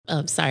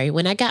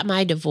when I got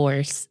my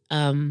divorce,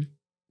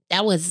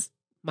 that was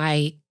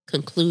my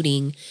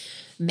concluding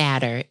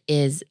matter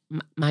is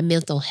my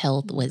mental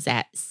health was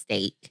at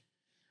stake.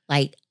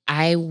 Like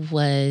I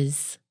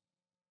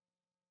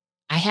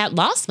had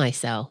lost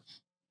myself.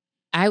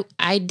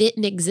 I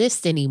didn't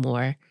exist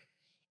anymore.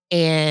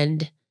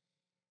 And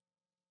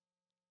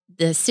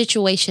the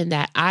situation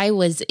that I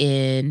was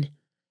in,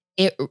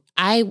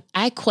 I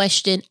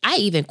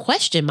even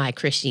questioned my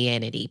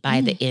Christianity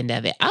by the end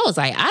of it. I was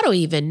like, I don't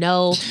even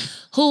know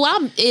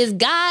is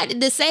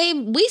God the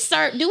same? Do we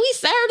serve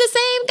the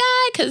same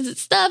God? Because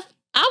stuff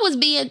I was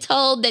being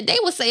told that they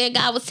were saying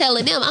God was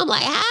telling them. I'm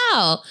like,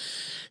 how?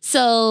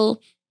 So,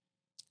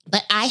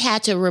 but I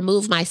had to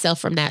remove myself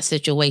from that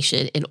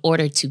situation in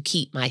order to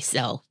keep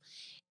myself.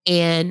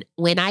 And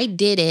when I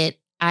did it,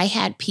 I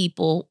had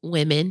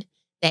women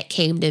that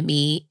came to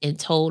me and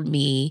told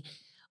me,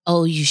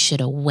 oh, you should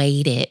have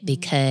waited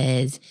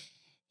because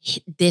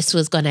this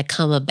was going to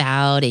come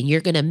about and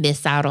you're going to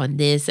miss out on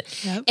this.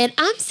 Yep. And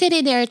I'm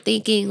sitting there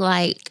thinking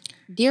like,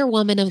 dear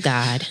woman of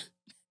God,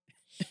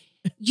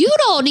 you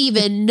don't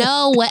even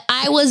know what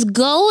I was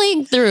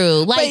going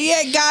through. Like, but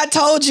yet God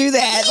told you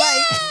that.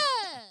 Yeah.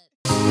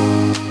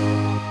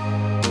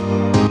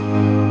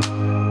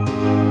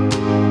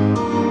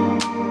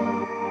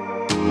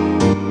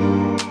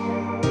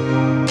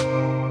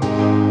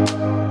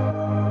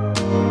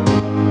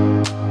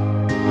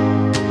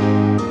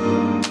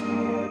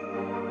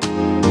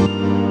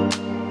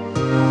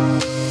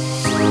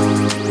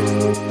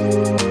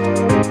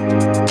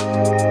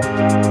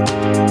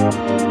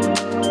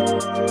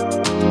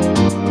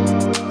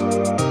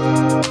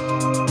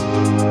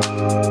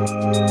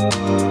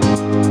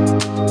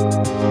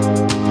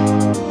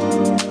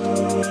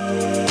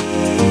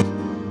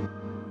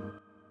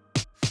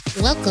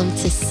 Welcome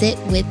to Sit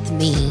With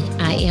Me.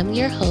 I am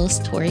your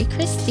host, Tori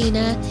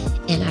Christina,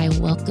 and I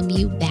welcome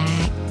you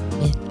back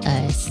with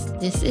us.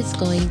 This is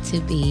going to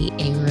be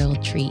a real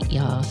treat,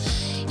 y'all.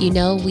 You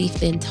know, we've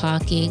been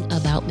talking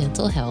about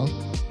mental health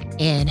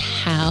and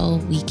how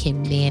we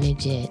can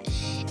manage it,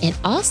 and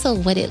also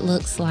what it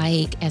looks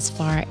like as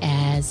far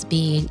as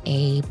being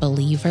a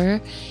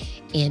believer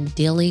and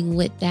dealing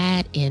with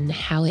that and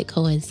how it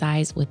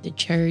coincides with the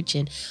church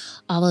and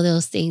all of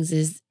those things.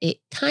 Is it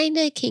kind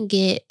of can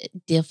get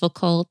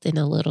difficult and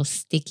a little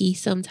sticky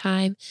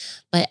sometimes.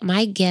 But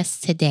my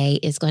guest today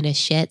is going to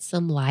shed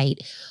some light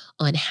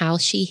on how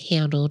she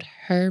handled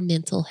her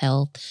mental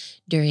health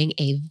during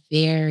a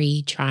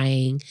very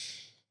trying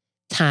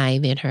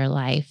time in her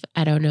life.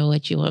 I don't know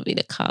what you want me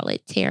to call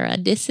it, Terra.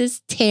 This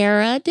is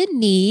Terra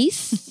Denise.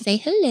 Say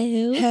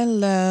hello.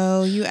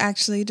 Hello. You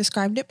actually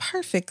described it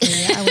perfectly.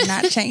 I would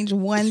not change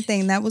one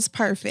thing. That was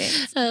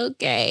perfect.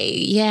 Okay.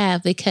 Yeah,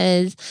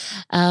 because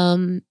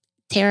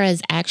Terra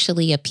is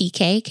actually a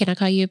PK. Can I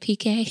call you a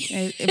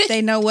PK? If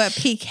they know what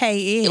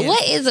PK is.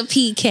 What is a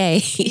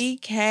PK?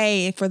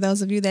 PK, for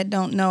those of you that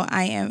don't know,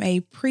 I am a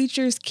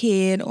preacher's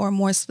kid, or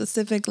more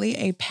specifically,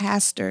 a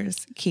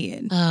pastor's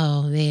kid.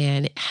 Oh,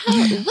 man.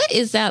 What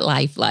is that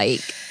life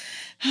like?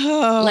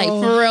 Oh, like,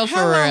 for real,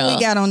 how long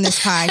we got on this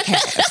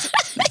podcast?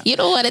 You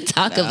don't want to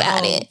talk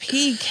about it.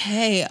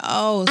 PK.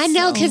 Oh, I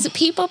know, because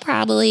people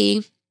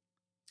probably,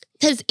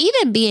 because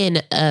even being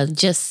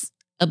just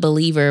a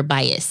believer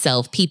by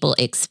itself, people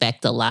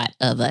expect a lot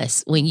of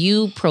us. When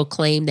you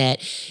proclaim that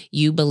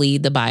you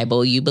believe the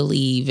Bible, you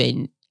believe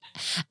in,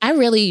 I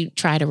really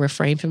try to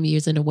refrain from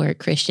using the word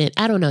Christian.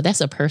 I don't know. That's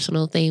a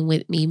personal thing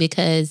with me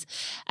because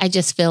I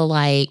just feel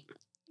like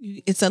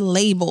it's a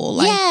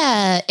label.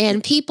 Yeah.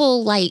 And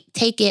people like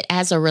take it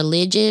as a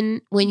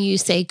religion when you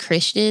say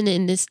Christian,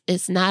 and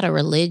it's not a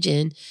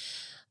religion.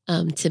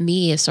 To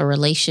me, it's a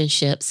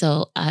relationship.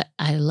 So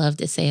I love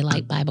to say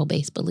like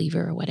Bible-based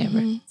believer or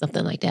whatever,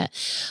 something like that.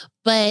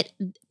 But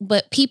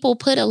people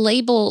put a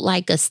label,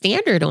 like a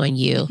standard on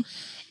you,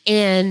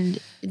 and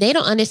they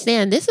don't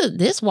understand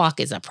this walk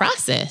is a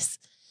process.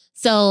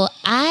 So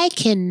I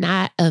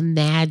cannot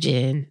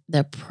imagine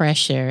the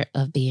pressure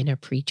of being a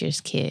preacher's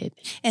kid.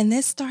 And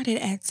this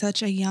started at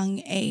such a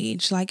young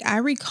age. Like I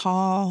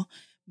recall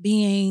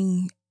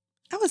being,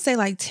 I would say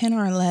like 10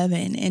 or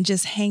 11 and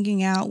just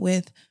hanging out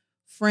with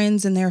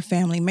friends and their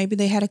family. Maybe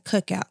they had a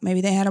cookout.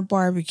 Maybe they had a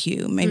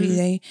barbecue. Maybe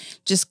they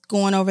just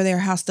going over their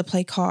house to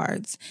play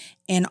cards.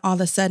 And all of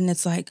a sudden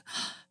it's like,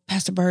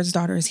 Pastor Bird's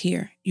daughter is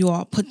here. You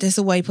all put this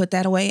away, put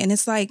that away. And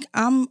it's like,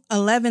 I'm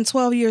 11,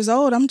 12 years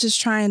old. I'm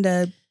just trying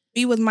to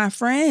be with my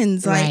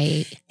friends.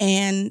 Right.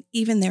 And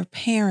even their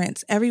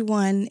parents,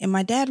 everyone. And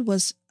my dad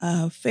was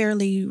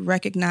fairly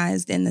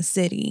recognized in the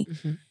city.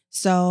 Mm-hmm.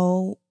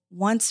 So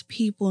once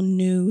people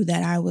knew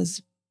that I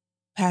was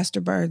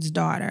Pastor Bird's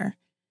daughter,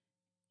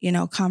 you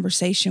know,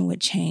 conversation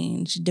would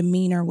change,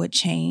 demeanor would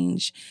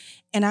change.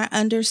 And I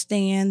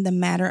understand the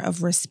matter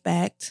of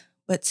respect,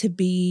 but to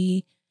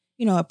be,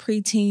 you know, a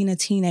preteen, a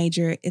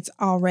teenager, it's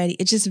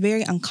just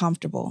very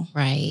uncomfortable.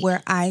 Right.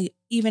 Where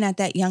even at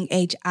that young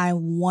age, I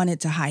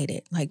wanted to hide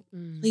it. Like,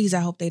 please,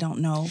 I hope they don't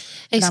know.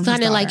 It's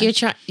kind of like you're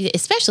trying,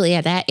 especially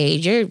at that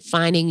age, you're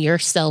finding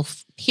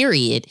yourself,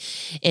 period.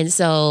 And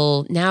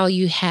so now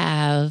you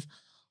have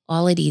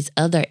all of these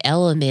other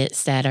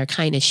elements that are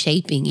kind of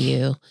shaping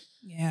you.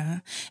 Yeah.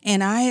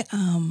 And I,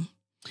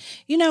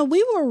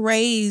 we were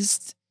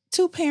raised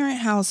 2-parent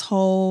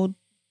household,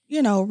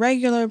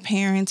 regular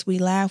parents. We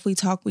laugh, we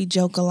talk, we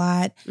joke a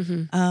lot.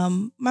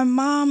 My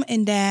mom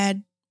and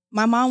dad,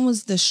 my mom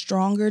was the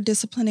stronger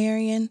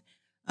disciplinarian,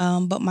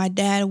 but my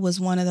dad was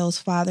one of those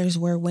fathers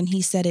where when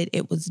he said it,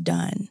 it was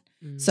done.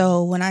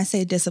 So when I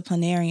say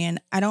disciplinarian,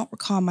 I don't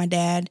recall my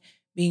dad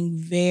being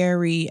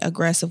very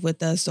aggressive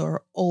with us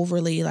or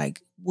overly like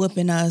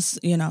whooping us.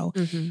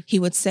 He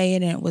would say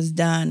it and it was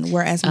done.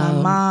 Whereas my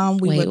mom,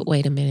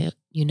 wait a minute.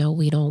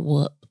 We don't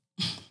whoop.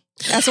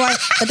 That's why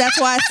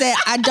I said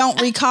I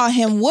don't recall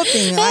him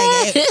whooping.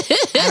 I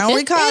don't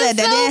recall that.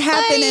 That didn't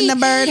happen in the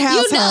Bird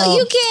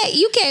household.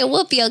 You can't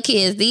whoop your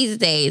kids these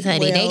days,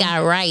 honey. They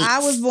got rights. I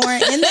was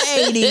born in the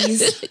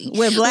 80s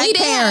with black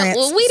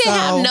parents. We didn't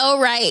have no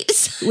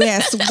rights. We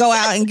had to go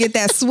out and get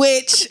that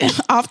switch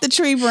off the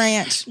tree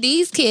branch.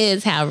 These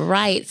kids have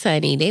rights,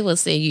 honey. They will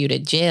send you to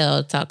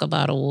jail. Talk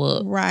about a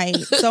whoop. Right.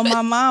 So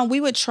my mom, we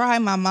would try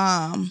my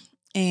mom,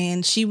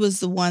 and she was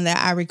the one that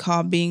I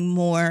recall being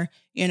more,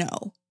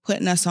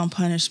 putting us on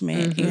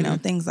punishment,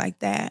 things like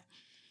that.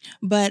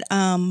 But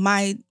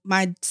my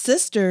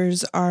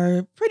sisters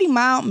are pretty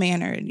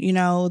mild-mannered.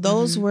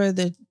 Those were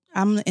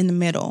I'm in the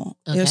middle.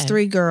 Okay. There's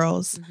 3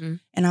 girls,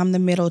 and I'm the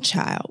middle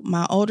child.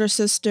 My older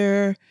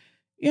sister,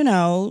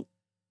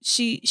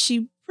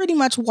 she pretty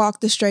much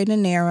walked the straight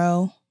and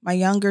narrow. My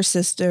younger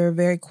sister,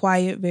 very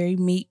quiet, very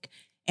meek.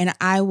 And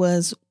I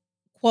was,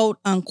 quote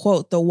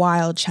unquote, the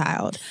wild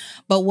child.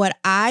 But what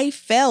I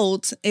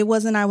felt, it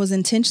wasn't I was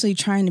intentionally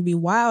trying to be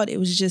wild. It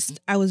was just,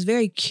 I was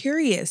very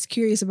curious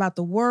about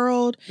the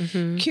world,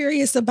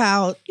 curious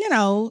about,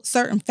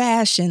 certain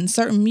fashion,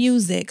 certain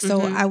music.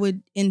 So I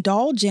would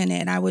indulge in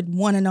it. I would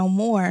want to know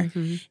more.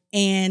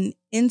 And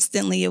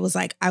instantly it was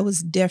like, I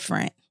was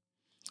different.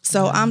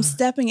 So I'm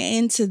stepping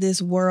into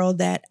this world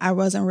that I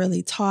wasn't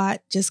really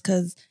taught just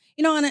because,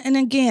 and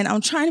again, I'm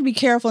trying to be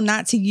careful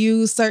not to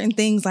use certain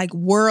things like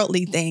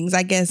worldly things.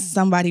 I guess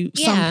some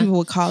people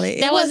would call it.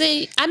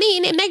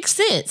 It makes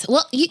sense.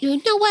 Well, you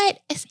know what?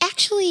 It's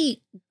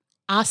actually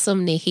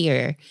awesome to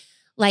hear.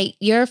 Like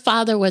your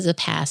father was a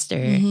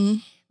pastor.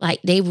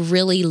 Like they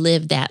really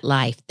lived that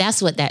life.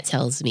 That's what that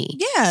tells me.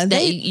 Yeah.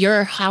 That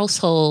your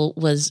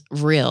household was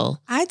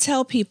real. I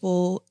tell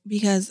people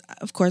because,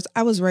 of course,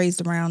 I was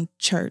raised around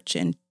church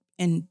and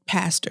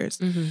pastors.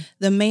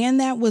 The man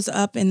that was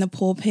up in the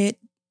pulpit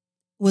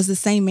was the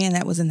same man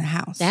that was in the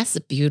house. That's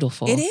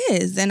beautiful. It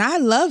is. And I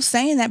love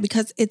saying that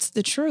because it's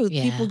the truth.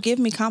 Yeah. People give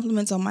me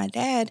compliments on my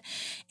dad.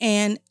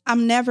 And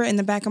I'm never in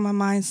the back of my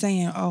mind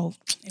saying, oh,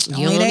 if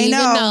only they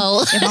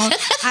know.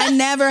 I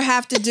never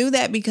have to do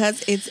that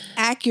because it's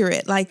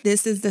accurate. Like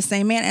this is the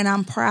same man. And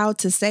I'm proud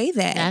to say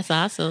that. That's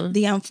awesome.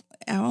 I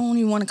don't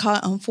even want to call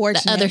it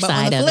unfortunate. The other but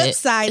side on the of flip it.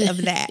 side of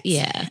that.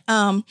 Yeah.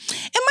 And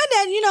my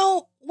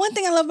dad, one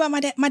thing I love about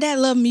my dad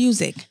loved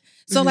music.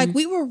 So like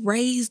we were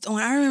raised on,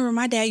 I remember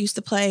my dad used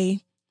to play,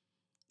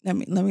 let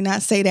me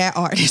not say that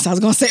artist. I was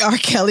going to say R.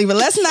 Kelly, but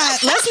let's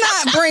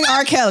not bring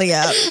R. Kelly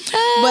up.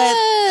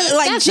 But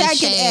like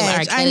Jagged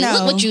Edge. I know.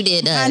 Look what you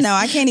did. I know.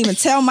 I can't even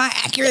tell my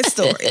accurate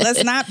story.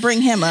 Let's not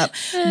bring him up.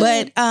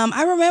 But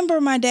I remember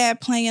my dad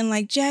playing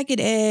like Jagged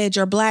Edge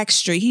or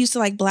Blackstreet. He used to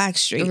like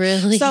Blackstreet.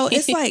 Really? So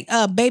it's like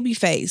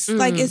Babyface.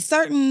 Like it's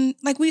certain,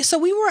 like we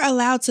were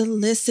allowed to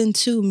listen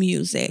to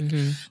music.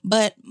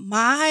 But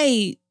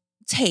my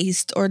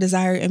taste or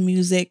desire in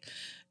music,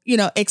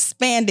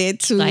 expanded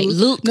to like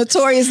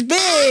Notorious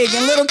Big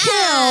and Little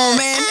Kim.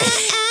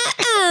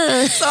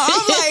 And so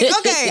I'm like,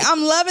 okay,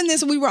 I'm loving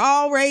this. We were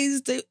all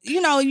raised,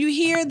 you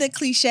hear the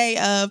cliche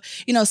of,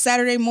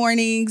 Saturday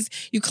mornings,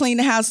 you clean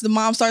the house, the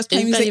mom starts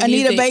playing music,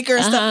 Anita Baker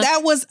and stuff.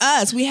 That was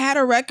us. We had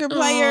a record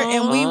player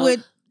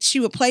and she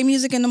would play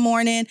music in the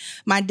morning.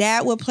 My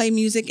dad would play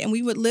music and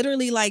we would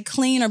literally like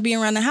clean or be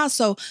around the house.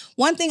 So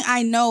one thing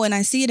I know, and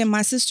I see it in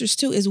my sisters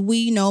too, is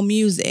we know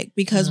music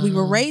because we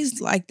were raised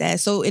like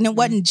that. So, and it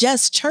wasn't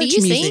just church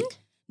music. Sing?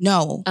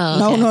 No.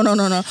 Oh, okay.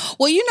 No.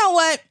 Well, you know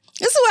what?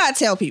 This is what I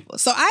tell people.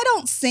 So I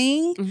don't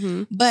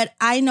sing, but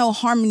I know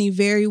harmony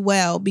very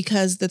well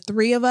because the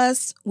 3 of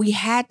us, we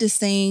had to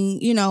sing.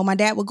 My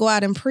dad would go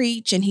out and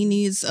preach and he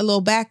needs a little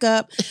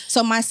backup.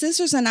 So my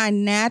sisters and I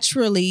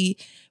naturally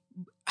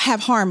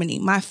have harmony.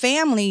 My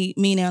family,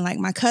 meaning like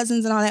my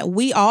cousins and all that,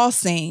 we all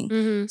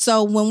sing.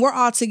 So when we're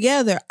all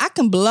together, I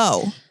can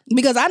blow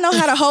because I know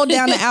how to hold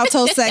down the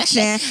alto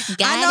section.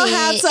 I know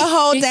how to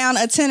hold down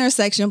a tenor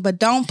section, but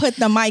don't put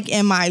the mic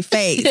in my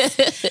face.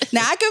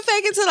 Now I can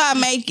fake it till I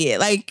make it.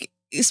 Like,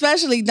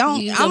 especially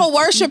I'm a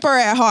worshiper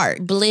at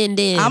heart. Blend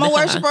in. I'm a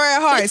worshiper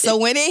at heart. So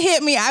when it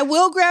hit me, I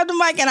will grab the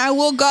mic and I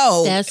will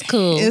go. That's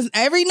cool.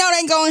 Every note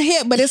ain't going to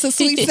hit, but it's a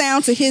sweet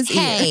sound to his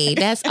ear. Hey,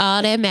 that's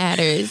all that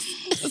matters.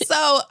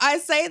 So I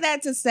say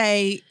that to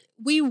say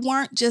we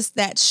weren't just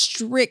that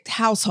strict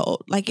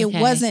household. Like it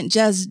wasn't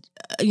just,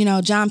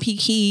 John P.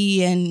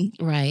 Key and,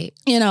 right.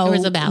 There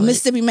was a balance.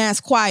 Mississippi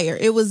Mass Choir.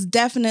 It was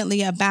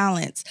definitely a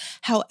balance.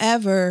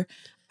 However,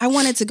 I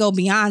wanted to go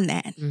beyond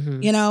that.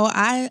 Mm-hmm. You know,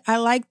 I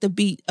like the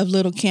beat of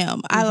Little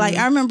Kim.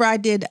 I remember I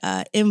did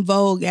In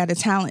Vogue at a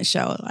talent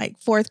show, like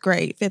 4th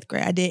grade, 5th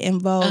grade. I did In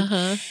Vogue.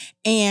 Uh-huh.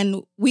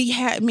 And we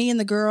had, me and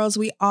the girls,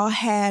 we all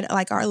had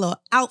like our little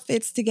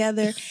outfits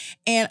together.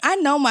 And I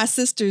know my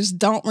sisters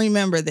don't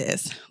remember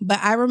this, but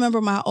I remember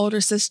my older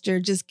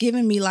sister just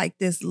giving me like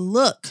this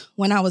look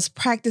when I was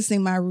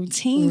practicing my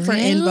routine for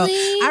In Vogue.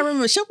 I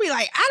remember she'll be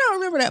like, I don't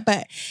remember that,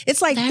 but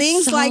it's like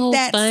things so like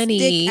that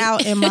stick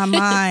out in my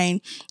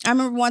mind. I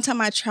remember one time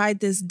I tried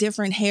this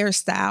different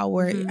hairstyle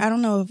where I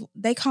don't know if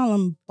they call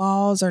them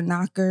balls or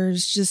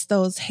knockers, just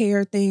those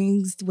hair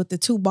things with the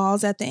 2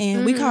 balls at the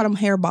end. We call them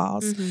hair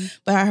balls.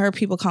 But I heard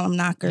people call them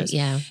knockers.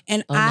 Yeah.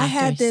 And I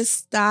had this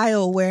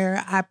style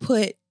where I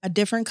put a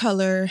different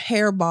color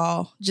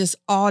hairball just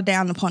all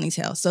down the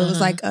ponytail. So it was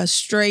like a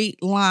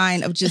straight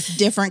line of just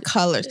different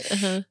colors.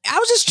 I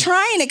was just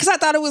trying it because I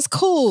thought it was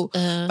cool.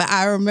 But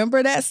I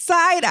remember that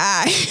side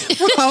eye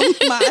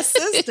from my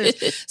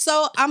sisters.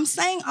 So I'm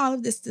saying all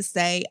of this to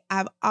say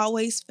I've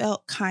always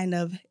felt kind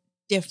of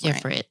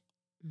different.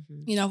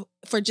 You know,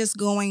 for just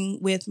going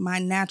with my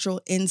natural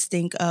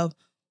instinct of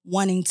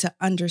wanting to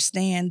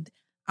understand.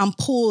 I'm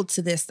pulled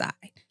to this side.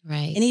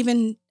 Right. And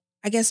even,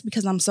 I guess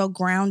because I'm so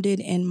grounded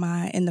in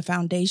the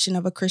foundation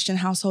of a Christian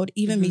household,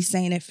 even me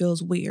saying it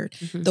feels weird.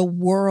 The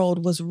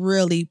world was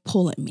really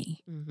pulling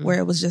me where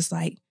it was just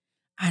like,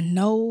 I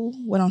know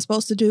what I'm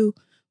supposed to do,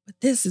 but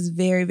this is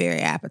very, very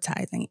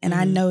appetizing. And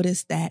I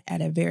noticed that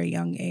at a very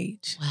young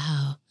age.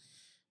 Wow.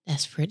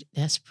 That's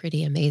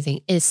pretty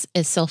amazing. It's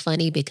so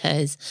funny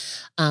because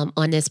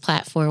on this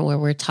platform where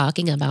we're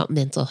talking about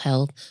mental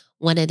health,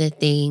 one of the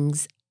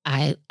things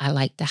I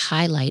like to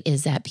highlight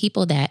is that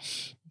people that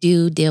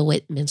do deal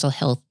with mental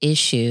health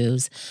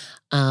issues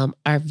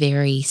are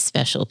very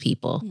special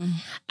people.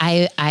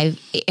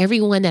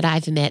 Everyone that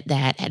I've met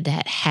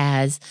that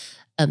has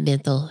a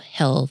mental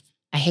health,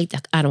 I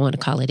don't want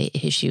to call it an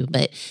issue,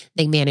 but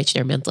they manage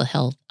their mental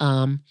health.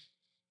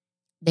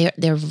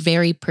 They're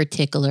very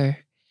particular,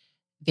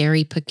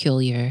 very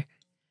peculiar.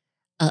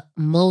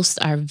 Most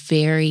are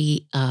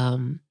very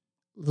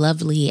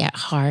lovely at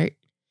heart.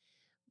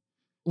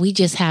 We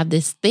just have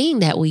this thing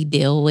that we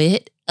deal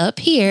with up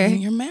here. In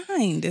your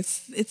mind.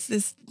 It's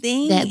this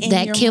thing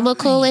that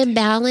chemical mind.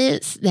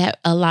 imbalance that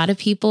a lot of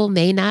people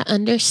may not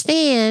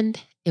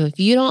understand. If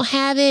you don't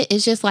have it,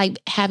 it's just like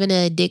having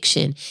an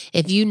addiction.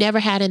 If you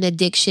never had an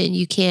addiction,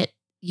 you can't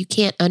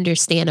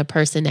understand a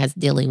person that's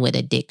dealing with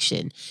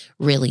addiction,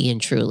 really and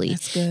truly.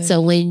 That's good.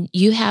 So when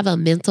you have a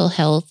mental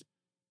health,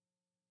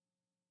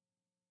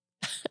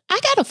 I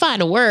gotta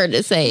find a word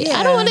to say. Yeah.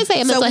 I don't want to say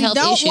a mental health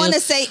issue. We don't want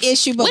to say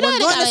issue, but we're going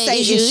to say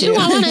issue. You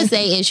don't want to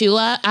say issue.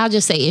 I'll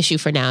just say issue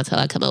for now until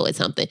I come up with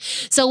something.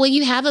 So when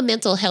you have a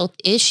mental health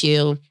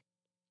issue,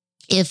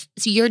 if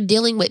you're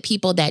dealing with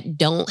people that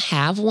don't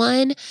have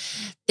one,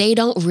 they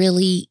don't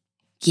really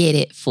get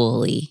it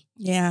fully.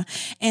 Yeah.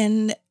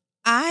 And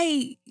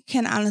I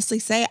can honestly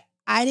say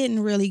I didn't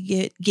really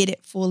get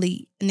it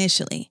fully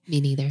initially.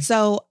 Me neither.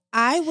 So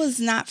I was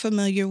not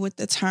familiar with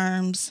the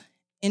terms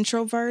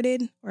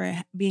introverted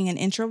or being an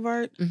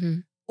introvert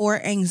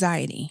or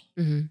anxiety.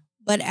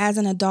 But as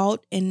an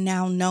adult and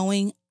now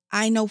knowing,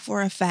 I know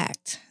for a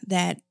fact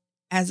that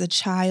as a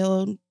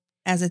child,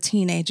 as a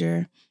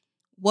teenager,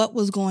 what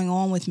was going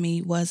on with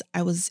me was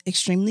I was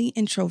extremely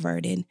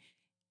introverted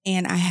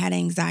and I had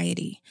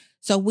anxiety.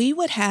 So we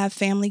would have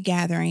family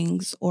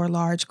gatherings or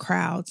large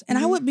crowds, and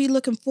I would be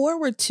looking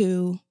forward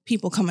to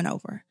people coming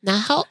over. Now,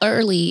 how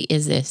early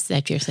is this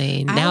that you're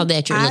saying? Now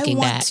that you're looking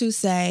back, I want to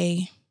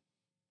say,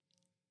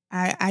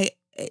 I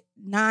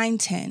 9,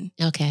 10.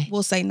 Okay,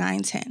 we'll say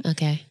 9, 10.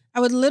 Okay, I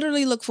would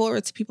literally look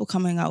forward to people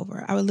coming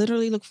over. I would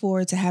literally look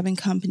forward to having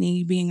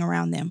company, being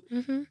around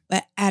them.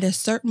 But at a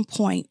certain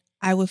point,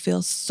 I would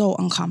feel so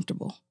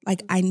uncomfortable.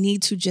 Like I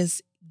need to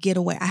just get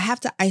away. I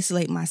have to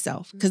isolate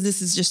myself because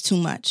this is just too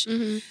much.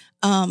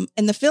 And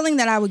the feeling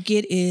that I would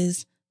get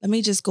is, let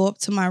me just go up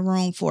to my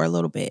room for a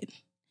little bit.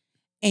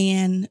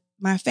 And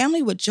my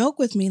family would joke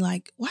with me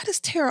like, why does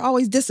Terra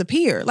always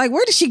disappear? Like,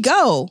 where did she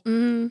go?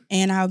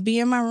 And I would be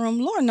in my room.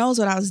 Lord knows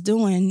what I was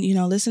doing,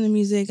 listening to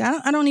music.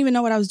 I don't even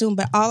know what I was doing.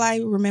 But all I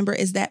remember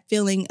is that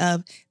feeling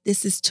of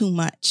this is too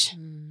much.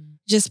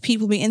 Just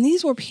people being, and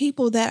these were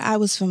people that I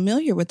was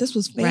familiar with. This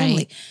was family.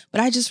 Right.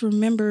 But I just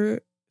remember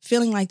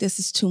feeling like this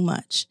is too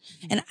much.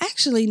 And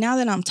actually, now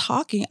that I'm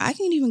talking, I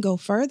can even go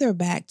further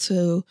back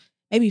to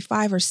maybe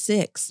 5 or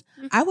 6.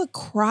 I would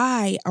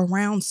cry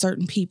around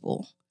certain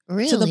people.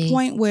 Really? To the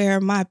point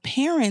where my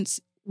parents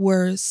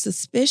were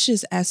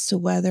suspicious as to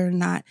whether or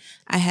not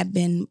I had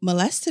been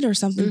molested or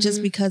something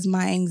just because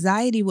my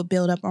anxiety would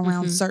build up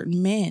around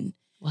certain men.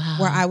 Wow.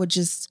 Where I would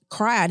just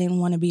cry. I didn't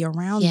want to be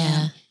around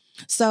them.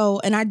 So,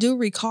 and I do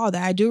recall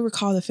that. I do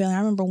recall the feeling. I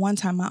remember one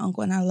time my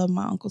uncle, and I love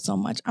my uncle so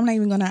much. I'm not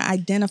even going to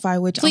identify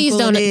which uncle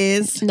it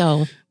is.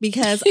 No.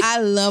 Because I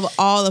love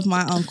all of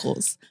my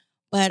uncles.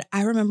 But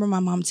I remember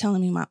my mom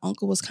telling me my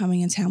uncle was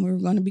coming in town. We were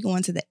going to be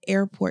going to the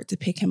airport to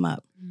pick him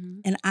up.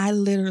 And I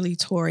literally,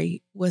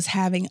 Tori, was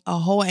having a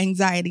whole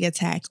anxiety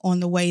attack on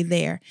the way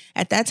there.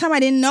 At that time,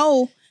 I didn't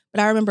know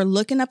But I remember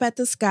looking up at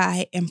the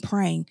sky and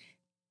praying,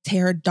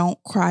 Terra,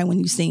 don't cry when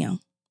you see him.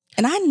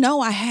 And I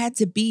know I had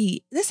to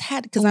be,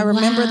 because I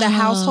remember the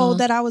household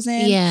that I was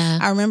in. Yeah.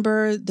 I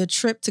remember the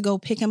trip to go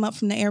pick him up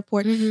from the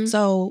airport. Mm-hmm.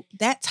 So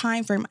that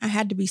time frame, I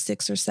had to be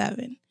 6 or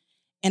 7.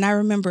 And I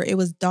remember it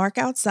was dark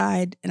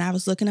outside and I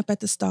was looking up at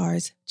the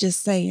stars,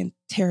 just saying,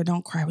 Terra,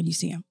 don't cry when you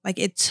see him. Like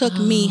it took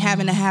me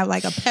having to have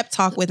like a pep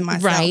talk with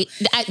myself. Right.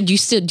 Do you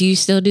still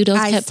do those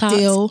pep talks? I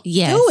still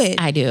yes, do it.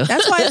 I do.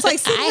 That's why it's like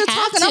sitting here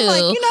talking. I'm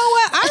like, you know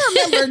what?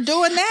 I remember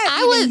doing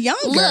that even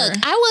younger. Look,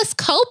 I was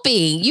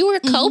coping. You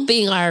were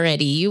coping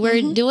already. You were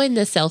doing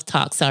the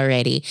self-talks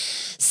already.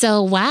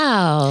 So,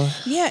 wow.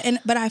 Yeah.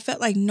 But I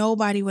felt like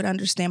nobody would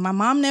understand. My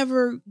mom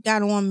never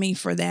got on me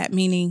for that,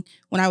 meaning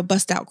when I would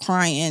bust out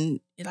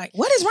crying, like,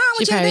 what is wrong with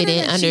you? She probably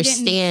didn't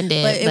understand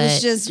it. But it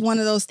was just one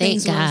of those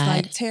things where it's God.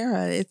 like,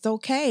 Terra, it's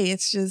okay.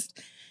 It's just,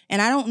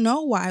 and I don't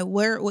know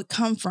where it would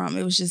come from.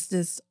 It was just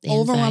this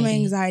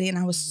overwhelming anxiety. And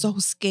I was so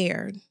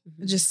scared,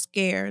 just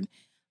scared.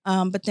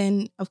 But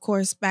then, of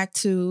course, back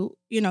to,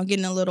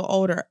 getting a little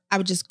older, I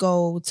would just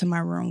go to my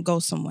room, go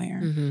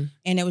somewhere.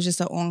 And it was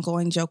just an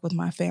ongoing joke with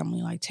my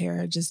family, like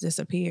Terra just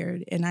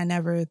disappeared. And I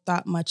never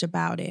thought much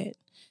about it.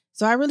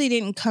 So I really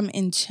didn't come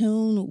in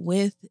tune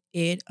with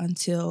it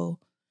until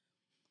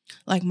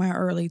like my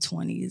early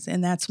 20s.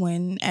 And that's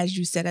when, as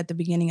you said at the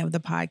beginning of the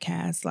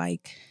podcast,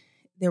 like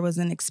there was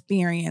an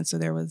experience or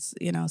there was,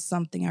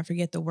 something, I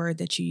forget the word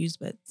that you used,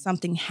 but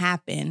something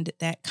happened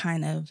that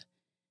kind of.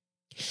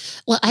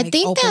 Well, I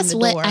think that's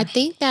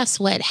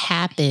what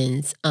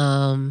happens.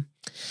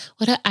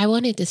 What I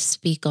wanted to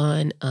speak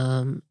on,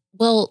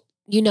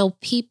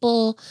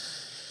 people,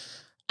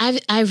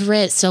 I've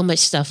read so much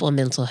stuff on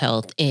mental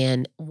health,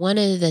 and one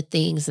of the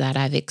things that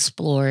I've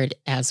explored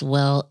as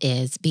well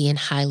is being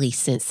highly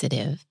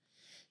sensitive.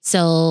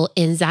 So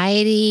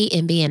anxiety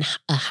and being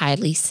a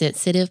highly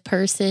sensitive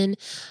person,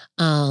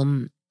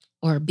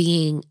 or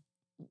being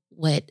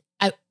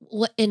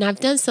and I've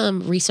done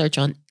some research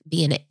on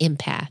being an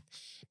empath.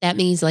 That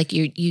means like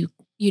you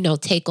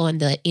take on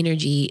the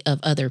energy of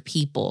other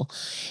people.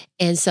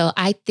 And so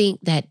I think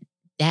that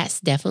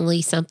that's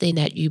definitely something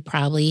that you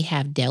probably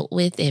have dealt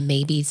with and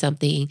maybe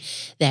something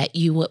that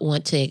you would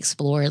want to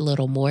explore a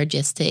little more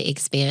just to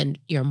expand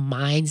your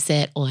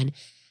mindset on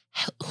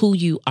who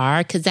you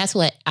are. Because that's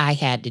what I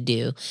had to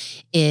do,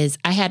 is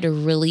I had to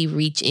really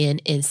reach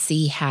in and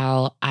see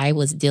how I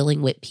was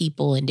dealing with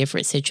people in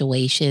different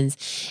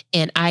situations.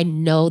 And I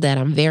know that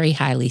I'm very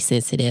highly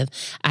sensitive.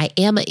 I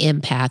am an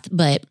empath,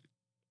 but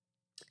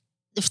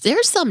if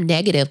there's some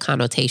negative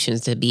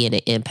connotations to being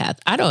an empath,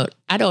 I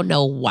don't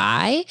know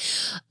why,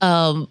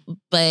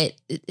 but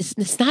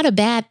it's not a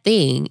bad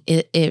thing.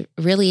 It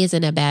really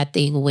isn't a bad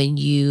thing when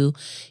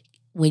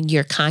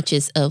you're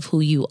conscious of who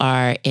you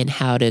are and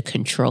how to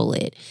control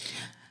it.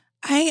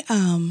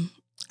 I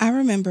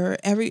remember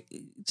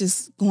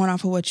just going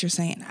off of what you're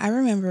saying. I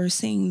remember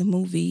seeing the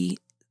movie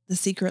The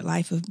Secret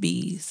Life of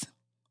Bees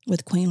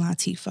with Queen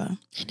Latifah.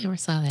 I never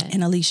saw that.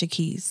 And Alicia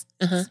Keys.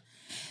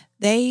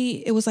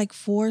 It was like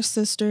 4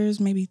 sisters,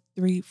 maybe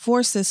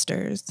 4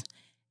 sisters.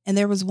 And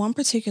there was one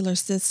particular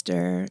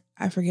sister,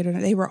 I forget her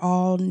name. They were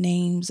all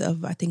names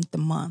of, I think, the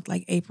month,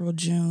 like April,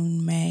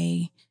 June,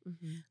 May.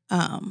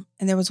 And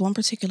there was one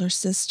particular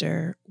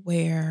sister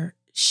where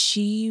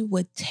she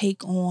would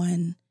take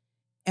on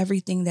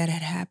everything that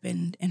had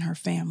happened in her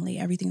family,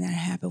 everything that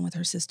had happened with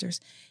her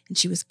sisters. And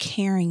she was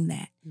carrying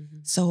that.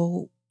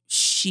 So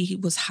she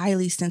was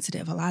highly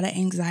sensitive, a lot of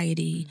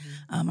anxiety.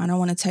 I don't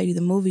want to tell you the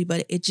movie,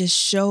 but it just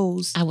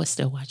shows. I was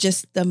still watching.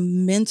 Just the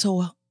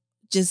mental,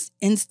 just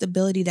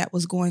instability that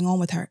was going on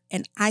with her.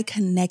 And I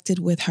connected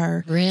with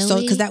her. Really? So,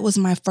 because that was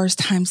my first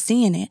time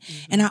seeing it.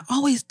 And I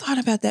always thought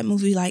about that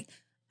movie like,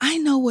 I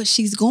know what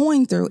she's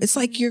going through. It's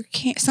like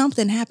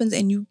something happens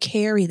and you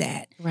carry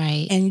that.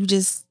 Right. And you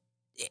just,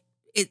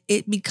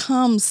 it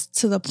becomes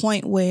to the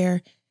point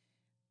where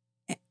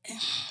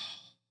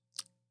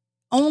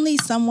only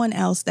someone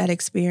else that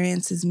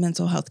experiences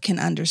mental health can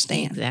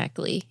understand.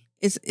 Exactly.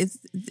 It's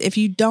if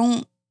you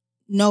don't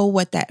know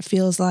what that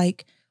feels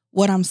like,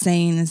 what I'm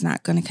saying is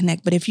not going to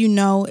connect. But if you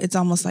know, it's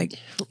almost like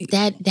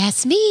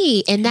that's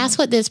me. And that's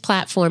what this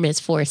platform is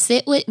for.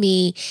 Sit with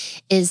me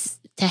is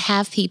to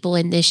have people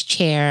in this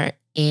chair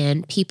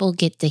and people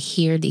get to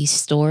hear these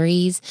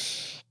stories.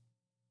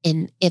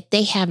 And if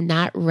they have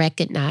not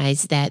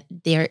recognized that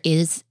there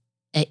is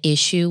an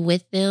issue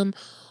with them,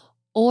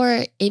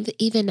 or if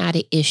even not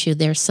an issue,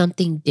 there's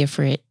something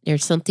different,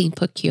 there's something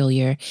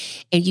peculiar,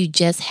 and you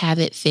just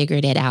haven't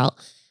figured it out,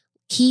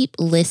 keep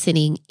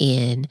listening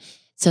in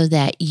so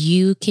that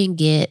you can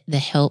get the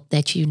help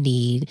that you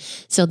need,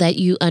 so that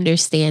you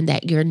understand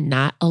that you're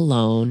not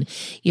alone,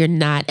 you're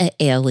not an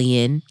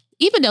alien,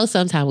 Even though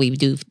sometimes we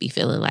do be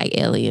feeling like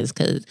aliens,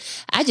 because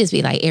I just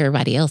be like,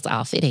 everybody else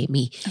off. It ain't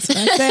me. That's what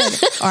I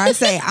said. Or I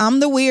say, I'm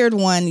the weird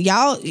one.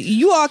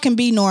 You all can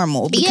be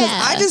normal, because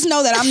I just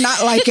know that I'm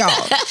not like y'all.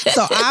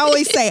 So I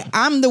always say,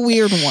 I'm the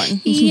weird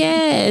one.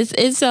 Yes.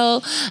 And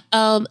so,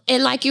 and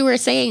like you were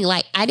saying,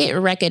 like, I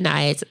didn't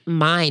recognize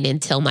mine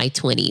until my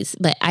 20s,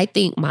 but I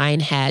think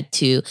mine had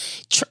to,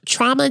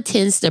 trauma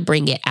tends to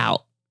bring it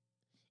out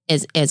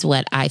as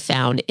what I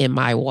found in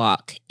my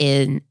walk.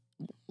 And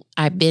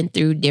I've been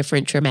through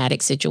different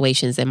traumatic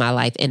situations in my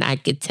life, and I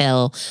could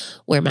tell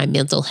where my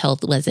mental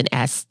health wasn't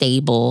as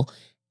stable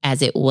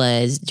as it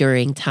was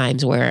during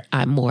times where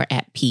I'm more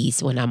at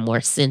peace, when I'm more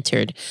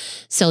centered.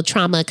 So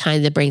trauma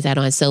kind of brings that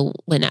on. So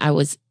when I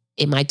was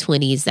in my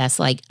 20s, that's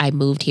like I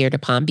moved here to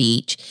Palm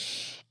Beach,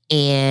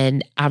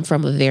 and I'm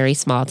from a very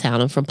small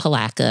town. I'm from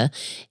Palaca.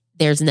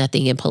 There's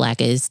nothing in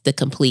Palaca. It's the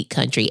complete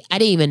country. I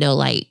didn't even know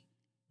like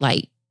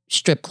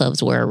strip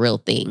clubs were a real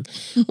thing.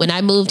 When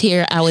I moved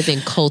here, I was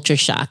in culture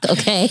shock,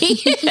 okay?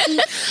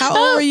 How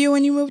old were you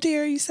when you moved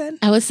here, you said?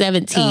 I was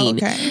 17. Oh,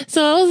 okay.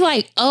 So I was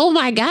like, oh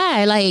my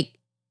God, like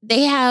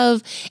they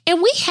have,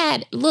 and we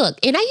had,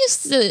 look, and I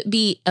used to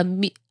be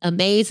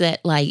amazed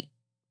at like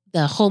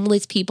the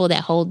homeless people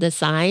that hold the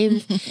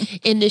signs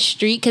in the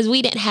street, because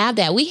we didn't have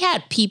that. We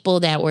had people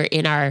that were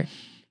in our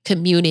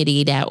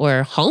community that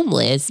were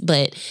homeless,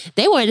 but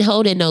they weren't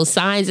holding those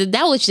signs. And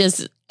that was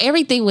just,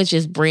 everything was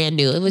just brand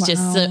new. It was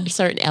just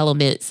certain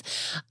elements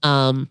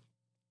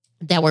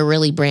that were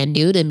really brand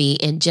new to me.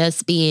 And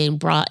just being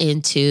brought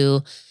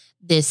into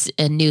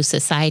a new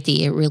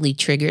society, it really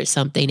triggered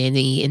something in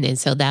me. And then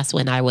so that's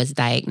when I was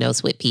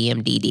diagnosed with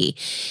PMDD.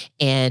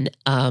 And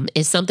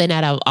it's something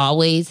that I've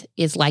always,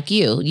 it's like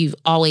you've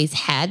always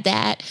had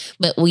that,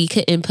 but we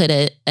couldn't put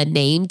a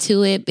name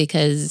to it,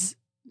 because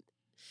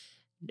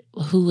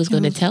who was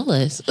going to tell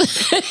us?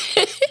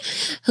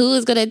 Who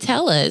was going to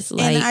tell us?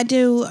 Like, and I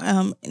do,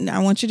 I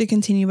want you to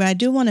continue, but I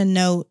do want to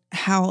note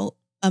how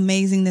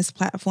amazing this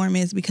platform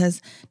is,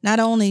 because not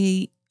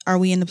only are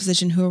we in the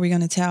position, who are we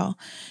going to tell?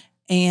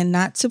 And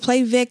not to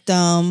play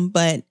victim,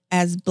 but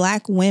as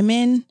Black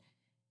women,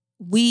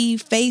 we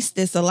face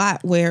this a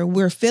lot, where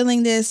we're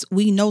feeling this,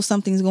 we know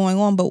something's going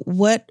on, but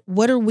what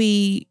are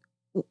we,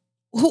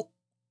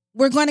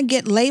 we're going to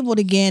get labeled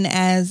again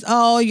as,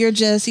 oh, you're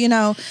just,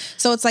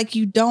 so it's like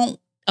you don't.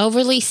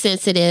 Overly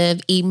sensitive,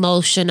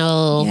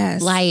 emotional.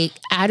 Yes. Like,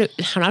 I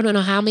don't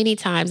know how many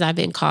times I've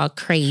been called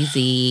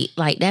crazy.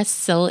 Like, that's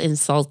so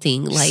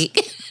insulting. Like,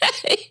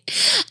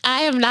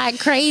 I am not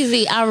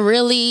crazy.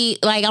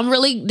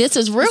 This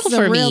is real for me. This is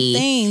a real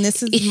thing.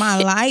 This is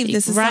my life.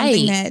 This is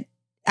something that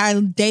I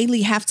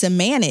daily have to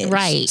manage.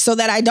 Right. So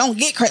that I don't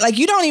get crazy. Like,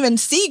 you don't even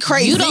see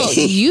crazy.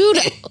 You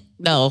don't.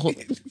 No, put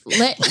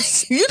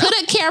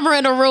a camera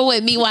in a room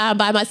with me while I'm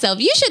by myself.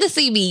 You should have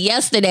seen me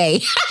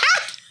yesterday.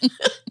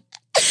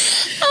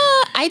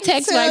 I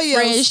text my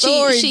friend.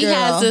 She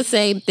has the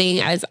same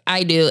thing as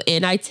I do.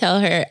 And I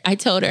told her,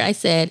 I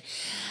said,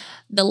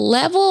 the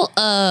level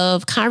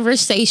of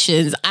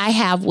conversations I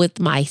have with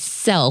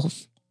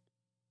myself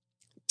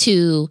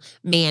to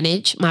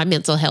manage my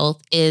mental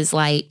health is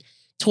like,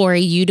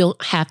 Tori, you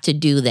don't have to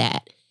do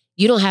that.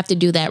 You don't have to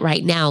do that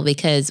right now,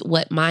 because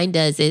what mine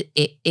does,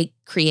 it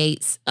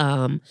creates,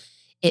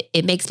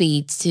 it makes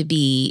me to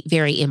be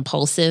very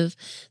impulsive.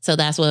 So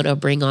that's what it'll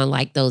bring on,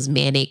 like those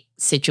manic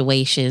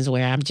situations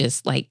where I'm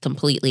just like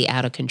completely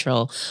out of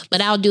control.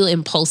 But I'll do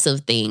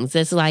impulsive things.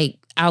 It's like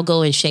I'll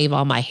go and shave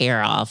all my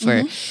hair off,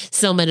 or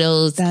some of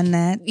those. Done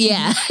that.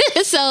 Yeah.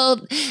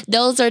 So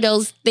those are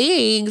those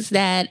things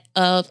that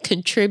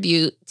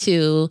contribute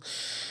to,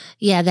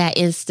 that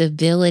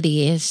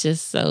instability. Is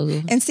just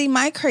so. And see,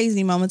 my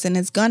crazy moments, and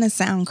it's going to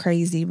sound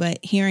crazy, but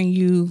hearing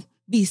you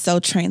be so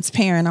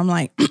transparent, I'm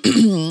like, let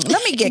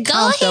me get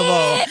comfortable.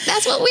 Ahead.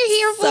 That's what we're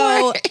here for.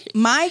 So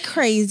my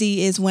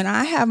crazy is when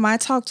I have my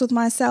talks with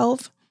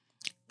myself,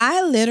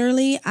 I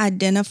literally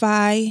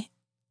identify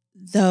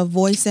the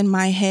voice in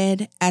my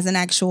head as an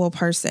actual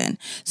person.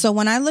 So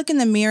when I look in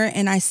the mirror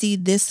and I see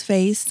this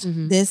face,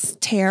 this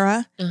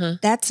Terra,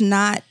 that's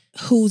not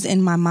who's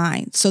in my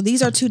mind. So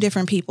these are two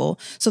different people.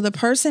 So the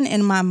person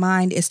in my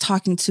mind is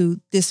talking to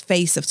this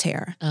face of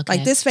Terra. Okay.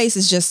 Like, this face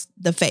is just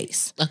the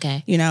face.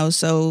 Okay.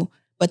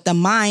 But the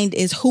mind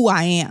is who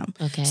I am.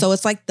 Okay. So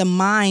it's like the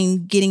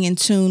mind getting in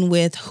tune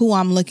with who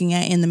I'm looking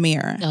at in the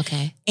mirror.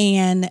 Okay.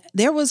 And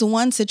there was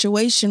one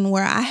situation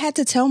where I had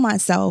to tell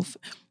myself,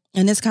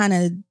 and this kind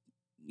of,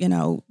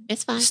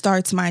 it's fine,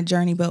 starts my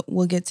journey, but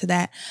we'll get to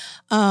that.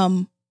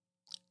 I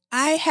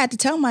had to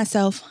tell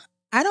myself,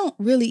 I don't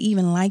really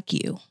even like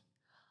you.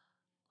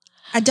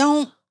 I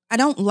don't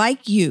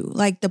like you.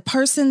 Like, the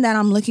person that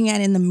I'm looking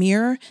at in the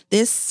mirror,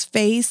 this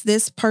face,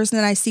 this person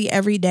that I see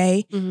every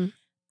day,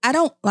 I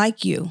don't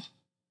like you.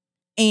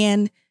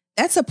 And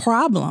that's a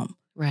problem.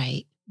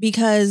 Right.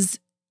 Because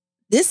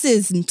this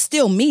is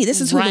still me.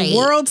 This is who the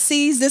world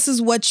sees. This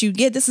is what you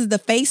get. This is the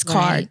face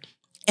card. Right.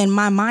 And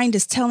my mind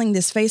is telling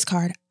this face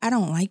card, I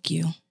don't like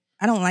you.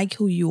 I don't like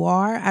who you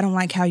are. I don't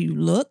like how you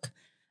look.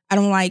 I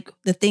don't like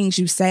the things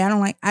you say.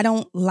 I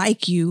don't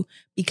like you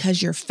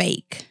because you're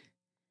fake.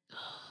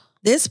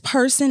 this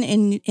person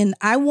and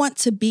I want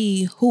to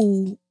be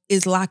who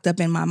is locked up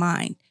in my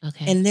mind.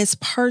 Okay. And this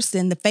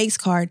person, the face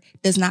card,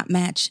 does not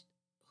match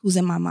who's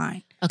in my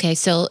mind. Okay.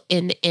 So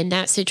in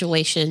that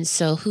situation,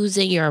 so who's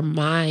in your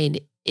mind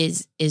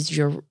is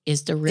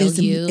the real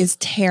you? Is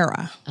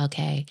Terra.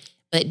 Okay.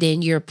 But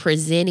then you're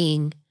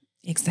presenting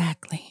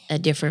exactly a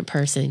different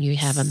person. You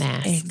have a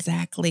mask.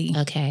 Exactly.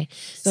 Okay.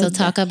 So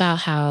talk about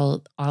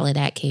how all of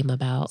that came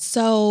about.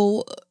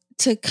 So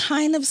to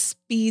kind of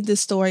speed the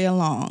story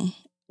along,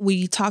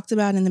 we talked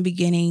about in the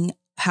beginning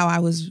how I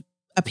was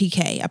a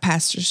PK, a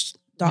pastor's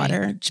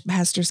daughter, right.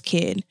 Pastor's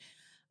kid.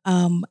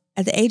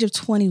 At the age of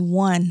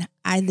 21,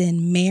 I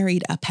then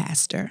married a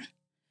pastor.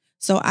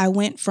 So I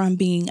went from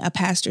being a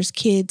pastor's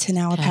kid to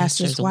now a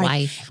pastor's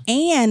wife.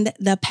 And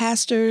the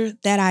pastor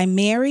that I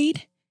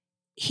married,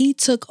 he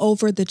took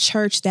over the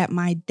church that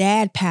my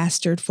dad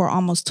pastored for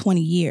almost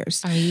 20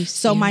 years. Are you serious?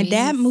 So my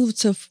dad moved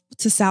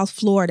to South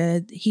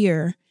Florida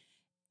here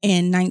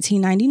in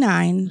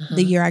 1999,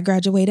 the year I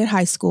graduated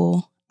high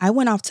school. I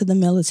went off to the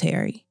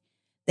military.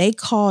 They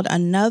called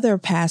another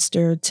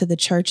pastor to the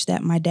church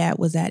that my dad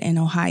was at in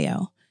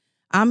Ohio.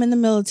 I'm in the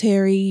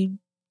military,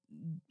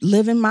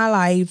 living my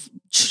life,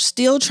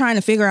 still trying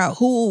to figure out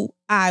who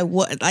I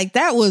was. Like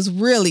that was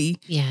really,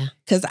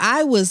 because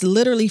I was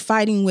literally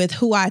fighting with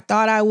who I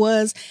thought I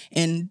was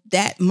and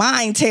that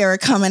mind terror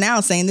coming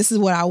out saying, this is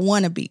what I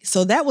want to be.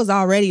 So that was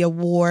already a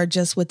war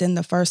just within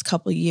the first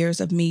couple of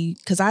years of me,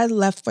 because I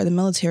left for the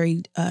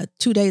military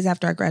 2 days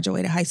after I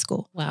graduated high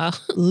school. Wow.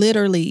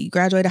 Literally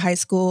graduated high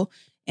school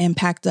and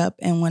packed up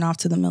and went off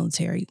to the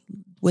military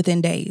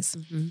within days.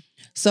 Mm-hmm.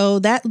 So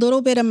that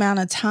little bit amount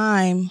of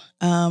time,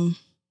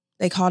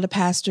 they called a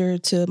pastor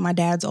to my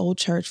dad's old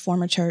church,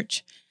 former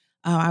church.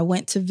 I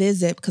went to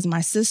visit because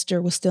my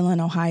sister was still in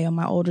Ohio,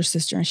 my older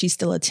sister, and she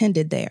still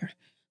attended there.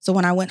 So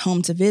when I went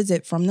home to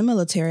visit from the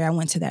military, I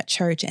went to that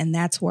church, and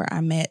that's where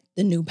I met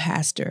the new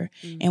pastor,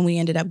 and we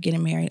ended up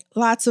getting married.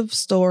 Lots of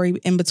story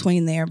in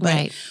between there,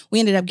 but we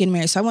ended up getting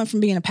married. So I went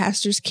from being a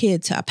pastor's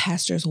kid to a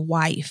pastor's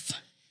wife.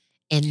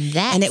 And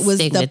it was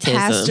the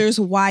pastor's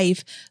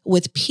wife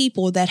with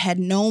people that had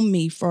known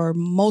me for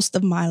most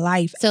of my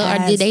life. So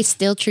did they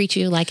still treat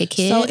you like a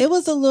kid? So it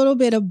was a little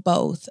bit of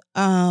both.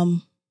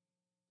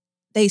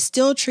 They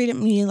still treated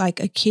me like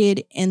a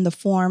kid in the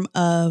form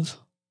of,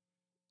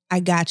 I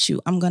got you.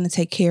 I'm going to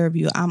take care of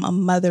you. I'm a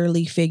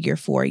motherly figure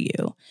for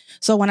you.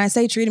 So when I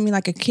say treated me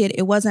like a kid,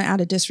 it wasn't out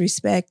of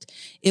disrespect.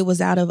 It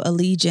was out of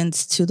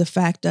allegiance to the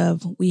fact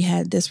of we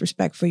had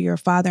disrespect for your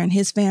father and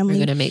his family.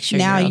 We're going to make sure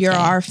now you're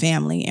okay. our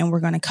family and we're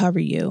going to cover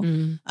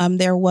you.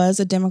 There was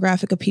a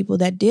demographic of people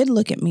that did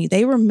look at me.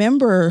 They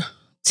remember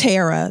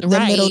Terra, the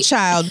middle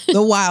child,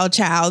 the wild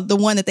child, the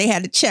one that they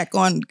had to check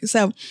on.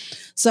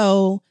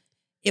 So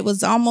it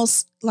was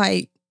almost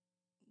like,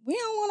 we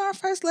don't want our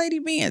first lady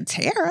being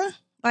Terra.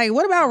 Like,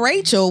 what about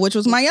Rachel, which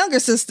was my younger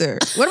sister?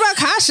 What about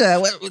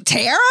Kasha?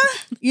 Terra?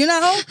 You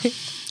know?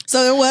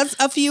 So there was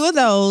a few of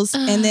those.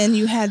 And then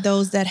you had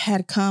those that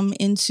had come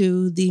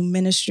into the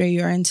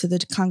ministry or into the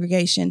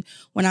congregation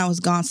when I was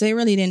gone. So they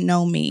really didn't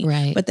know me.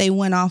 Right. But they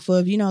went off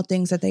of,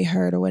 things that they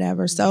heard or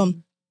whatever. So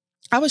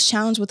I was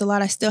challenged with a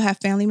lot. I still have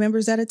family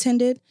members that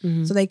attended.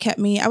 So they kept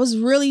me. I was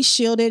really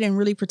shielded and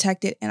really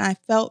protected. And I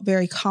felt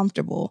very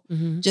comfortable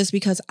just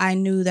because I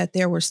knew that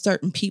there were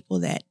certain people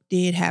that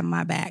did have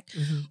my back.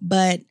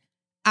 But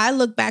I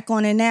look back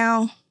on it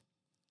now,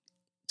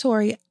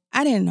 Tori,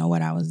 I didn't know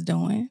what I was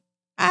doing.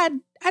 I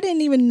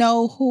didn't even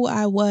know who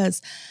I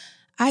was.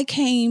 I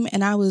came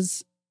and I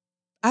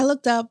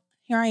looked up,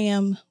 here I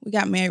am. We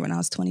got married when I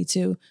was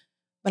 22,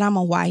 but I'm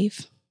a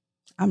wife.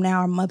 I'm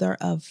now a mother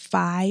of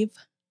 5.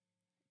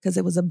 Because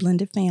it was a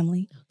blended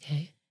family.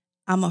 Okay.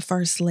 I'm a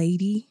first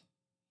lady.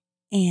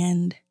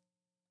 And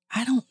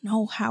I don't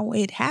know how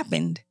it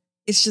happened.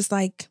 It's just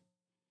like,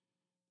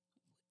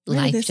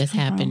 life just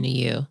happened to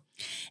you.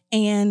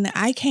 And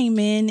I came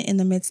in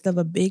the midst of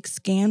a big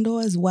scandal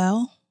as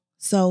well.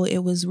 So it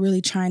was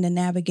really trying to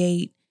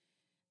navigate,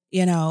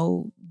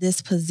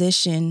 this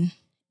position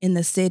in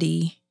the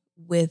city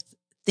with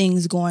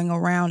things going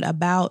around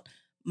about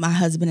my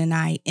husband and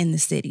I in the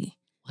city.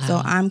 Wow.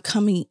 So I'm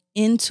coming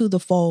into the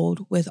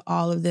fold with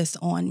all of this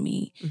on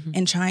me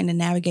and trying to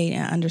navigate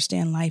and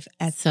understand life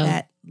at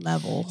that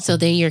level. So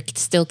then you're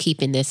still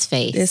keeping this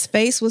face. This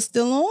face was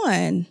still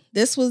on.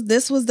 This was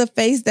the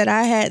face that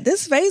I had.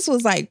 This face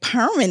was like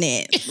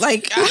permanent.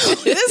 Like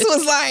this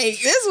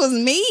was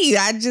me.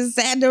 I just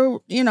had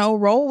to,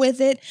 roll with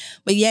it.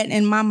 But yet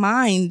in my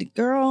mind,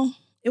 girl,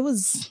 it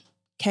was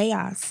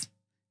chaos.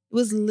 It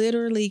was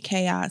literally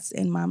chaos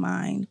in my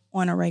mind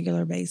on a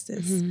regular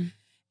basis.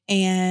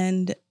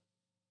 And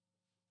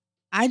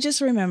I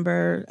just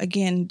remember,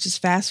 again,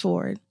 just fast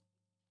forward.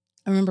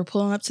 I remember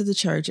pulling up to the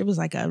church. It was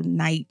like a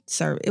night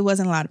service. It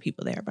wasn't a lot of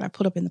people there, but I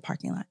pulled up in the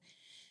parking lot.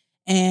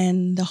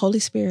 And the Holy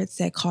Spirit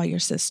said, call your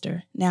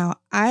sister. Now,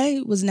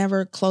 I was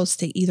never close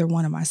to either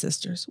one of my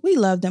sisters. We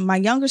loved them. My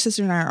younger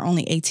sister and I are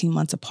only 18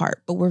 months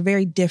apart, but we're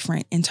very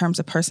different in terms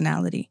of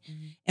personality.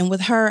 And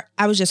with her,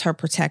 I was just her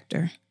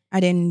protector. I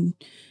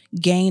didn't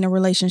gain a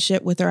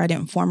relationship with her. I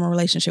didn't form a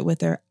relationship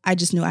with her. I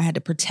just knew I had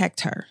to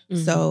protect her.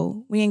 Mm-hmm.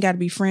 So we ain't got to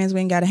be friends. We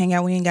ain't got to hang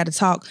out. We ain't got to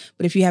talk.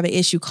 But if you have an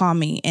issue, call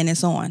me and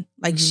it's on.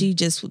 Like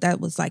that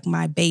was like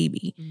my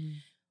baby. Mm-hmm.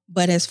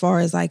 But as far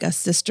as like a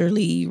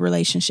sisterly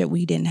relationship,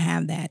 we didn't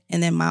have that.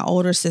 And then my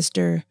older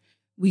sister,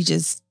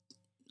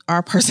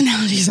 our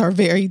personalities are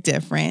very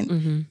different.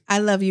 Mm-hmm. I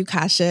love you,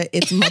 Kasha.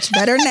 It's much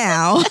better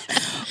now.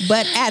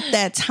 But at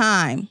that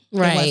time, it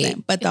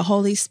wasn't. But the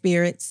Holy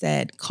Spirit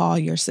said, call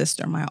your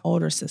sister, my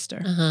older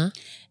sister. Uh-huh.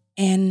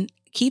 And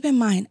keep in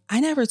mind, I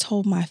never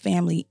told my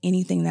family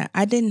anything that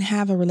I didn't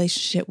have a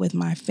relationship with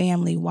my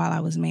family while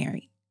I was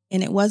married.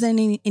 And it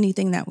wasn't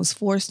anything that was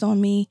forced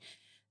on me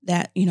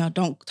that,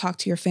 don't talk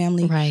to your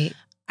family. Right.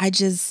 I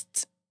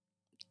just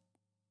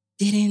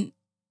didn't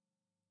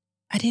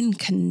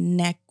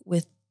connect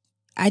with,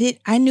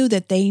 I knew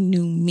that they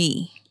knew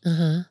me.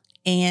 Uh-huh.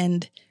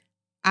 And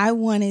I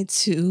wanted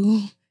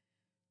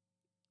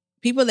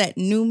people that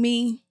knew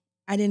me,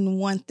 I didn't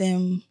want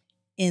them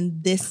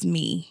in this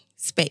me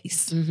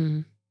space.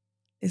 Mm-hmm.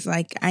 It's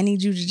like, I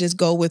need you to just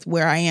go with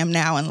where I am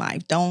now in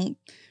life. Don't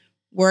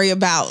worry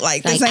about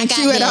this ain't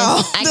you at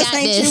all. This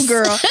ain't you,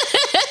 girl.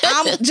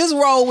 I'm just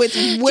roll with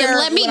where. Just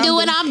let me do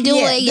what I'm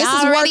doing. Yeah,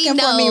 this is working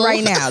for me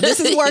right now. This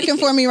is working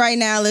for me right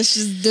now. Let's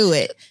just do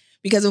it.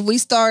 Because if we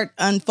start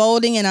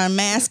unfolding and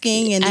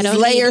unmasking and these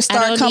layers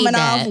start coming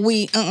off,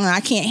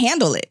 I can't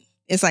handle it.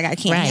 It's like I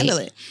can't handle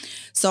it.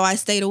 So I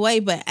stayed away.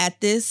 But at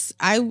this,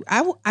 I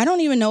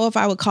don't even know if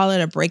I would call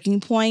it a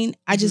breaking point.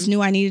 I just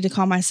knew I needed to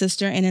call my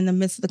sister. And in the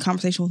midst of the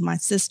conversation with my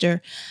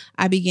sister,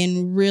 I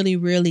began really,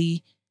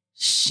 really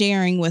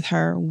sharing with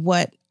her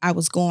what I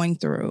was going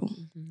through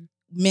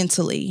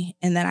mentally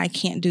and that I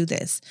can't do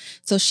this.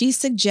 So she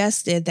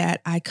suggested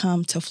that I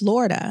come to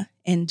Florida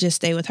and just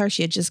stay with her.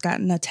 She had just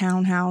gotten a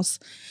townhouse.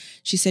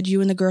 She said, you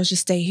and the girls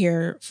just stay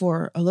here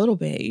for a little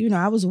bit.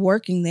 I was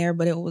working there,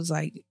 but it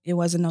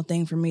wasn't no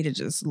thing for me to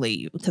just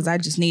leave because I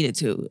just needed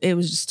to. It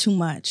was just too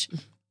much.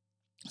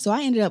 So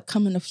I ended up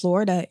coming to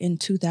Florida in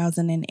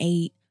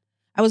 2008.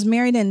 I was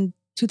married in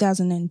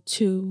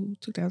 2002,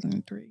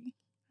 2003.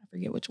 I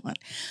forget which one.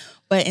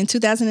 But in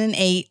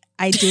 2008,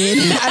 I did.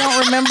 I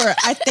don't remember.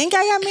 I think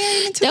I got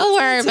married in 2002. Don't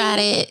worry about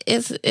it.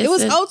 It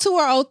was 02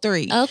 or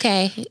 03.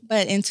 Okay.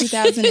 But in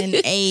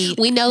 2008.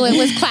 We know it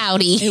was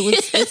cloudy.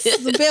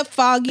 It's a bit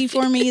foggy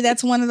for me.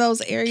 That's one of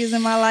those areas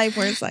in my life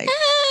where it's like.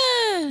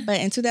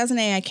 But in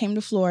 2008, I came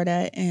to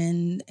Florida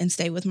and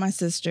stayed with my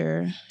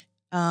sister.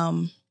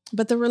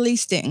 But the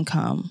release didn't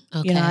come.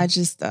 Okay.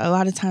 A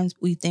lot of times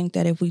we think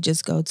that if we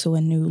just go to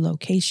a new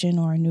location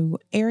or a new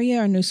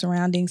area or new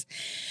surroundings,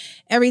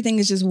 everything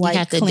is just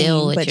white clean,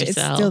 deal with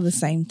yourself. It's still the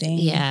same thing.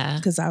 Yeah.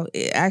 Because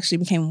it actually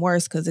became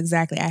worse because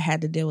exactly I had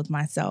to deal with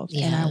myself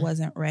and I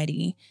wasn't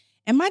ready.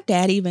 And my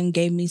dad even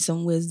gave me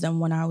some wisdom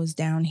when I was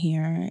down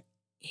here.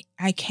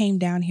 I came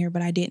down here,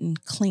 but I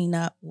didn't clean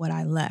up what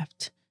I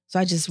left. So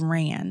I just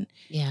ran.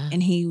 Yeah.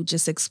 And he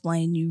just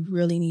explained, you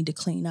really need to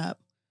clean up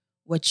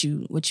what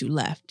you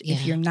left. Yeah.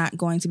 If you're not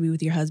going to be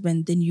with your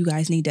husband, then you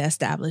guys need to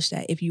establish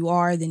that. If you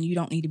are, then you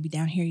don't need to be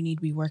down here. You need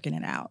to be working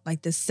it out.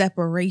 Like the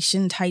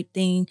separation type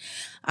thing.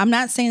 I'm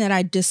not saying that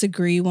I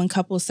disagree when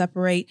couples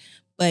separate,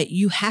 but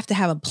you have to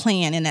have a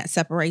plan in that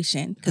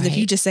separation. Because if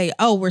you just say,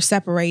 oh, we're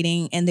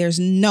separating and there's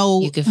no...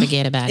 You can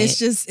forget about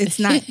it. It's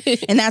not...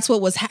 And that's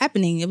what was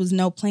happening. It was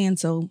no plan.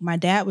 So my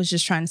dad was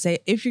just trying to say,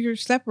 if you're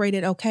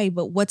separated, okay,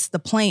 but what's the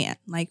plan?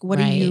 Like, what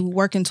are you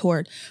working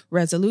toward?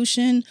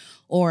 Resolution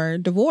or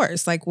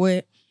divorce? Like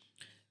what...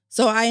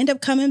 So I ended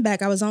up coming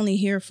back. I was only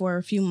here for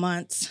a few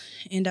months.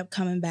 End up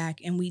coming back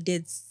and we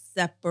did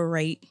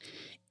separate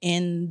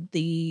in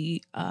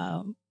the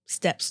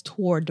steps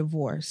toward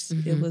divorce.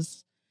 Mm-hmm. It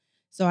was...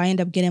 So I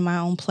ended up getting my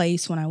own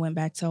place when I went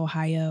back to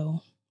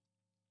Ohio.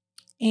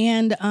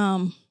 And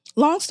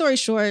long story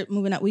short,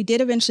 moving up, we did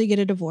eventually get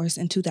a divorce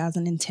in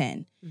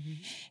 2010. Mm-hmm.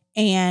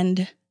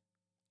 And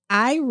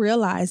I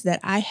realized that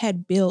I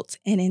had built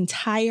an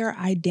entire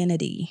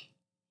identity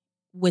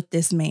with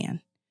this man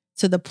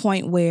to the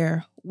point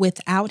where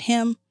without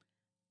him,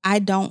 I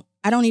don't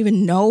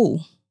even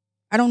know.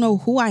 I don't know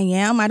who I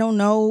am. I don't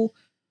know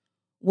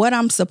what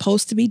I'm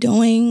supposed to be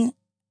doing.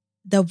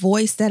 The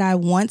voice that I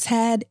once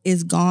had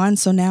is gone.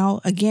 So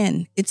now,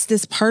 again, it's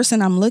this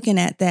person I'm looking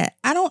at that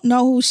I don't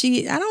know who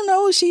she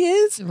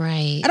is.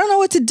 Right. I don't know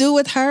what to do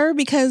with her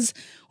because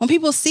when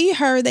people see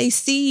her, they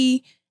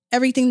see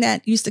everything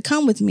that used to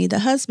come with me, the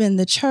husband,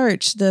 the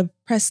church, the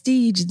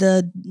prestige,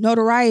 the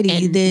notoriety.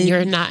 And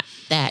you're not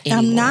that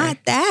anymore. I'm not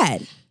that.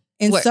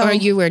 And or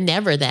you were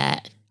never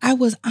that. I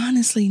was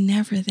honestly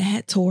never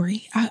that,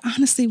 Tori. I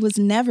honestly was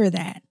never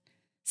that.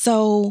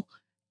 So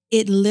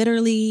it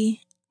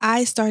literally...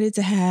 I started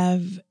to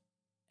have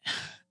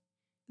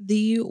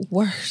the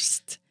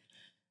worst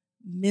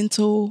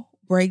mental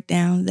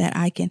breakdown that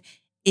I can.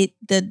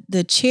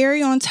 The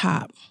cherry on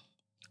top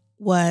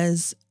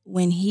was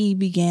when he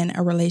began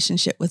a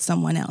relationship with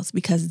someone else,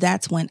 because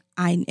that's when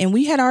and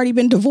we had already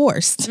been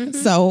divorced. Mm-hmm.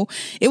 So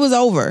it was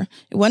over.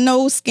 It wasn't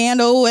no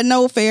scandal and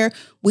no affair.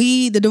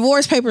 The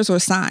divorce papers were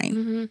signed,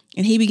 mm-hmm.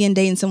 and he began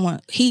dating someone.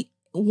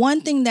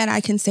 one thing that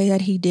I can say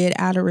that he did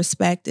out of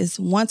respect is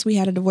once we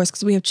had a divorce,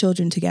 because we have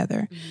children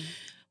together,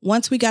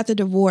 once we got the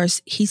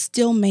divorce, he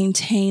still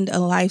maintained a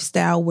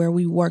lifestyle where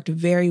we worked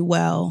very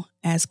well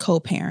as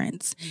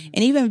co-parents,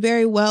 and even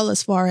very well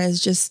as far as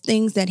just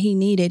things that he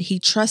needed. He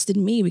trusted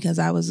me because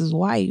I was his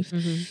wife.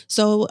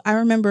 So I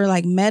remember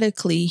like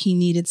medically he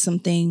needed some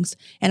things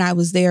and I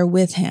was there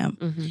with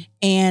him.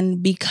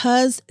 And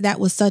because that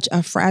was such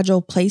a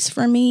fragile place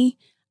for me,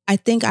 I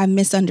think I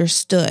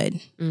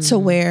misunderstood to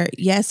where,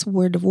 yes,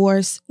 we're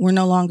divorced, we're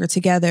no longer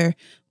together,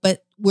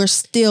 but we're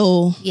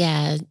still.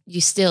 Yeah,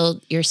 you're still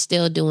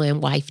doing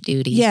wife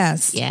duty.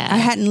 Yes. Yeah. I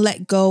hadn't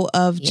let go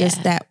of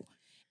just that.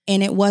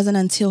 And it wasn't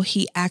until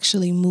he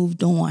actually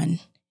moved on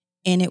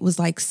and it was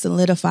like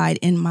solidified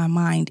in my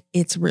mind,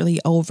 it's really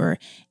over.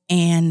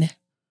 And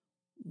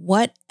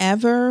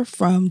whatever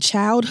from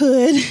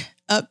childhood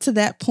up to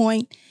that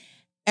point,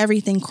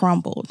 everything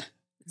crumbled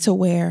to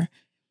where,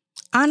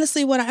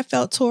 honestly, what I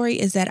felt, Tori,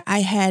 is that I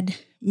had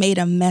made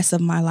a mess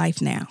of my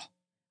life now,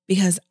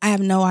 because I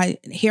have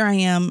here I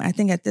am. I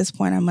think at this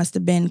point I must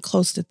have been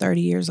close to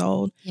 30 years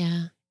old.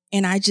 Yeah.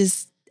 And I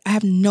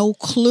have no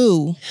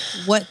clue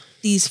what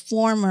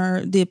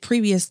the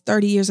previous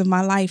 30 years of my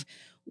life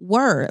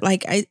were.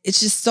 Like, it's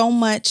just so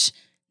much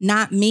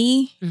not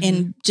me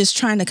and just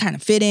trying to kind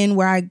of fit in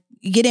where I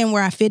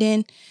fit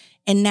in.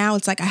 And now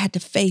it's like I had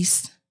to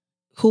face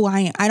who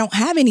I am. I don't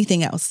have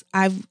anything else.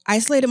 I've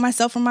isolated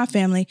myself from my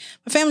family.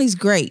 My family's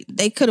great.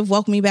 They could have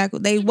welcomed me back.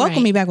 They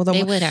welcomed me back with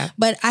they would have.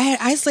 But I had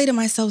isolated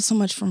myself so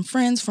much from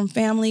friends, from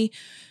family.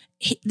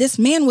 This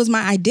man was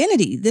my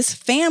identity. This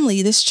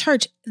family, this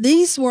church,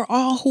 these were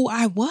all who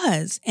I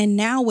was. And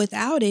now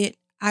without it,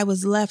 I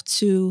was left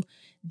to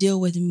deal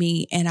with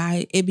me, and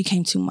it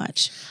became too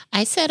much.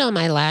 I said on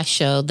my last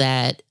show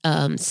that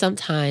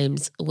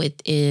sometimes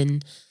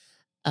within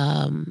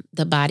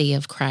the body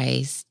of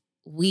Christ,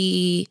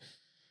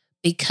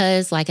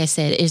 because like I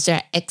said, is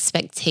there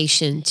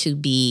expectation to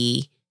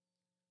be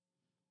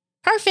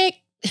perfect?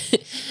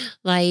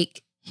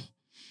 Like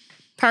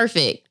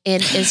perfect.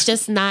 And it's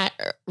just not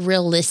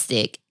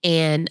realistic.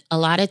 And a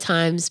lot of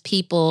times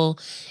people,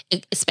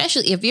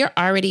 especially if you're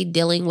already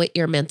dealing with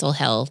your mental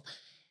health,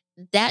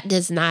 that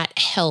does not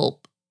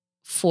help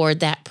for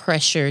that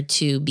pressure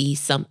to be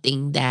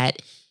something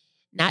that,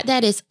 not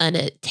that it's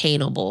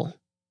unattainable,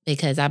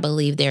 because I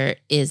believe there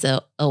is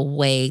a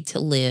way to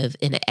live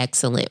in an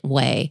excellent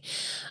way.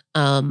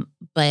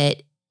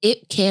 But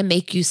it can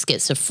make you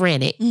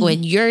schizophrenic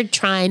when you're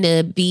trying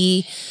to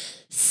be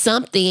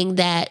something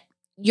that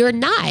you're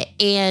not.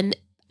 And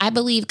I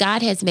believe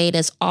God has made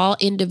us all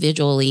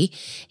individually.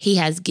 He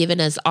has given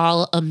us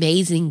all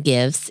amazing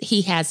gifts.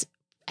 He has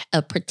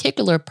a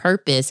particular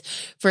purpose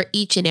for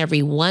each and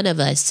every one of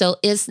us. So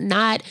it's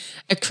not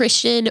a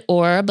Christian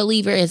or a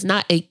believer is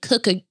not a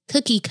cookie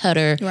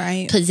cutter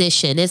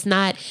position. It's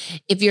not,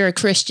 if you're a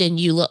Christian,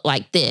 you look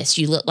like this,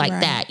 you look like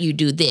that, you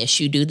do this,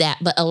 you do that.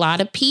 But a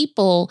lot of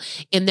people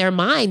in their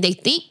mind, they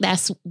think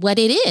that's what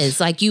it is.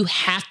 Like, you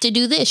have to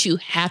do this, you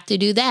have to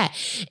do that.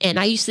 And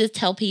I used to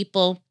tell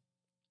people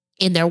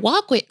in their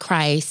walk with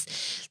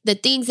Christ, the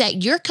things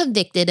that you're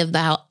convicted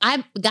about,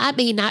 God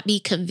may not be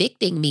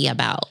convicting me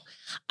about.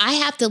 I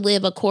have to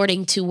live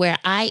according to where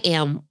I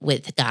am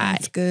with God.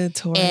 That's good,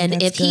 Tori. And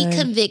that's if good. He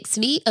convicts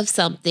me of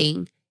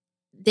something,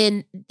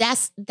 then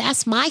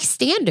that's my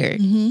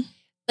standard.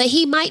 But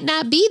He might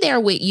not be there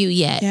with you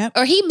yet.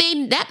 Or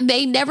that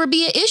may never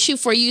be an issue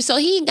for you. So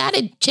He ain't got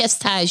to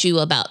chastise you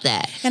about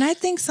that. And I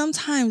think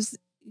sometimes,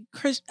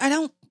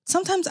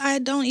 I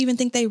don't even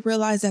think they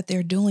realize that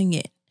they're doing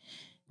it.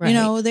 Right. You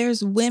know,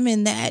 there's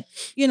women that,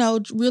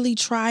 really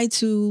try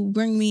to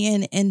bring me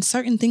in, and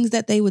certain things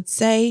that they would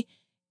say,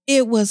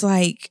 it was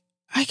like,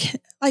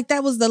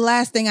 that was the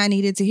last thing I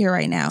needed to hear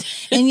right now.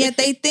 And yet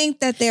they think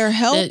that they're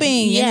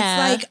helping. And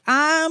it's like,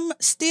 I'm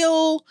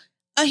still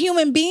a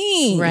human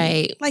being.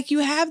 Right. Like, you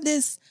have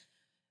this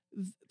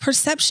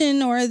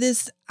perception or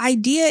this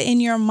idea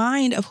in your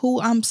mind of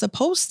who I'm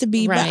supposed to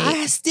be, but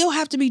I still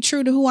have to be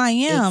true to who I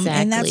am.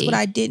 Exactly. And that's what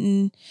I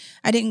didn't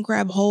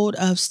grab hold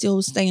of,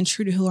 still staying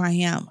true to who I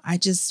am. I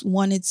just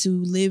wanted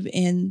to live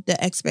in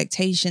the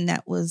expectation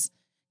that was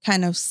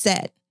kind of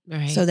set.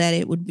 So that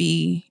it would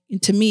be,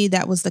 to me,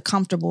 that was the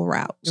comfortable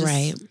route.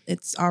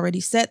 It's already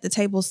set. The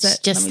table's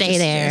set. Just stay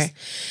there.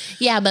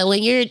 Yeah. But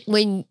when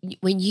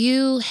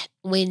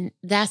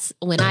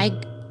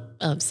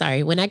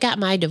I got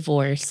my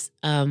divorce,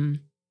 that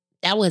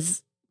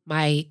was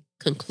my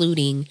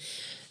concluding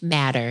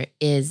matter,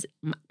 is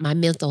my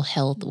mental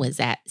health was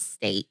at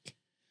stake.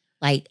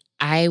 Like,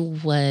 I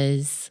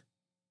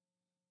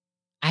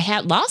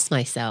had lost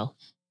myself.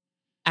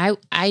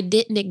 I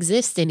didn't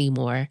exist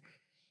anymore.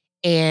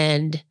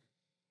 And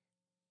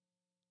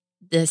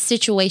the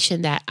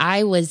situation that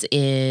I was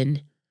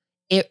in,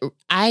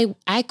 I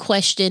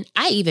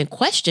even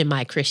questioned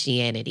my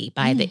Christianity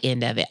by the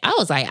end of it. I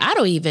was like, I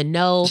don't even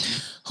know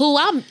who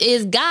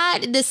is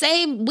God the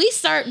same? Do we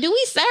serve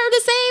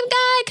the same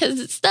God?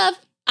 Because stuff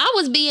I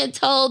was being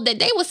told that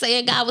they were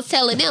saying God was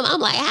telling them.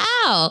 I'm like,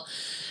 how?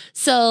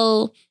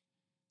 So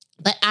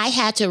But I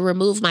had to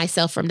remove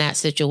myself from that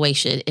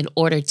situation in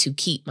order to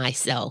keep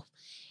myself.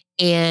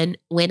 And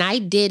when I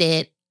did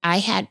it, I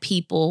had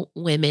people,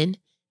 women,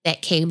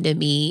 that came to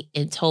me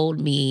and told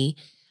me,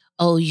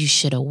 oh, you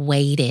should have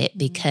waited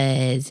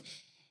because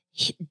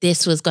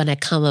this was going to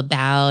come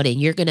about and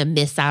you're going to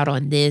miss out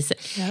on this.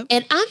 Yep.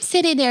 And I'm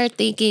sitting there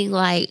thinking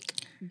like,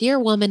 dear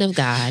woman of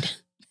God,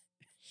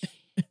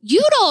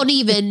 you don't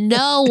even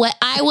know what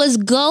I was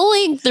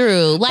going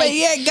through. Like, but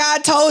yet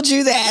God told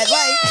you that.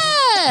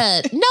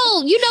 Yeah.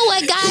 No, you know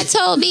what God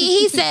told me?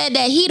 He said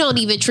that he don't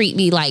even treat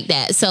me like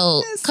that.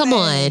 So come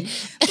on.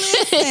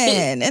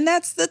 Listen. And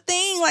that's the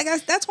thing. Like,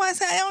 that's why I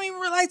said I don't even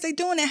realize they're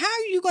doing it. How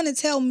are you going to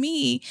tell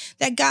me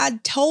that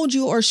God told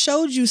you or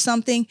showed you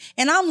something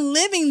and I'm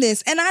living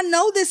this and I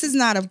know this is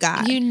not of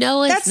God? You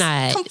know it's that's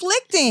not.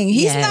 conflicting.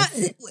 He's not.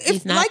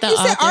 He's not like the you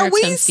said, author are of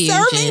we confusion.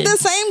 serving the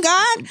same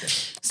God?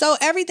 So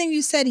everything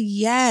you said,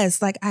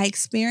 yes. Like I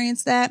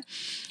experienced that.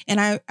 And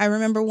I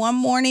remember one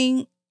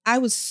morning, I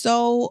was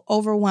so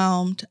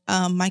overwhelmed.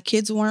 My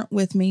kids weren't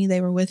with me.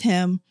 They were with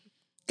him.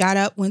 Got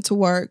up, went to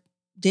work,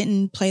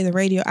 didn't play the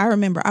radio. I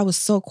remember I was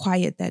so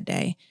quiet that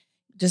day.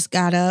 Just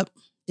got up,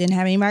 didn't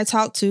have anybody to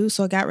talk to.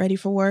 So I got ready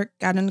for work,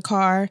 got in the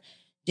car,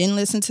 didn't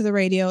listen to the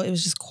radio. It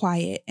was just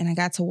quiet. And I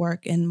got to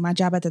work. And my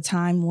job at the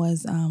time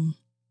was, like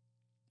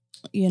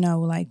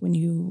when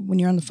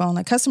you're on the phone,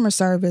 like customer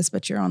service,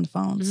 but you're on the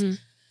phones. Mm-hmm.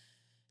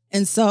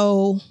 And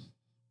so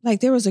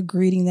like there was a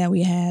greeting that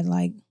we had,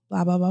 like,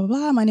 blah, blah, blah,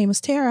 blah. My name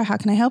is Terra. How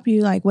can I help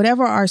you? Like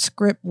whatever our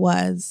script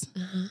was,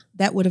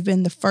 that would have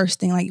been the first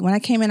thing. Like when I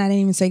came in, I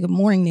didn't even say good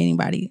morning to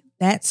anybody.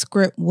 That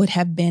script would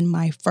have been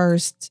my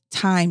first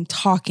time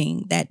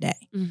talking that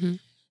day. Mm-hmm.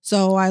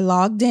 So I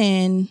logged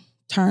in,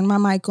 turned my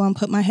mic on,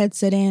 put my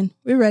headset in.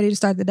 We're ready to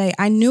start the day.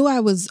 I knew I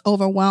was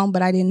overwhelmed,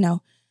 but I didn't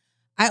know.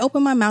 I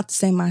opened my mouth to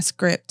say my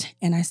script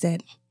and I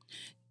said,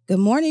 good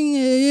morning.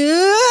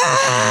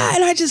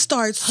 And I just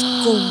started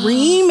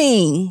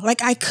screaming.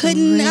 Like I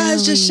couldn't, really? I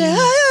was just,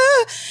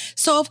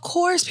 So of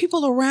course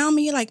people around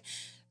me like,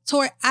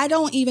 Tori, I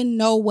don't even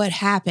know what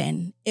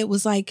happened. It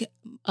was like,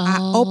 I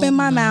opened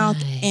my mouth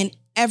and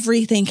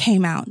everything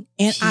came out.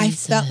 And Jesus. I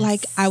felt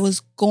like I was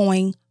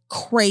going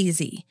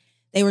crazy.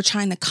 They were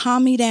trying to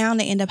calm me down.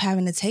 They ended up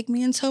having to take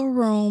me into a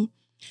room.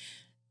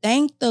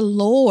 Thank the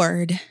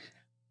Lord.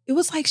 It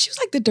was like, she was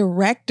like the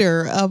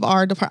director of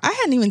our department. I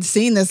hadn't even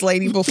seen this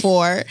lady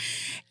before.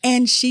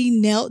 And she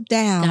knelt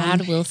down.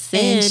 God will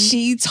send.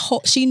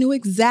 And she knew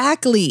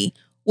exactly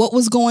what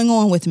was going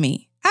on with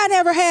me. I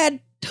never had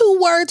 2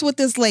 words with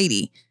this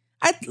lady.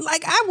 I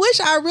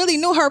wish I really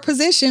knew her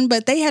position,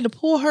 but they had to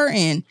pull her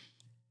in.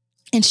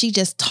 And she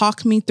just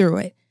talked me through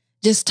it.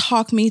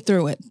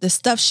 The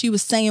stuff she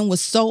was saying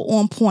was so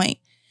on point,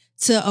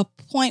 to a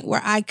point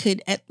where I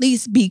could at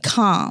least be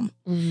calm.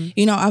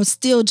 Mm-hmm. I was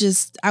still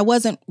I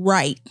wasn't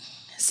right.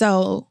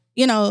 So,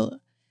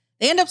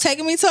 they ended up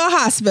taking me to a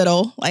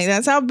hospital. Like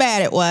that's how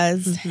bad it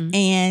was. Mm-hmm.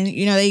 And,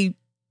 they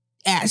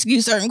ask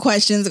you certain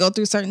questions, go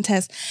through certain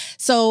tests.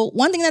 So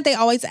one thing that they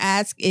always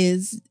ask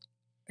is,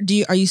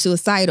 are you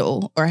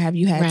suicidal or have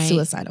you had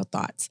suicidal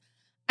thoughts?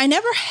 I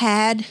never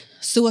had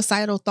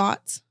suicidal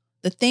thoughts.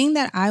 The thing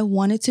that I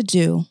wanted to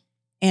do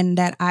and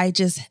that I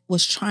just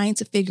was trying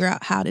to figure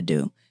out how to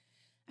do,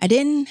 I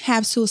didn't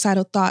have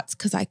suicidal thoughts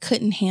because I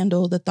couldn't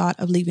handle the thought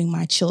of leaving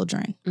my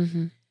children.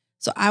 Mm-hmm.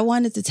 So I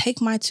wanted to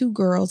take my 2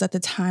 girls at the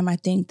time. I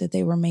think that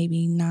they were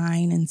maybe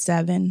 9 and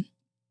 7.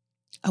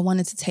 I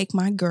wanted to take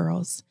my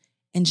girls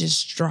and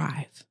just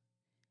drive.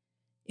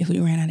 If we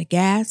ran out of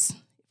gas,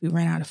 if we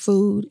ran out of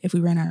food, if we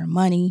ran out of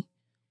money,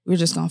 we were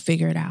just going to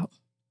figure it out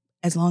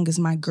as long as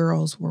my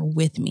girls were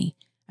with me.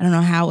 I don't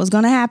know how it was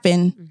going to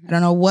happen. Mm-hmm. I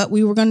don't know what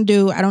we were going to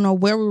do. I don't know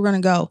where we were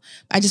going to go.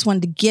 I just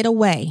wanted to get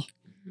away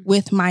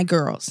with my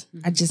girls.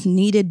 I just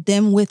needed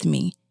them with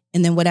me.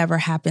 And then whatever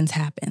happens,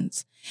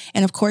 happens.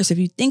 And of course, if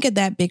you think of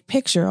that big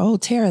picture, oh,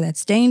 Terra,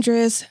 that's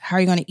dangerous. How are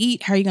you going to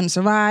eat? How are you going to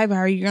survive? How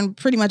are you going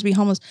to pretty much be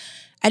homeless?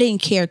 I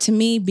didn't care. To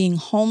me, being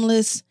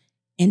homeless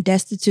and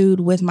destitute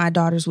with my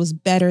daughters was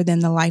better than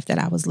the life that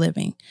I was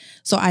living.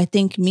 So I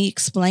think me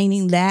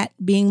explaining that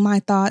being my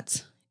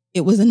thoughts,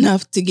 it was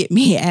enough to get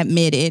me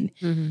admitted.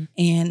 Mm-hmm.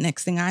 And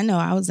next thing I know,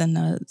 I was in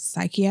the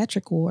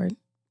psychiatric ward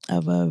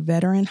of a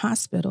veteran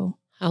hospital.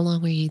 How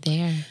long were you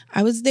there?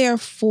 I was there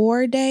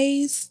 4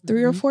 days,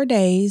 3 or 4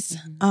 days.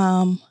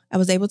 Mm-hmm. I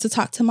was able to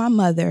talk to my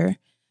mother.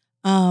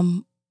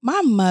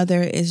 My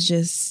mother is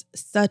just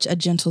such a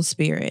gentle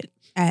spirit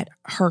at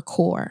her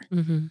core.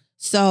 Mm-hmm.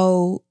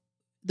 So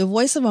the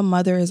voice of a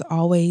mother is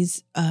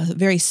always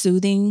very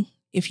soothing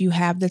if you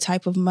have the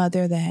type of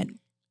mother that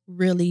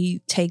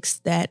really takes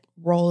that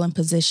role and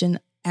position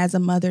as a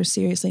mother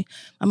seriously.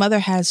 My mother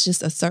has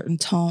just a certain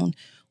tone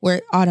where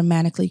it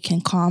automatically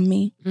can calm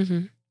me.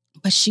 Mm-hmm.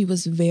 But she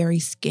was very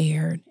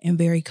scared and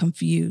very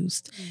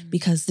confused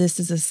because this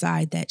is a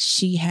side that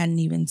she hadn't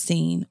even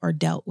seen or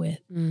dealt with.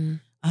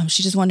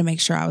 She just wanted to make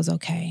sure I was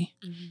okay.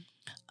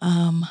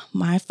 Mm-hmm.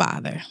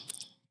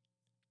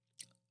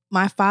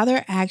 My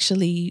father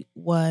actually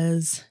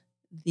was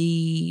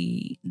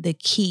the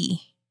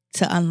key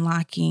to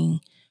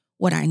unlocking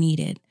what I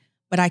needed.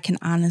 But I can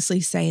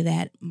honestly say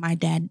that my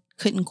dad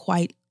couldn't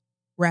quite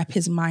wrap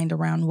his mind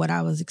around what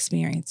I was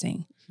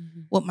experiencing.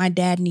 Mhm. What my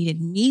dad needed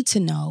me to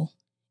know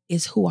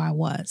is who I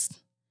was.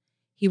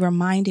 He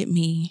reminded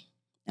me,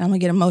 and I'm going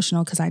to get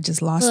emotional because I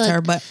just lost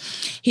her, but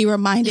he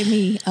reminded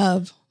me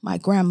of my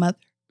grandmother,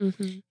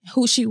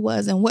 who she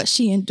was and what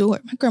she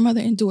endured. My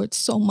grandmother endured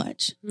so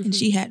much, and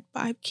she had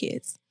 5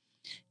 kids.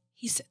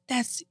 He said,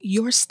 that's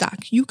your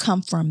stock. You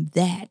come from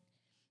that.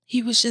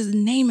 He was just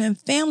naming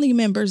family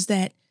members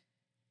that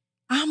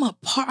I'm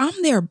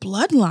their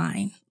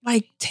bloodline.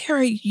 Like,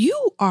 Terry,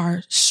 you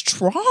are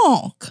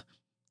strong.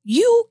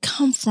 You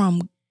come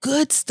from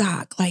good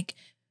stock. Like,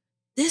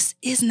 this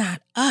is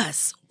not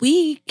us.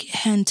 We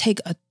can take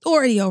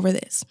authority over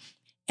this.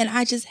 And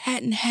I just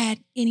hadn't had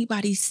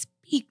anybody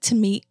speak to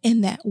me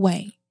in that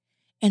way.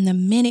 And the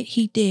minute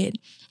he did,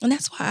 and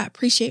that's why I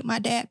appreciate my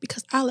dad,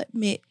 because I'll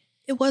admit,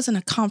 it wasn't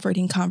a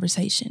comforting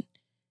conversation.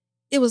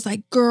 It was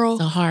like, girl,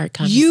 it's a hard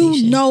conversation.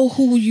 You know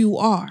who you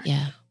are.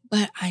 Yeah.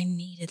 But I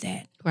needed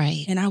that.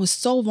 Right. And I was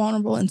so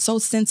vulnerable and so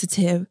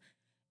sensitive,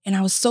 and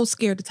I was so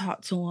scared to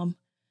talk to him.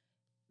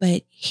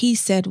 But he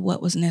said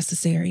what was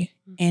necessary,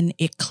 and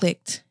it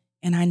clicked,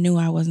 and I knew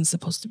I wasn't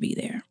supposed to be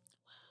there.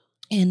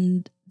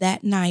 And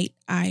that night,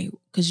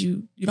 because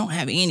you don't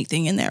have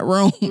anything in that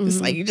room.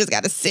 It's like you just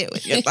got to sit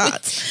with your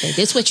thoughts. This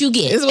is what you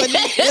get.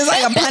 It's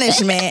like a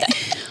punishment.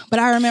 But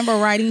I remember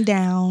writing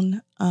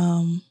down,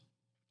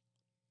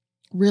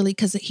 really,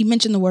 because he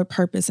mentioned the word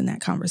purpose in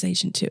that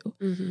conversation too.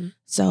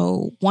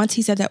 So once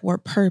he said that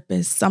word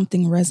purpose,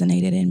 something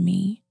resonated in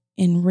me.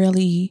 And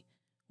really,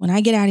 when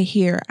I get out of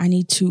here, I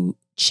need to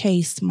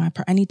chase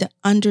I need to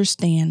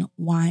understand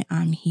why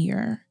I'm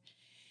here.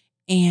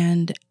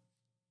 And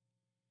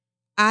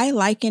I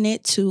liken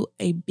it to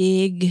a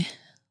big,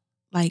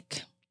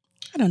 like,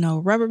 I don't know,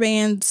 rubber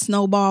band,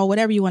 snowball,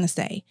 whatever you want to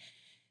say.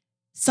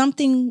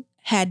 Something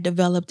had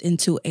developed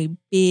into a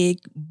big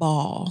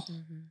ball.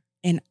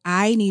 And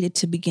I needed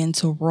to begin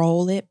to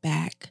roll it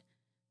back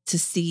to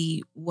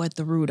see what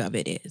the root of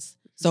it is.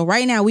 So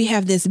right now we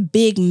have this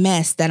big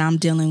mess that I'm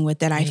dealing with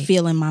that I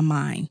feel in my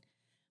mind.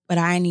 But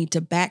I need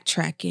to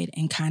backtrack it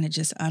and kind of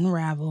just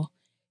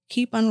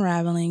keep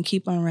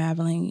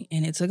unraveling.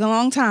 And it took a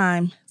long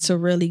time to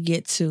really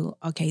get to,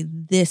 okay,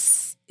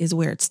 this is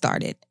where it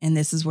started. And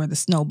this is where the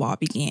snowball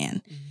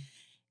began.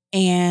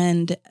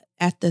 And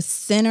at the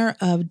center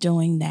of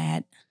doing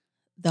that,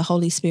 the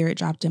Holy Spirit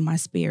dropped in my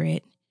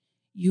spirit,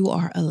 you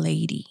are a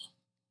lady.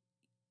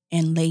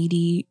 And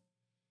lady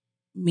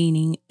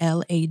meaning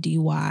LADY,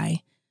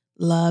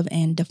 love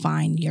and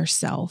define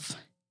yourself.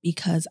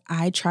 Because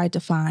I tried to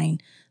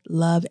find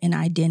love and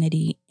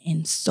identity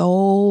in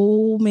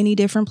so many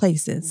different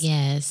places.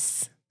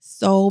 Yes.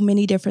 So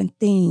many different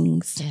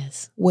things.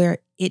 Yes. Where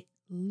it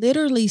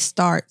literally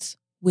starts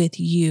with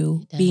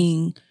you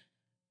being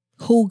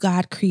who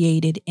God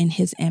created in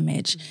his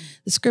image.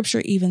 The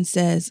scripture even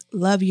says,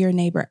 love your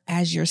neighbor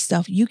as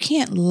yourself. You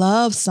can't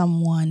love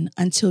someone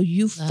until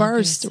you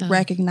first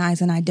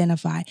recognize and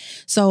identify.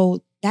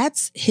 So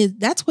that's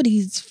what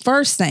he's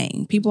first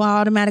saying. People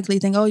automatically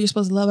think, oh, you're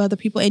supposed to love other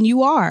people. And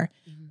you are,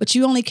 but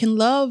you only can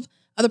love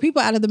other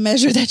people out of the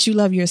measure that you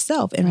love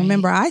yourself. And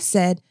remember, I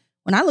said,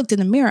 when I looked in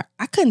the mirror,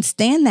 I couldn't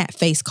stand that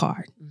face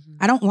card.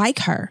 I don't like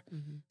her.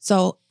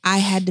 So I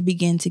had to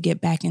begin to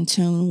get back in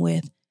tune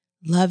with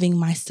loving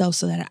myself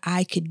so that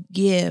I could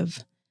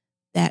give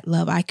that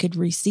love. I could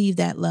receive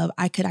that love.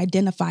 I could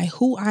identify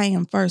who I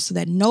am first so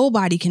that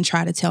nobody can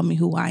try to tell me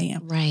who I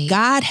am. Right.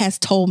 God has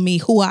told me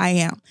who I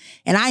am,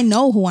 and I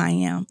know who I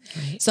am.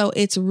 Right. So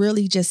it's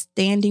really just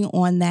standing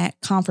on that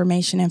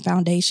confirmation and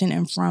foundation,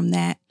 and from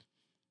that,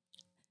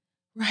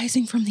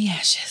 rising from the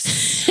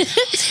ashes.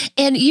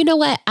 And you know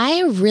what?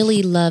 I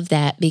really love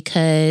that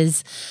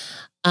because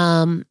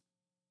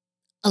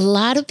a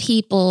lot of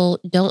people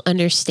don't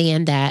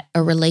understand that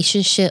a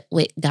relationship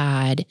with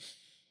God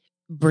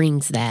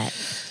brings that.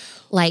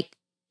 Like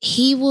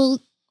he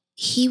will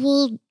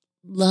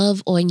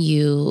love on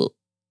you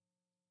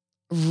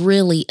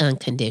really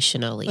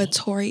unconditionally. But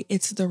Tori,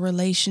 it's the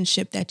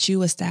relationship that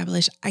you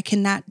establish. I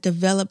cannot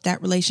develop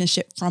that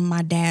relationship from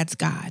my dad's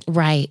God.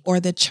 Right. Or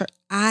the church.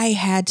 I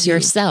had to.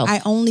 Yourself.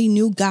 I only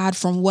knew God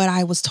from what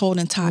I was told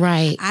and taught.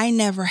 Right. I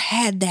never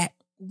had that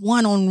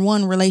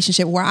one-on-one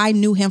relationship where I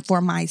knew him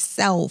for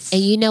myself.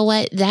 And you know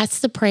what? That's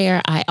the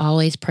prayer I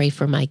always pray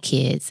for my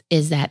kids,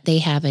 is that they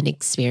have an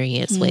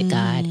experience with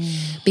God.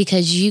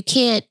 Because you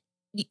can't,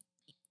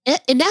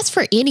 and that's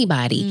for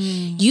anybody.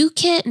 You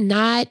can't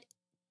not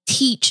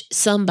teach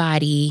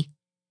somebody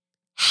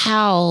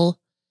how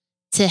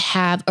to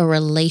have a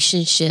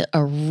relationship,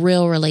 a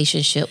real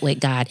relationship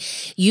with God.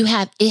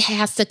 It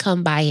has to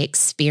come by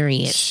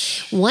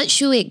experience.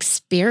 Once you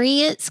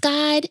experience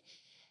God,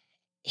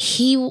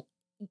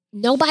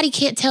 nobody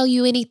can't tell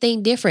you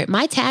anything different.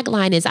 My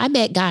tagline is I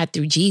met God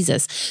through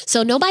Jesus.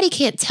 So nobody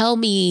can't tell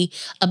me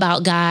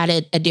about God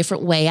a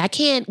different way. I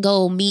can't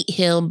go meet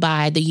him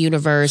by the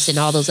universe and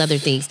all those other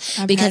things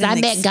because I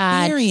met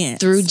God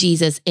through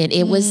Jesus, and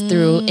it was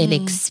through an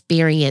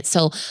experience.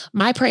 So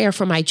my prayer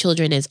for my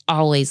children is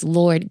always,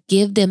 Lord,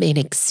 give them an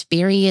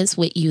experience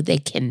with you they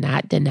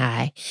cannot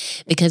deny.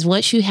 Because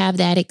once you have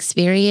that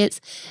experience,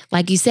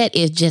 like you said,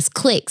 it just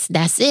clicks.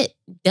 That's it.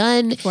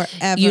 Done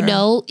forever. You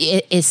know,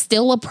 it's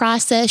still a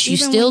process. You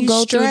still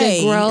go through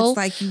to grow. It's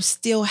like you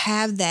still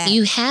have that.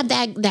 You have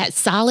that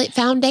solid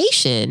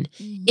foundation.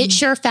 It's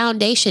your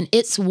foundation.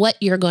 It's what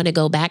you're going to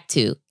go back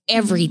to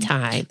every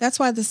time. That's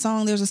why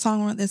there's a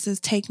song that says,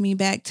 take me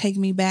back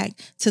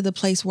to the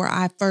place where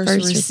I first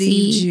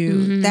received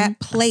you. That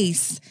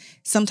place,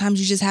 sometimes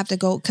you just have to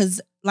go,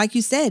 because like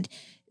you said,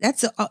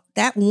 that's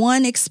that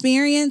one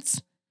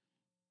experience.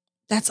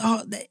 That's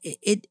all.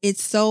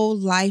 It's so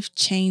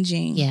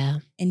life-changing. Yeah.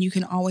 And you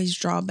can always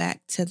draw back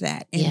to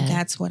that. And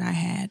that's what I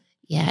had.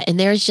 Yeah. And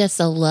there's just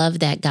a love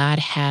that God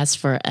has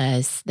for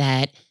us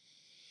that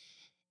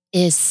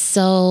is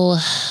so,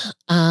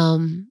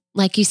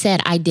 like you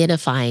said,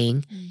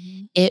 identifying.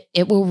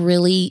 It will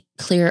really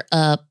clear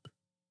up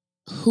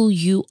who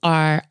you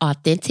are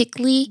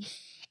authentically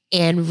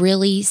and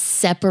really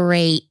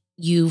separate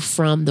you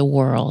from the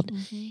world.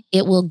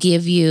 It will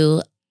give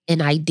you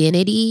an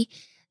identity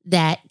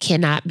that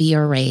cannot be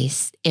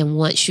erased. And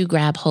once you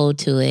grab hold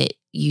to it,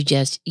 you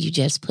just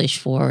push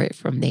forward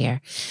from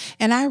there.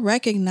 And I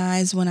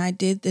recognized when I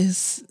did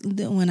this,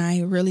 when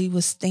I really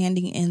was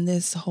standing in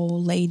this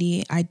whole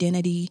lady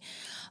identity,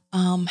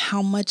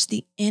 how much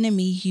the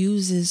enemy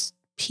uses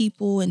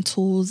people and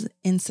tools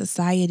in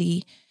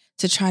society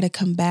to try to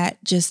combat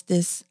just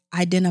this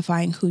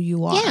identifying who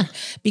you are. Yeah.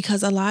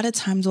 Because a lot of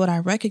times what I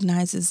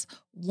recognize is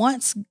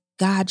once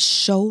God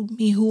showed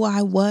me who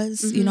I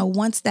was,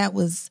 once that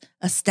was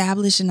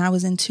established and I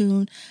was in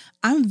tune,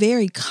 I'm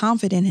very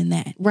confident in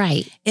that.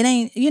 Right. It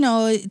ain't,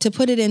 to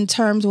put it in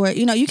terms where,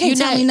 you can't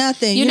tell me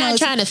nothing. You're not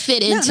trying to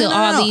fit into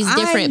all these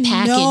different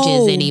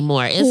packages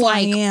anymore. It's who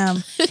like I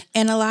am.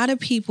 And a lot of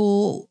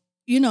people,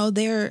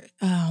 they're,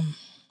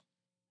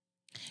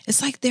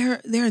 it's like they're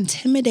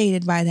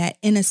intimidated by that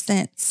in a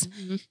sense,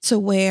 to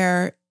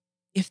where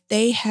if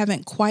they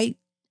haven't quite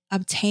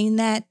obtained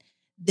that,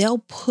 they'll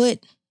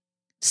put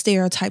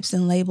stereotypes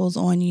and labels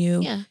on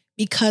you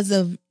because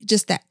of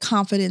just that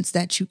confidence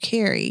that you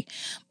carry.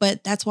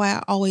 But that's why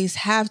I always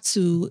have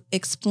to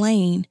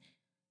explain,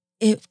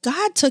 if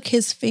God took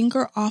his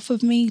finger off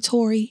of me,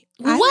 Tori,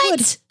 I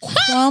would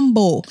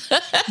crumble.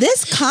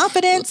 This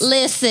confidence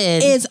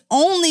is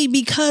only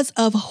because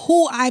of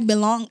who I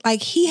belong.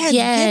 Like he has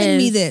given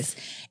me this.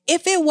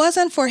 If it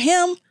wasn't for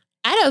him,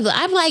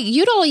 I'm like,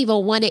 you don't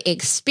even want to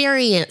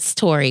experience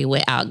Tori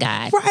without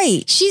God.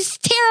 Right. She's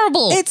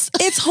terrible. It's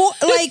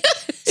like,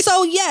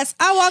 so yes,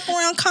 I walk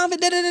around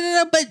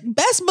confident, but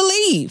best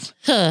believe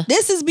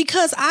this is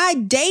because I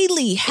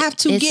daily have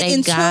to get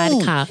in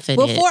tune.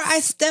 Confidence. Before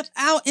I step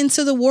out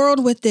into the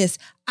world with this,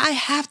 I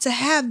have to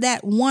have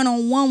that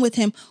one-on-one with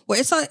him where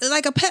it's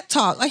like a pep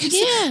talk. Like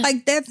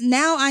that.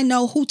 Now I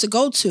know who to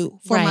go to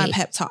for my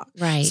pep talk.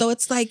 Right. So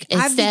it's like,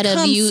 instead I've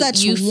become of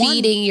you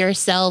feeding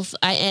yourself.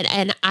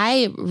 And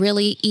I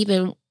really,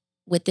 even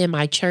within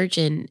my church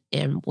and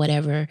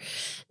whatever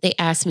they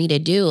ask me to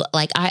do,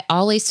 like I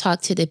always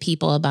talk to the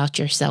people about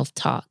your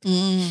self-talk,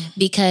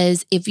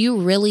 because if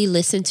you really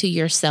listen to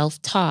your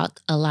self-talk,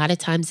 a lot of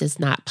times it's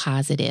not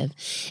positive.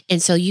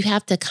 And so you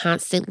have to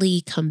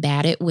constantly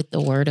combat it with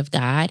the word of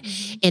God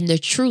and the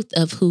truth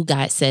of who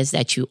God says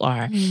that you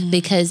are.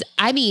 Because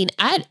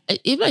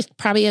it was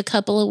probably a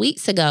couple of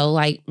weeks ago,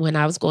 like when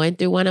I was going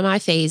through one of my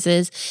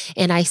phases,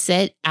 and I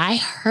said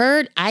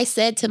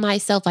to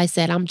myself,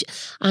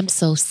 I'm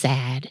so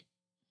sad.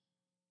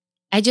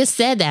 I just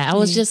said that. I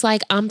was just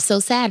like, I'm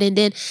so sad. And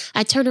then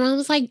I turned around and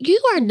was like, you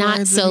are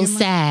not so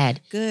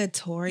sad. Good,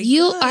 Tori.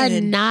 You are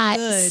not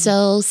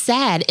so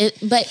sad.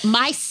 But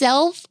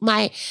myself,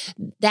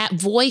 that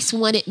voice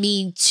wanted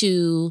me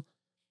to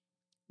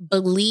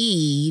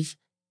believe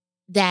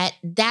that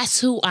that's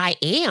who I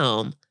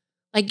am.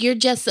 Like you're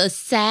just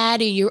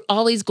sad and you're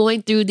always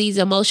going through these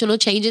emotional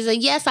changes.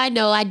 And yes, I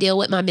know I deal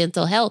with my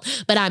mental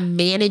health, but I'm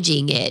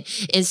managing it.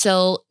 And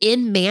so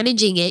in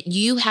managing it,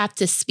 you have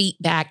to speak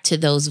back to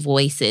those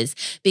voices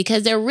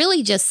because they're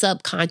really just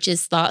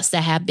subconscious thoughts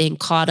that have been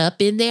caught up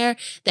in there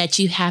that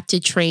you have to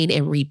train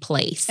and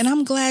replace. And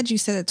I'm glad you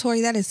said it,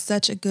 Tori. That is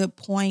such a good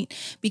point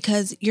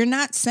because you're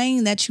not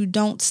saying that you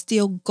don't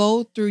still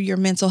go through your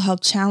mental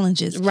health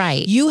challenges.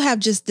 Right. You have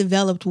just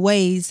developed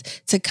ways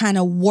to kind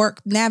of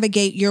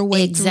navigate your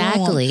way.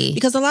 Exactly.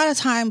 Because a lot of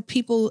time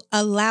people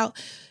God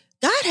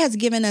has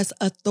given us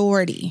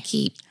authority.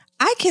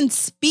 I can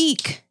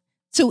speak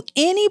to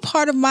any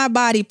part of my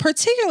body,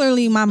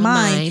 particularly my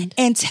mind,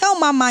 and tell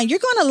my mind, you're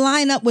going to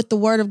line up with the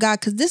word of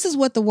God because this is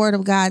what the word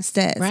of God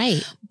says.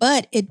 Right.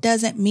 But it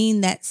doesn't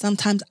mean that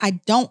sometimes I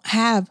don't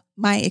have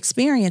my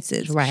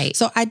experiences. Right.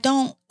 So I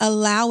don't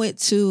allow it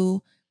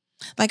to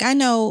Like I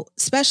know,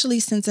 especially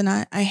since, and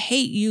I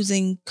hate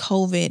using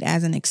COVID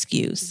as an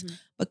excuse,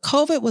 but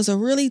COVID was a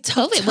really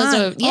tough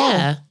time.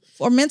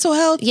 For mental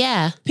health.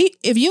 Yeah.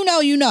 If you know,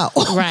 you know.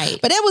 Right.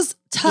 But it was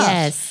tough.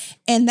 Yes.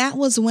 And that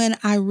was when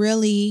I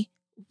really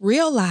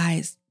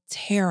realized,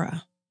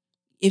 Terra,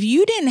 if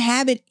you didn't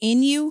have it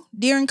in you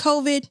during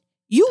COVID,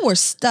 you were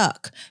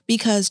stuck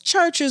because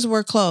churches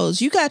were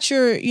closed. You got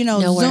your,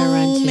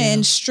 Zoom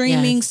and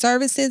streaming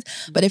services.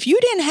 But if you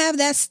didn't have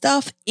that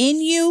stuff in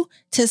you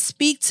to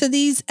speak to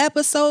these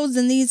episodes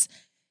and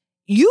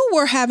you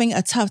were having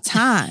a tough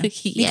time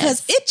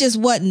because it just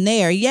wasn't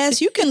there.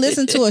 Yes, you can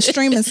listen to a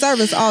streaming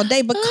service all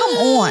day, but come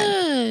on.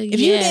 If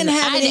you didn't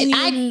have it in you.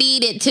 I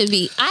need it to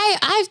be.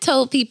 I've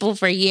told people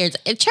for years,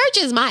 church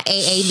is my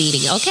AA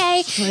meeting,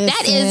 okay? Listen.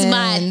 That is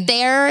my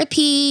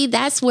therapy.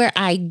 That's where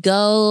I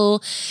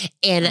go.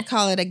 And I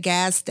call it a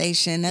gas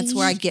station. That's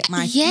where I get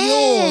my fuel.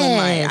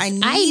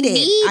 And I need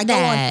it. I go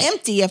on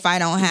empty if I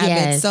don't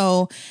have it.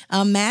 So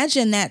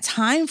imagine that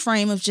time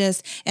frame of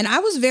and I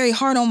was very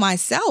hard on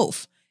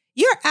myself.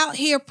 You're out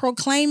here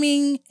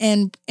proclaiming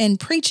and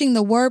preaching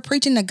the word,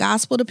 preaching the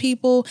gospel to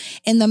people.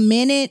 And the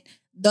minute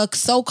the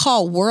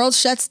so-called world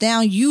shuts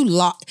down,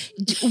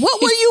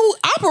 what were you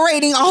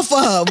operating off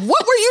of?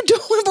 What were you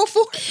doing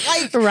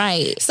before?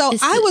 Right. So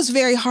I was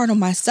very hard on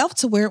myself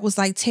to where it was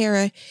like,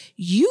 Terra,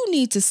 you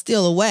need to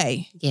steal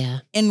away. Yeah.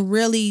 And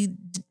really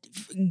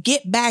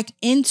get back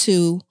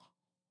into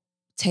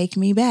take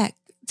me back.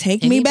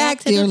 Take me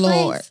back, dear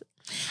Lord.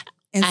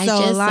 And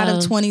so a lot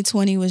of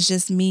 2020 was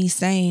just me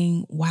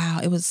saying, wow,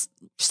 it was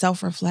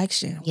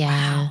self-reflection. Yeah.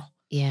 Wow.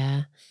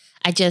 Yeah.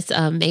 I just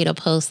made a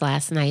post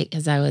last night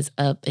because I was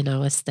up and I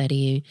was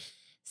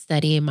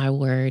studying my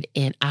word.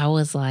 And I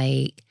was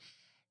like,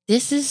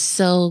 this is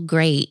so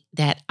great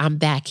that I'm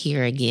back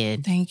here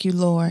again. Thank you,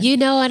 Lord. You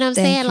know what I'm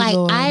saying? Like,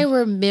 Lord. I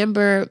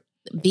remember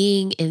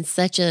being in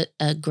such a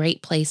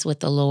great place with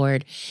the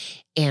Lord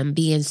and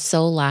being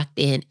so locked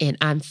in. And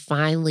I'm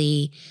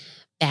finally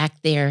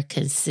back there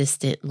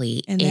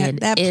consistently. And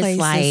that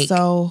place is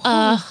so,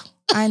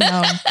 I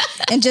know.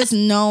 And just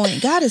knowing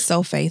God is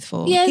so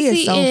faithful. Yes, he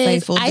is so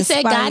faithful. I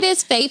said God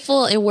is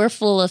faithful and we're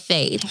full of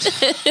faith.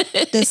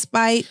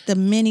 Despite the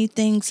many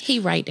things. He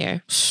right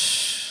there.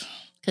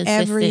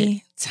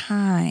 Every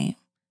time.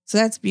 So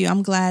that's beautiful.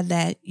 I'm glad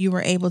that you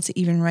were able to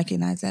even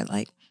recognize that.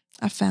 Like,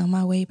 I found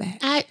my way back.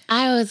 I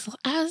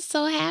was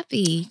so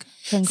happy.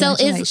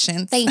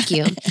 Congratulations. Thank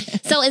you.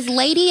 So is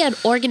Lady an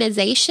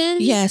organization?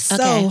 Yes.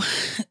 Okay.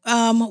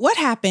 So what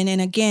happened,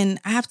 and again,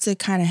 I have to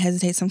kind of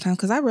hesitate sometimes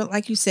because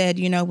like you said,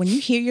 when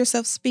you hear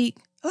yourself speak,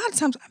 a lot of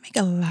times I make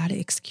a lot of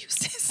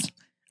excuses.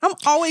 I'm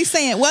always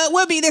saying, well, it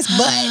will be this,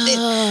 but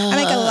I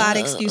make a lot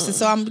of excuses.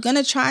 So I'm going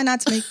to try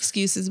not to make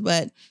excuses,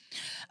 but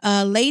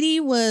Lady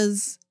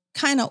was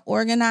kind of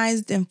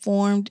organized and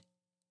formed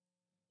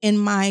in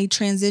my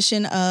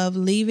transition of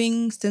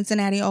leaving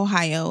Cincinnati,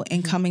 Ohio,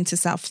 and coming to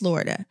South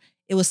Florida.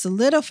 It was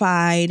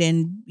solidified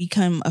and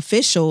become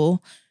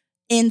official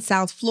in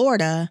South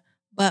Florida,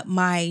 but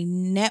my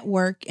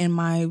network and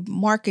my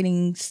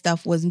marketing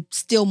stuff was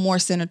still more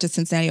centered to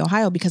Cincinnati,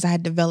 Ohio, because I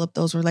had developed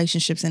those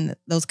relationships and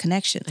those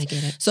connections. I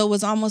get it. So it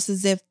was almost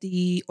as if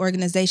the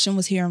organization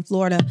was here in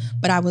Florida,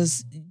 but I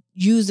was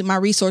using my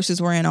resources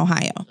were in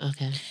Ohio.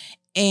 Okay.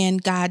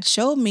 And God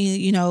showed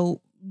me,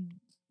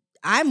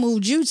 I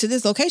moved you to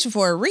this location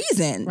for a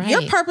reason. Right.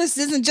 Your purpose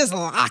isn't just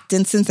locked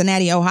in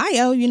Cincinnati,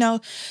 Ohio,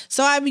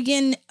 So I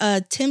began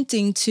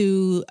attempting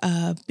to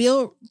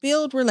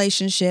build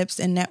relationships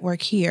and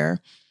network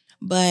here.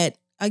 But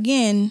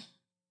again,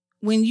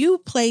 when you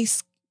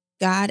place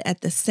God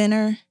at the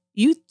center,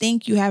 you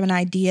think you have an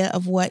idea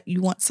of what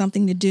you want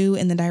something to do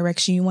in the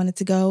direction you want it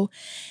to go.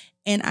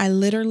 And I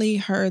literally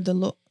heard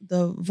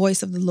the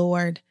voice of the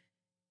Lord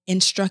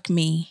instruct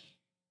me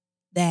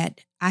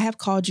that I have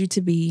called you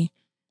to be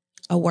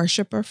a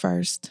worshiper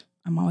first.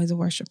 I'm always a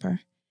worshiper.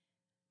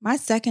 My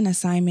second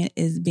assignment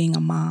is being a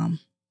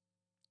mom.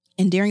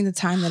 And during the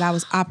time that I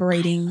was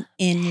operating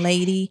in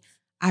Lady,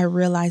 I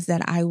realized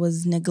that I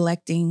was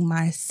neglecting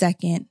my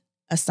second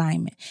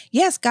assignment.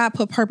 Yes, God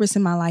put purpose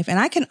in my life and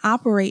I can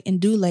operate and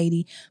do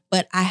Lady,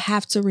 but I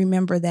have to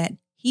remember that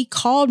He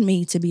called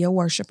me to be a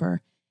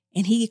worshiper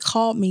and He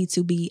called me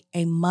to be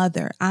a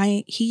mother.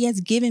 He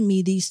has given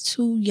me these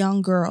two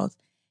young girls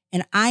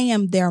and I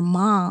am their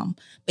mom,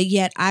 but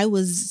yet I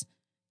was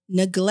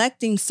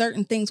neglecting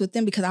certain things with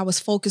them because I was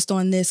focused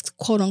on this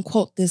quote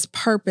unquote, this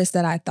purpose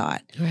that I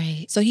thought.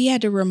 Right. So He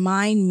had to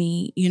remind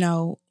me,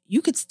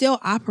 you could still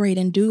operate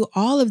and do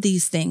all of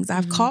these things.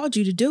 I've called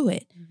you to do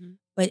it,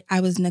 but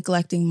I was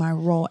neglecting my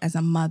role as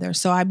a mother.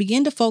 So I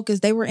began to focus.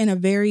 They were in a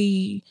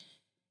very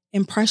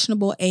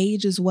impressionable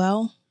age as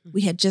well.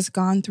 We had just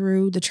gone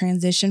through the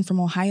transition from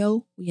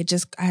Ohio. I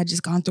had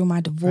just gone through my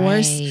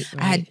divorce. Right.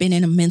 I had been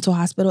in a mental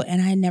hospital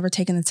and I had never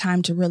taken the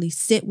time to really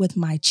sit with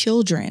my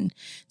children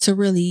to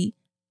really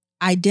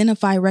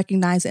identify,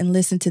 recognize, and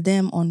listen to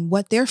them on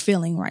what they're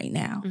feeling right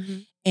now.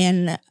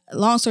 And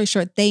long story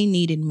short, they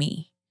needed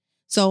me.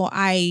 So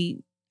I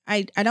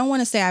don't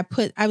want to say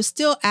I was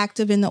still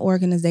active in the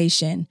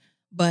organization,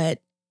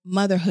 but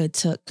motherhood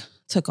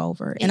took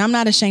over. And I'm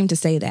not ashamed to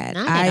say that.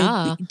 Not at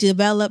all.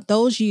 Developed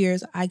those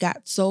years. I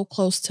got so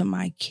close to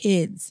my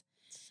kids.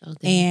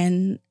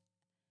 And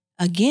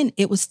again,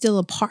 it was still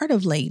a part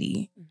of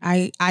Lady.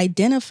 I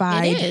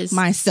identified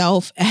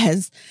myself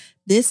as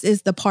this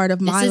is the part of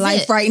my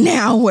life right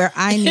now where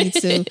I need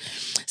to.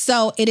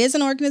 So it is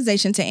an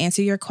organization, to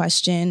answer your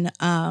question.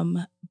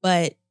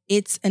 But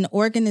it's an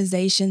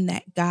organization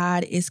that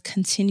God is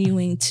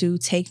continuing to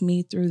take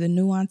me through the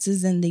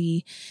nuances and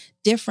the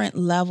different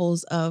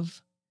levels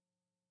of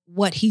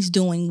what he's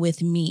doing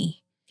with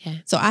me.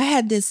 Okay. So I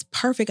had this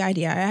perfect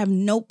idea. I have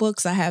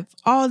notebooks. I have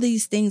all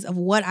these things of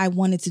what I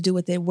wanted to do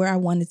with it, where I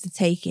wanted to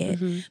take it.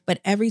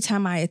 But every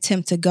time I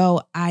attempt to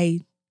go,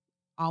 I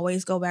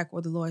always go back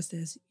where the Lord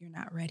says, you're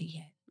not ready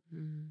yet.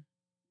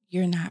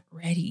 You're not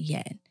ready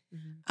yet.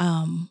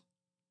 And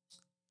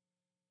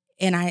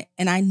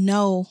I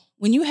know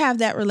when you have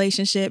that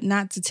relationship,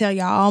 not to tell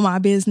y'all all my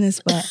business,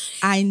 but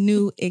I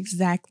knew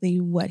exactly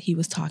what he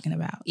was talking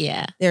about.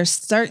 Yeah. There's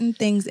certain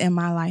things in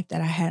my life that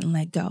I hadn't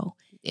let go.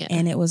 Yeah.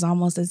 And it was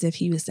almost as if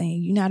he was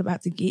saying, you're not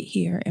about to get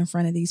here in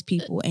front of these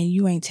people and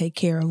you ain't take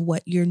care of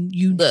what you're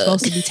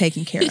supposed to be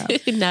taking care of.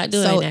 Not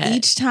doing that. So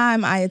each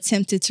time I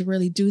attempted to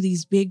really do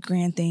these big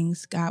grand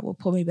things, God will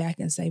pull me back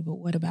and say, but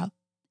what about,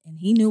 and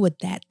he knew what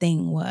that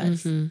thing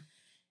was.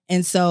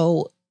 And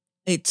so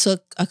it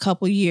took a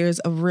couple years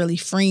of really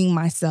freeing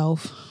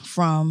myself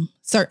from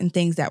certain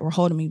things that were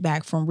holding me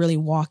back from really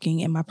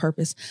walking in my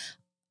purpose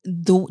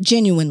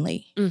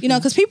genuinely, you know,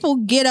 because people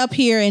get up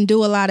here and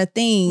do a lot of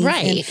things.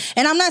 Right.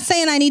 And I'm not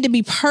saying I need to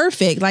be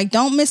perfect. Like,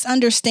 don't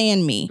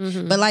misunderstand me.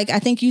 But like I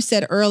think you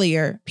said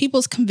earlier,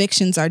 people's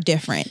convictions are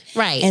different.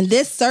 Right. And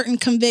this certain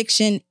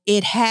conviction,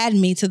 it had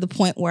me to the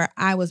point where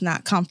I was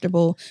not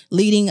comfortable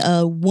leading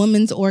a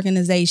women's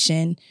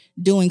organization,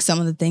 doing some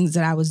of the things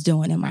that I was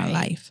doing in my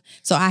life.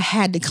 So I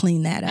had to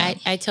clean that up.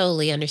 I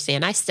totally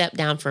understand. I stepped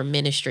down from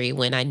ministry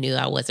when I knew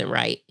I wasn't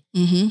right.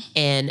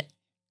 And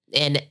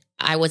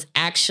I was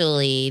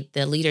actually,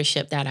 the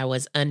leadership that I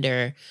was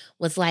under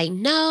was like,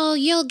 no,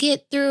 you'll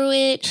get through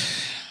it.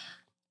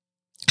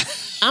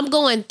 I'm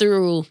going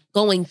through.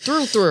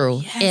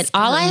 Yes, and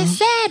all I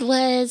said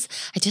was,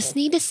 I just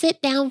need to sit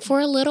down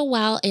for a little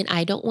while and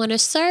I don't want to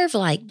serve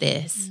like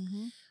this.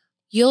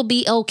 You'll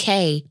be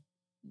okay.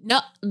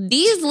 No,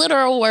 these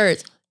literal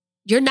words,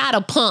 you're not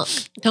a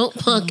punk. Don't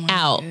punk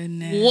out.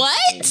 Goodness.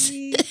 What?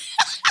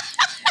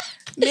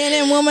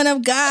 Men and women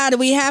of God,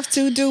 we have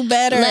to do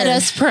better. Let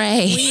us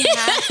pray. We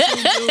have to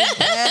do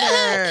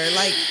better.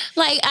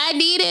 Like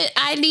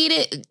I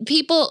needed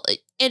people.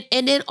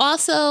 And then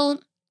also,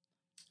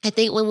 I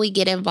think when we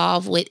get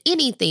involved with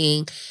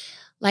anything,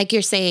 like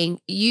you're saying,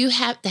 you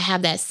have to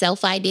have that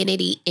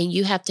self-identity and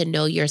you have to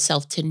know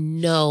yourself to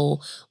know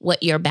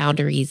what your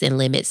boundaries and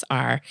limits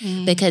are.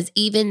 Because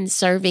even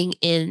serving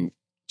in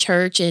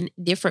church and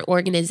different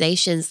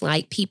organizations,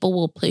 like people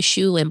will push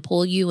you and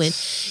pull you, and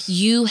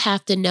you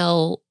have to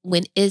know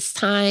when it's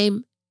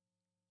time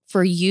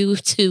for you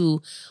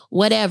to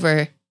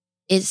whatever,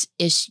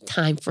 it's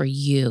time for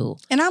you.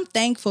 And I'm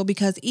thankful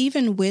because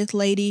even with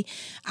Lady,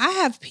 I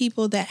have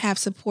people that have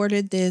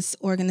supported this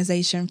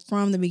organization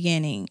from the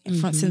beginning,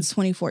 since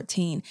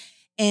 2014.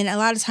 And a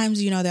lot of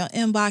times, you know, they'll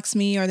inbox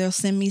me or they'll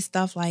send me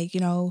stuff like,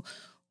 you know,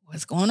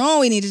 what's going on?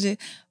 We need to do.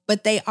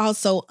 But they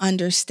also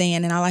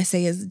understand. And all I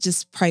say is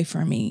just pray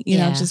for me, you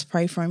know, just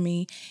pray for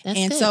me. That's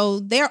and good. So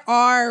there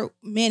are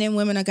men and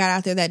women of God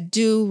out there that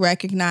do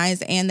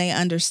recognize and they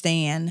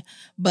understand.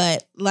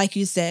 But like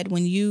you said,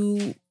 when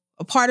you,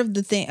 a part of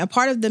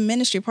the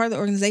ministry, part of the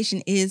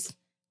organization is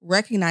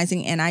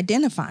recognizing and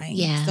identifying.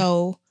 Yeah.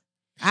 So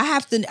I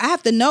have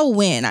to know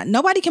when.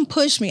 Nobody can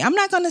push me. I'm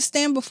not going to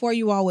stand before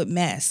you all with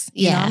mess.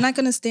 You know, I'm not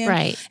going to stand.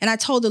 Right. And I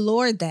told the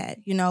Lord that,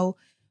 you know,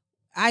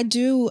 I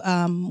do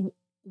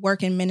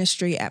work in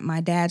ministry at my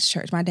dad's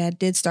church. My dad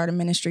did start a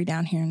ministry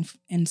down here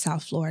in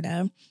South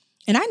Florida.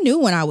 And I knew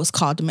when I was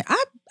called to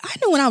I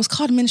knew when I was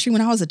called to ministry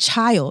when I was a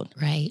child.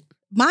 Right.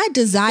 My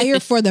desire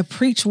for the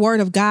preached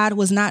word of God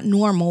was not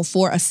normal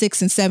for a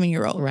 6 and 7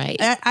 year old. Right.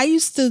 I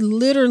used to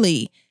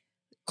literally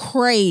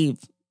crave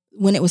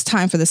when it was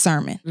time for the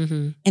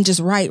sermon and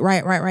just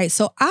write.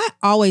 So I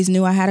always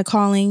knew I had a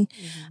calling.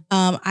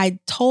 I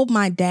told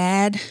my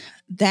dad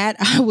that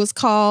I was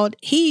called.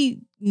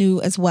 He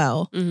knew as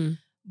well.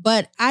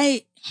 But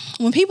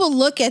when people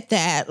look at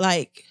that,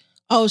 like,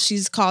 oh,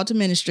 she's called to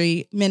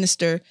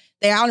minister,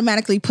 they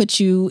automatically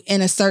put you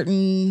in a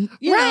certain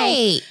you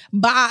know,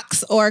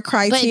 box or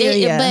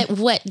criteria.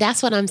 But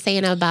that's what I'm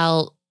saying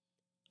about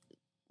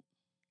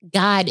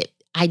God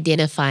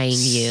identifying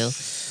you.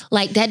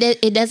 Like that,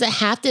 it doesn't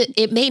have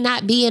to, it may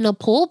not be in a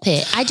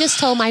pulpit. I just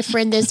told my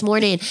friend this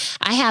morning,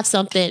 I have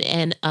something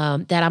and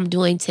that I'm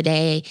doing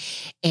today.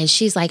 And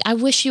she's like, I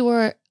wish you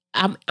were,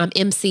 I'm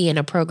emceeing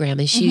a program,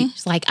 and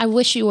she's like, I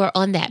wish you were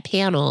on that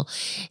panel.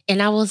 And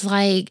I was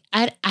like,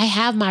 I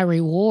have my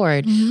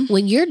reward.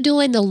 When you're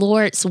doing the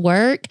Lord's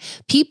work,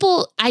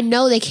 people, I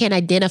know they can't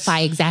identify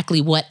exactly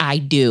what I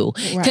do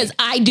because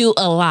I do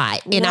a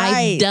lot and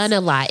I've done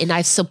a lot and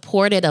I've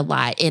supported a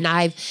lot and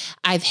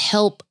I've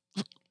helped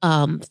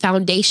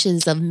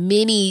foundations of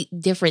many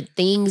different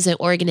things and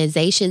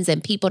organizations,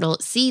 and people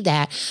don't see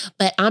that,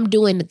 but I'm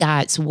doing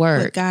God's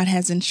work. What God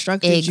has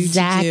instructed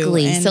exactly. you to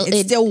do. And so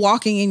it's still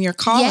walking in your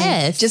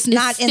calling, just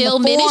not in the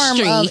form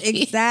ministry. of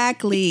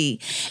exactly.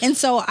 And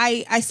so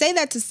I say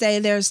that to say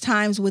there's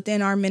times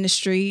within our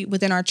ministry,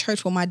 within our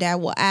church, where my dad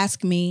will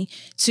ask me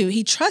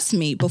he trusts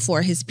me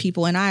before his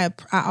people. And I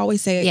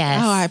always say,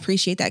 yes. oh, I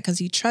appreciate that because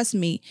he trusts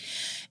me.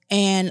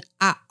 And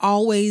I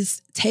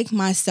always take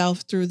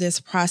myself through this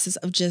process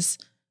of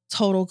just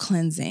total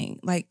cleansing.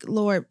 Like,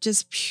 Lord,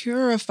 just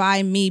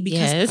purify me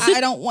because yes.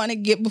 I don't want to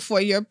get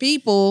before your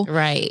people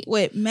right.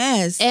 with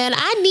mess. And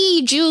I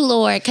need you,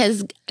 Lord,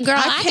 because, girl,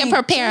 I can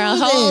prepare a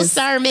whole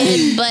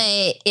sermon,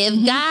 but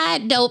if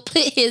God don't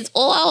put his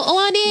oil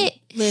on it,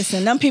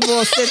 listen, them people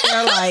will sit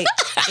there like,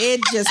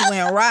 it just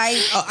went right.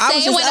 Oh, I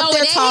was just up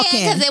there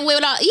talking. It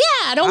went on,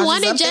 I don't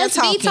want to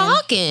just be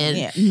talking.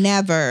 Yeah,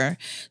 never.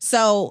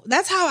 So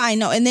that's how I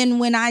know. And then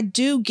when I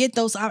do get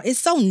those, it's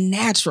so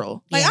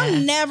natural. Like,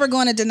 I'm never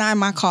going to deny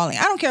my calling.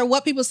 I don't care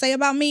what people say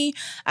about me.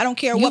 I don't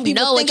care what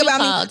people think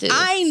about me.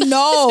 I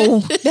know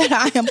that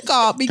I am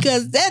called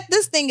because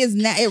this thing is,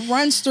 it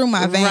runs through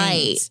my veins.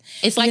 Right.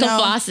 It's like a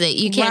faucet.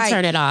 You can't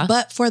turn it off.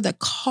 But for the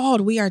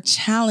called, we are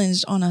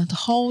challenged on a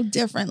whole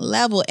different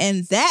level.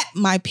 And that,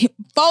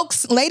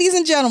 folks, ladies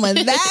and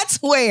gentlemen,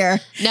 that's where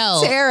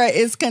Terra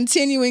is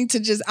continuing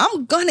to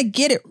I'm going to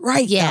get it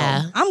right.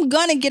 Yeah. Though. I'm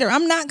going to get it.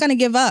 I'm not going to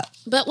give up.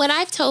 But what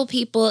I've told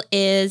people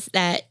is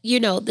that,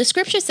 the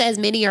scripture says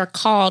many are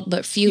called,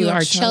 but few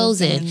are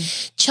chosen.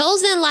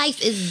 Chosen life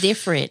is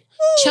different.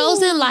 Ooh.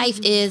 Chosen life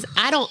is,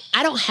 I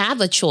don't have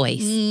a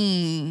choice.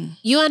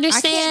 You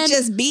understand? I can't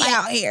just be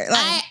out here.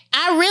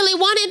 I really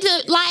wanted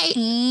to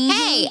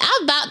hey,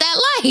 I'm about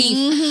that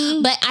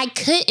life. But I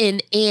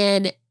couldn't.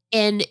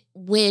 And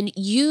when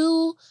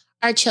you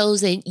are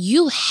chosen,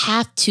 you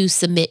have to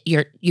submit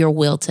your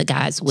will to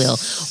God's will,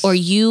 or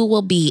you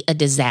will be a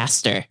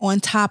disaster. On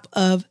top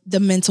of the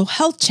mental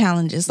health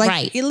challenges.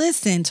 Right.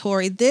 Listen,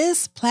 Tori,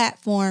 this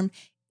platform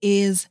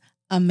is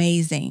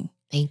amazing.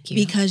 Thank you.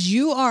 Because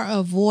you are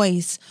a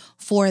voice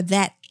for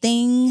that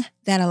thing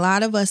that a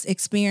lot of us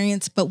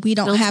experience, but we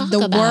don't have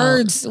the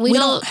words. We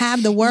don't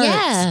have the words.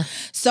 Yeah.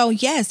 So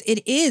yes,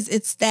 it is.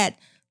 It's that,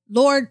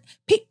 Lord,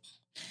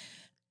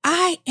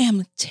 I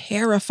am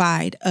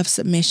terrified of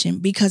submission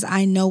because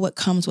I know what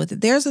comes with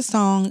it. There's a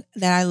song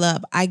that I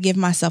love, I Give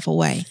Myself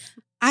Away.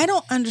 I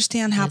don't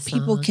understand how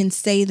people can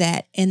say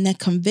that and the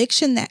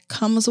conviction that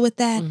comes with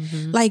that.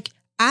 Like,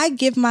 I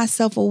give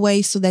myself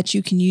away so that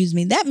you can use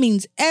me. That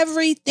means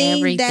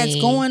everything that's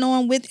going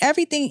on with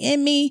everything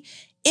in me,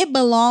 it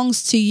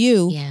belongs to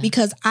you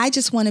because I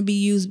just want to be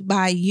used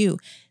by you.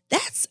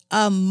 That's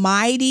a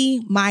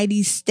mighty,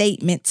 mighty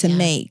statement to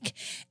make.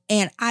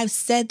 And I've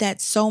said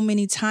that so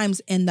many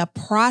times, and the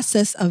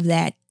process of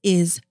that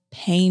is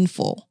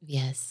painful.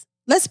 Yes.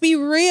 Let's be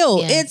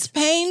real. Yes. It's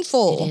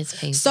painful. It is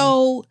painful.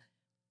 So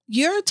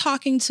you're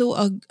talking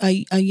to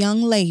a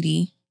young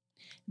lady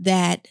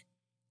that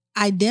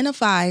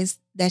identifies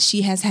that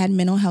she has had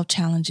mental health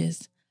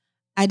challenges,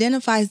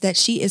 identifies that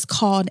she is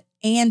called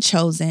and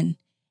chosen,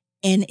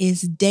 and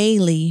is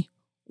daily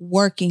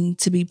working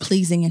to be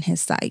pleasing in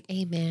his sight.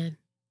 Amen.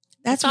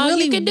 That's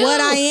really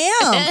what I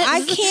am.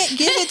 I can't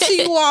give it to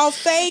you all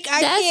fake.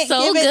 I can't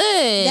give it.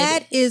 Good.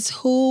 That is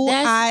who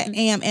I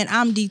am. And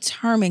I'm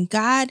determined.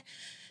 God.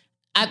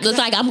 It looks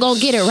like I'm going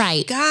to get it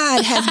right.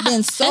 God has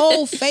been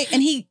so faithful.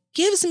 And he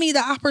gives me the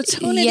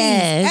opportunities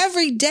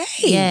every day.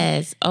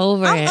 Yes.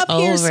 I'm up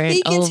here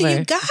speaking to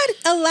you. God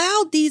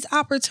allowed these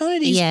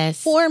opportunities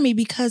for me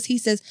because he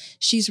says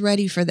she's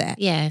ready for that.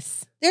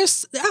 Yes.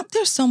 There's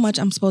so much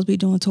I'm supposed to be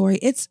doing, Tori.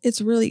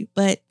 It's really,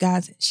 but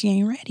God, she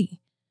ain't ready.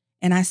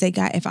 And I say,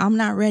 God, if I'm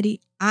not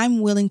ready, I'm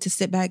willing to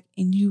sit back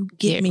and you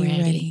get me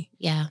ready.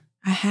 Yeah.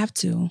 I have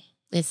to.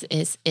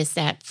 It's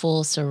that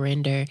full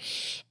surrender.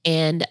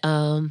 And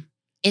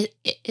it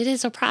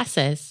is a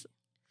process.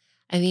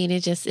 I mean,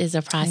 it just is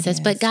a process.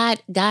 But God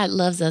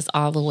loves us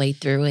all the way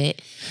through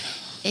it.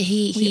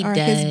 He are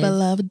does. his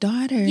beloved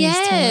daughters.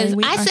 Yes.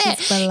 I said,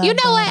 you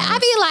know what? I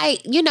be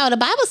like, the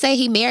Bible say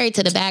he married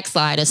to the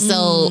backslider.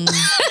 So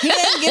he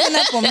ain't giving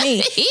up on me.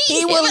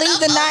 He will leave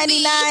the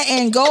 99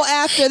 and go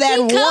after that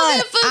one.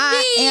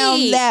 I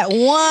am that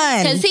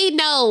one. Because he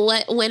know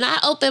when I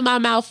open my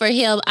mouth for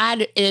him,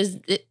 I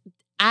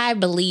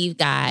believe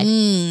God.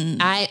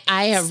 I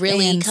have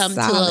really come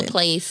to a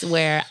place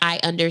where I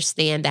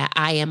understand that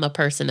I am a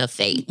person of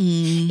faith.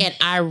 And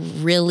I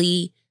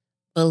really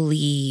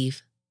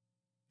believe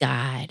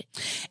God.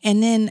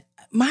 And then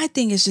my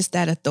thing is just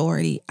that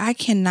authority. I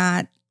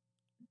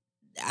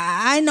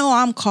know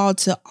I'm called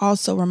to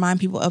also remind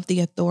people of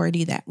the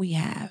authority that we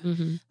have.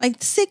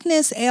 Like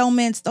sickness,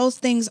 ailments, those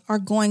things are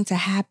going to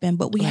happen,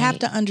 but we have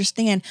to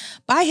understand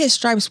by his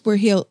stripes we're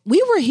healed. We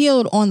were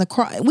healed on the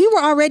cross. We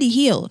were already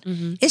healed.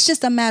 It's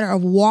just a matter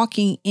of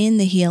walking in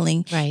the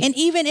healing. Right. And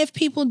even if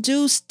people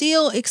do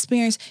still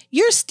experience,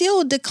 you're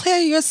still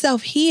declare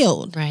yourself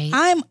healed. Right.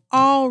 I'm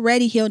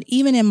already healed,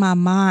 even in my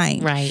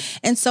mind. Right.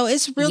 And so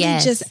it's really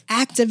just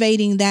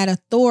activating that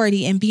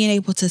authority and being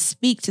able to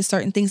speak to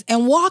certain things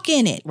and walk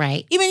in it.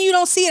 Right. Even if you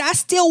don't see it, I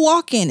still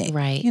walk in it.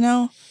 Right. You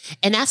know?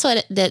 And that's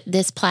what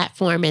this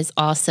platform is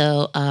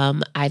also,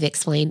 I've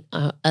explained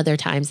other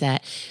times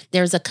that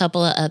there's a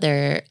couple of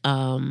other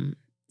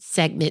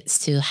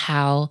segments to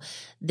how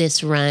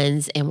this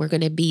runs, and we're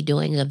going to be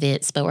doing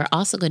events, but we're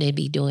also going to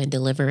be doing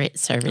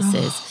deliverance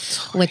services,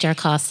 which are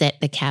called Set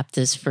the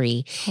Captives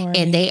Free.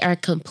 And they are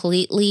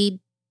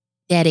completely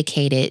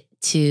dedicated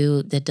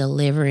to the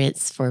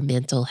deliverance for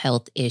mental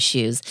health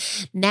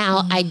issues.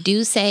 Now, I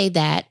do say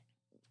that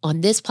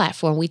on this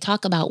platform, we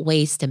talk about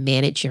ways to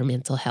manage your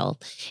mental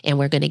health, and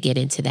we're going to get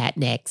into that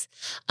next,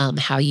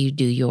 how you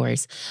do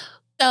yours.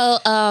 So,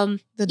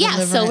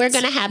 so we're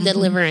going to have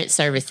deliverance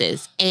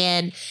services.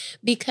 And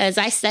because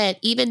I said,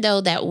 even though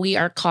that we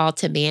are called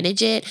to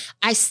manage it,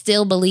 I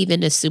still believe in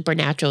the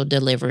supernatural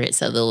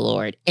deliverance of the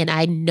Lord. And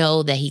I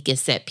know that he can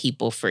set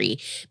people free,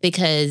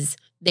 because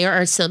there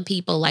are some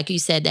people, like you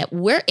said, that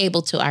we're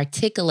able to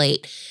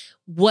articulate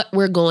what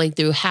we're going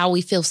through, how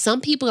we feel.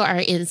 Some people are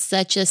in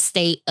such a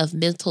state of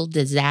mental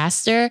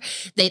disaster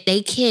that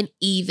they can't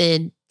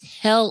even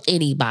tell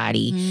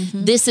anybody,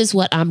 this is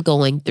what I'm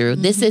going through.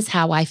 This is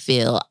how I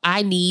feel.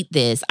 I need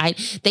this.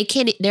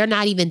 They're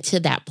not even to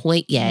that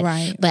point yet.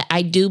 Right. But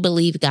I do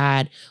believe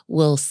God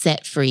will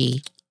set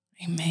free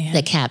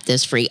the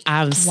captives free.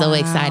 I'm so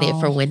excited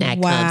for when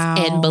that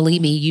comes. And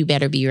believe me, you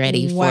better be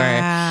ready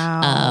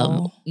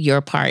for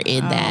your part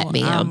in that,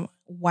 ma'am.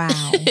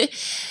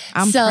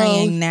 I'm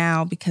praying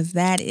now, because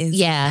that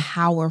is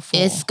powerful.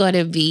 It's going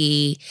to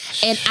be,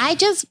 and I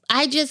just,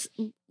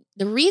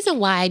 the reason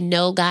why I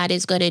know God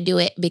is going to do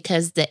it,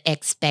 because the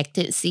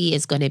expectancy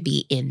is going to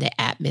be in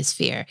the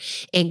atmosphere,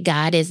 and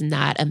God is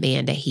not a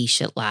man that he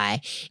should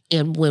lie.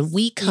 And when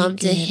we come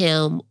to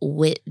him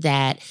with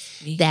that,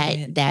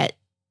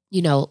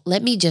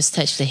 let me just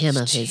touch the hem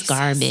of his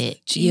garment.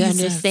 You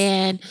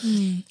understand?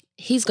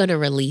 He's going to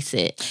release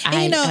it.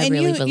 I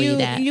really believe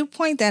that. You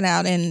point that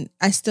out, and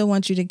I still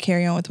want you to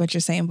carry on with what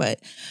you're saying. But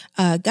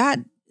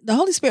God, the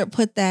Holy Spirit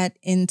put that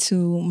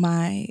into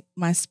my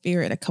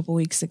spirit a couple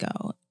weeks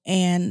ago.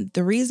 And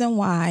the reason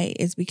why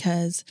is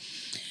because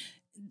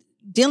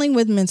dealing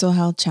with mental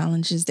health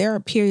challenges, there are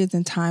periods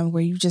in time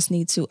where you just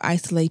need to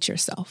isolate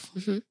yourself.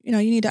 You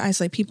need to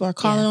isolate. People are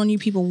calling on you.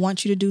 People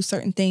want you to do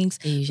certain things,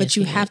 but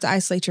you have to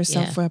isolate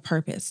yourself for a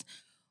purpose.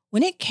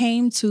 When it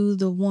came to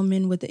the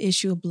woman with the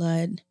issue of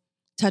blood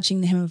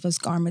touching the hem of his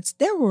garments,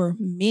 there were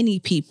many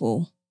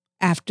people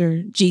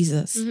after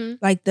Jesus.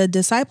 Like, the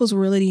disciples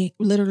were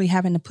literally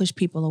having to push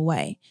people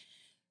away.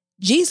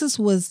 Jesus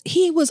was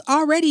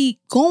already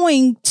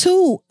going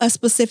to a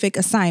specific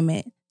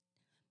assignment.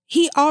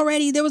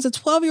 There was a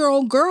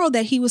 12-year-old girl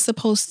that he was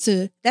supposed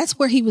to, that's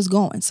where he was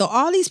going. So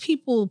all these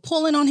people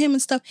pulling on him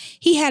and stuff,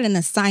 he had an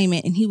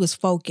assignment and he was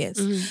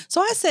focused. So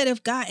I said,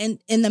 if God, and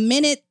in the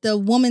minute the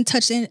woman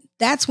touched in,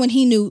 that's when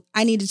he knew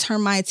I need to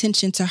turn my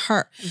attention to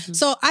her.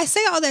 So I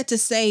say all that to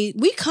say,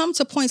 we come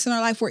to points in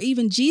our life where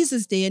even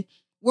Jesus did,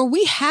 where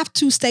we have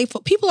to stay.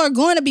 People are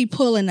going to be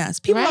pulling us.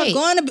 People are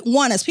going to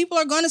want us. People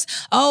are going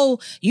to,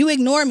 you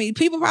ignore me.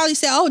 People probably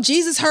say,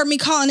 Jesus heard me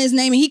calling his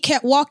name and he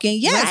kept walking.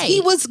 Yes, he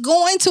was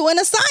going to an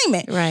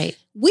assignment. Right.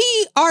 We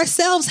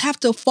ourselves have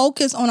to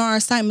focus on our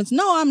assignments.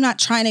 No, I'm not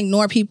trying to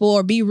ignore people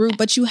or be rude,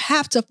 but you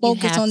have to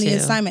focus on the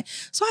assignment.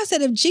 So I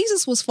said, if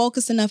Jesus was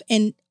focused enough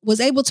and was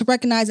able to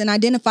recognize and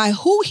identify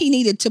who he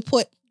needed to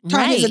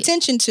turn his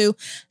attention to,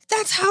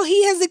 that's how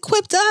he has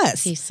equipped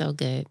us. He's so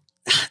good.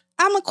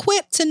 I'm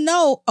equipped to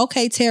know,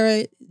 okay,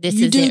 Terra,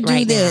 you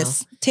do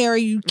this. Terra,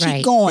 you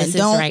keep going. This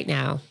is right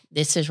now.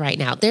 This is right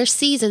now. There's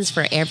seasons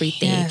for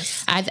everything.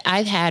 Yes.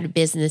 I've had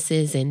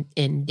businesses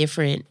and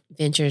different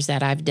ventures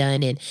that I've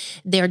done, and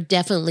they're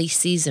definitely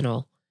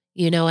seasonal.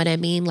 You know what I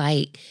mean?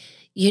 Like,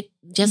 you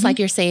just like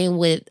you're saying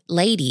with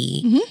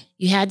Lady,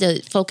 you had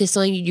to focus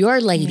on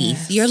your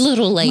ladies, your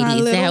little ladies. My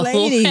little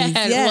ladies.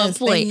 At one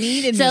point.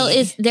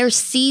 There's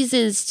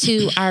seasons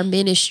to our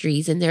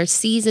ministries, and there's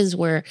seasons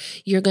where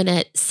you're going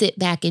to sit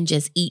back and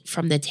just eat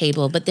from the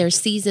table, but there's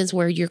seasons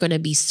where you're going to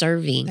be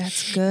serving.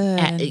 That's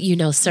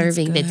good.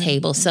 Serving the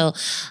table. So,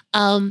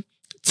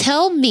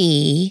 tell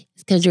me,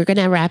 because you're going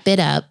to wrap it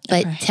up,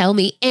 but tell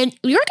me, and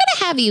we're going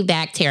to have you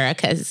back, Terra,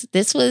 because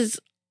this was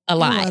a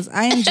lot.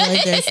 I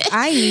enjoyed this.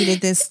 I needed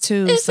this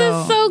too. This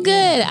is so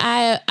good.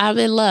 Yeah. I'm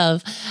in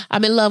love.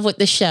 I'm in love with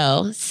the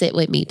show. Sit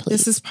with me, please.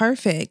 This is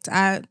perfect.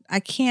 I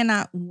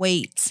cannot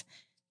wait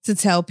to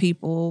tell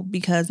people,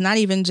 because not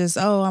even just,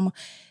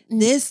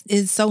 this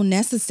is so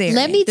necessary.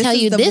 Let me tell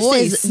you,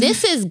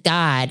 this is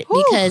God,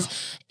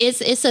 because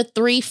it's a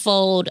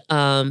threefold,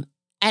 I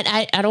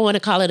don't want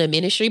to call it a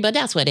ministry, but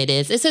that's what it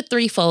is. It's a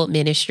threefold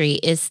ministry.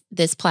 It's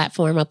this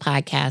platform of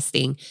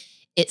podcasting.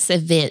 It's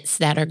events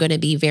that are going to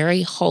be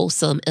very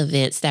wholesome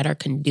events that are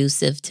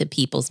conducive to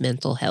people's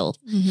mental health,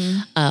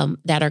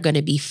 that are going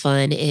to be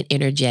fun and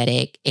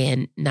energetic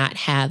and not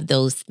have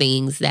those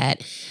things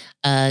that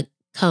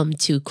come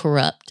to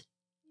corrupt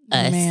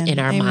us in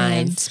our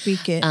minds.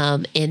 Speak it.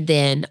 And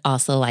then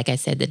also, like I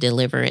said, the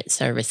deliverance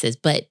services.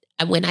 But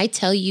when I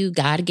tell you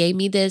God gave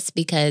me this,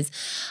 because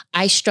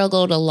I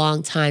struggled a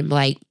long time,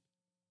 like,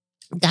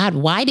 God,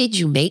 why did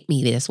you make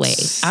me this way?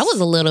 I was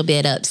a little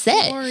bit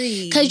upset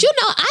because,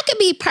 I could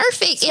be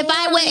perfect if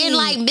I wasn't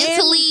like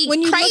mentally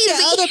when you crazy. Look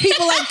at other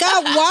people like,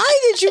 God, why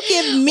did you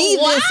give me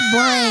this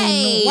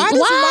brain? Why does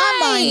my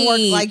mind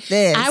work like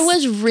this? I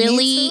was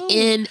really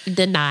in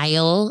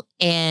denial,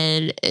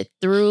 and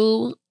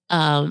through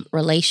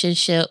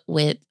relationship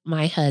with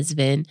my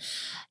husband,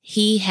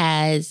 he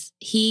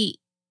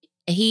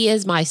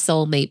is my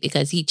soulmate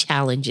because he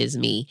challenges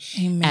me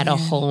at a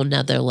whole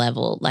nother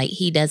level. Like,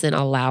 he doesn't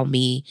allow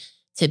me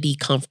to be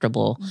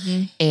comfortable.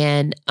 Mm-hmm.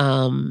 And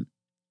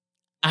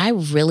I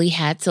really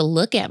had to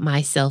look at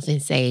myself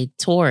and say,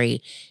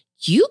 Tori,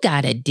 you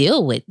got to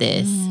deal with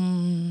this.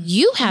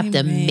 You have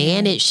to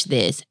manage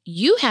this.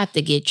 You have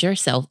to get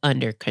yourself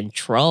under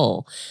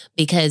control,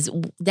 because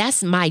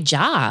that's my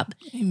job.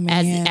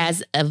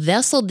 As a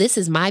vessel. This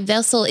is my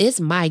vessel. It's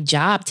my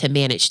job to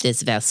manage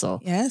this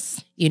vessel.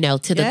 Yes.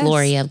 To the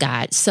glory of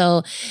God.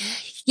 So,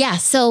 yeah.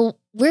 So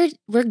we're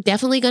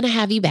definitely going to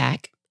have you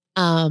back.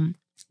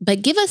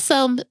 But give us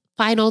some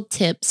final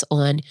tips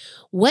on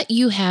what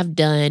you have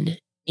done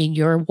in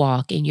your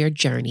walk, in your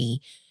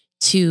journey,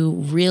 to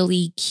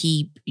really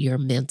keep your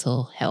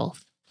mental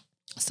health.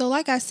 So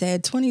like I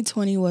said,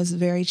 2020 was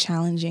very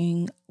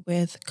challenging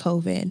with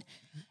COVID.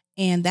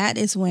 And that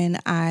is when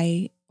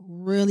I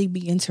really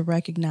began to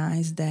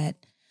recognize that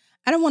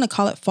I don't want to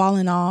call it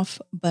falling off,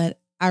 but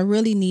I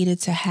really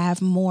needed to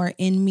have more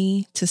in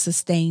me to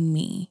sustain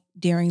me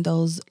during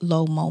those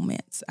low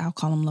moments. I'll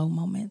call them low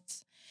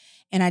moments.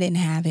 And I didn't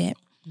have it.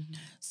 Mm-hmm.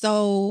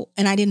 So,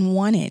 and I didn't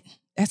want it.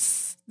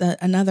 That's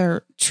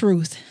another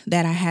truth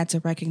that I had to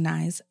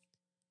recognize.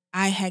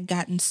 I had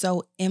gotten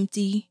so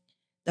empty.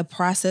 The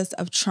process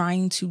of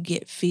trying to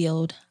get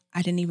filled,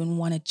 I didn't even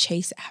want to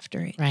chase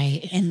after it.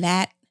 Right. And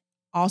that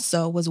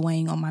also was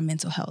weighing on my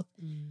mental health.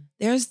 Mm.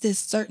 There's this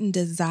certain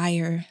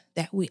desire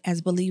that we,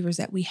 as believers,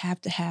 that we have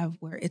to have,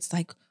 where it's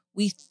like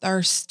we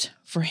thirst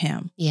for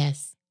him.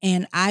 Yes.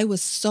 And I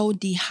was so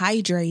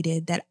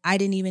dehydrated that I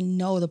didn't even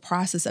know the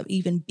process of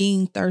even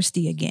being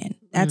thirsty again.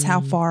 That's how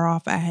far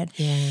off I had.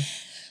 Yeah.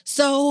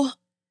 So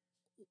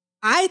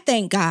I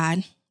thank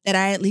God that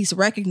I at least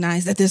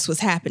recognized that this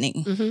was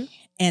happening. Mm-hmm.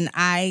 And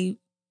I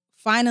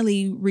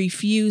finally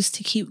refused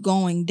to keep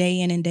going day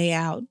in and day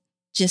out,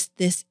 just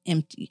this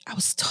empty. I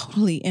was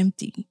totally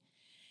empty.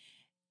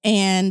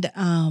 And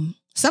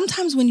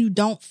sometimes when you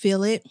don't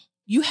feel it,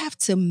 you have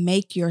to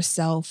make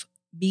yourself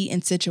be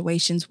in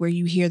situations where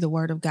you hear the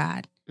word of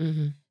God.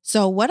 Mm-hmm.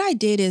 So what I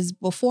did is,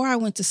 before I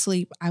went to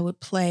sleep, I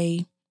would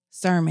play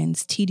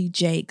sermons, T.D.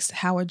 Jakes,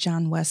 Howard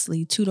John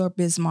Wesley, Tudor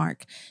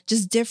Bismarck,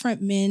 just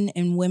different men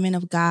and women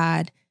of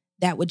God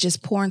that would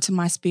just pour into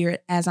my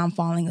spirit as I'm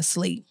falling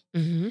asleep.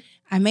 Mm-hmm.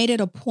 I made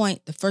it a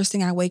point, the first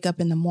thing I wake up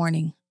in the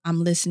morning,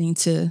 I'm listening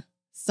to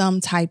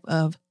some type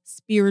of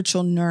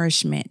spiritual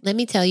nourishment. Let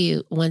me tell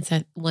you one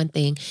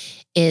thing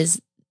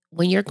is,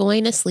 when you're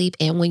going to sleep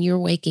and when you're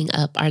waking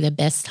up are the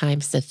best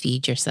times to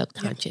feed your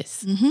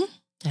subconscious. Yeah.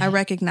 Mm-hmm. I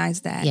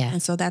recognize that. Yeah.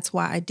 And so that's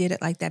why I did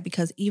it like that,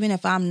 because even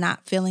if I'm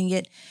not feeling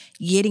it,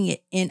 getting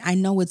it in, I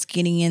know it's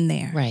getting in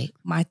there. Right.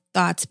 My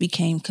thoughts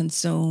became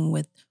consumed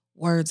with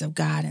words of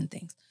God and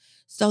things.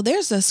 So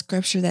there's a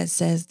scripture that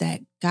says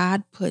that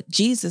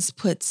Jesus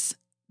puts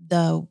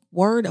the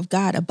word of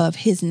God above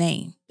his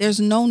name. There's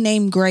no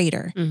name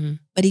greater, mm-hmm.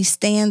 but he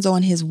stands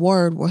on his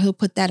word where he'll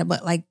put that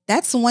above. Like,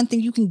 that's the one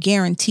thing you can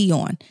guarantee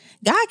on.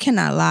 God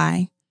cannot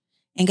lie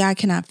and God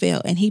cannot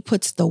fail. And he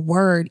puts the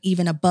word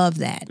even above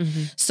that.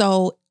 Mm-hmm.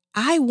 So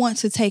I want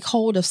to take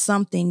hold of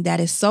something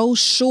that is so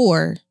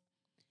sure.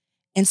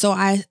 And so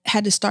I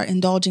had to start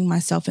indulging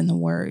myself in the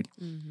word.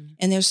 Mm-hmm.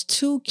 And there's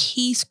two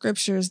key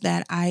scriptures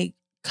that I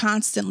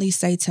constantly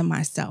say to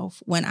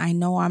myself when I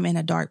know I'm in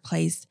a dark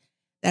place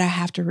that I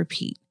have to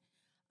repeat.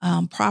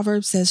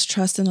 Proverbs says,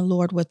 trust in the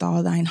Lord with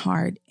all thine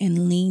heart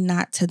and lean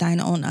not to thine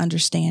own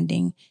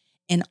understanding.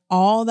 In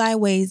all thy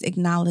ways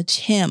acknowledge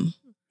him,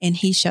 and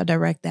he shall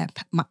direct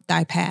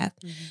thy path.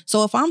 Mm-hmm.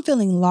 So if I'm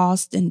feeling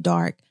lost and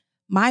dark,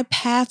 my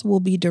path will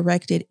be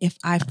directed if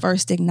I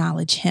first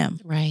acknowledge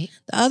him. Right.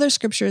 The other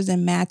scripture is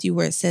in Matthew,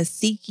 where it says,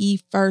 seek ye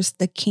first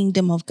the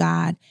kingdom of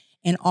God,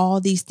 and all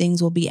these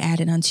things will be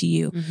added unto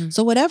you. Mm-hmm.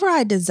 So whatever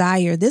I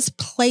desire, this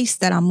place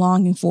that I'm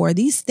longing for,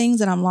 these things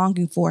that I'm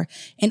longing for,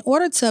 in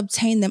order to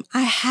obtain them,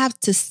 I have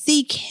to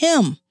seek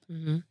him.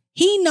 Mm-hmm.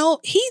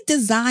 He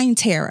designed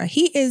Terra.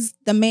 He is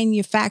the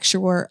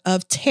manufacturer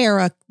of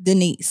Terra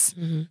Denise.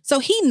 Mm-hmm. So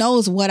he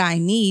knows what I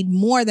need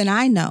more than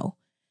I know.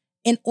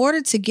 In order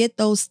to get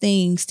those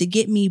things, to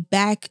get me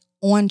back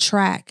on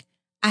track,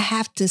 I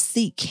have to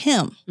seek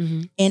him.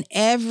 Mm-hmm. And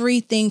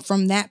everything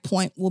from that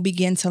point will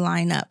begin to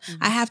line up.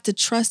 Mm-hmm. I have to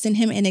trust in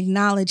him and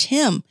acknowledge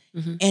him,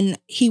 mm-hmm. and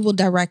he will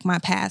direct my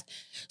path.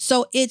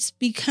 So it's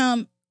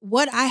become,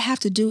 what I have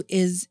to do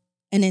is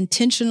an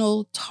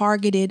intentional,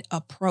 targeted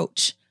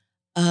approach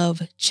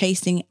of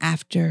chasing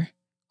after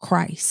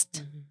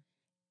Christ. Mm-hmm.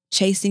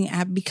 chasing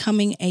at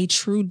becoming a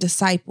true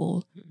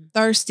disciple,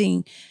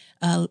 thirsting,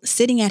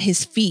 sitting at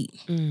his feet,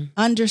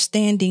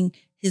 understanding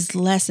his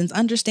lessons,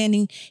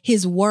 understanding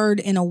his word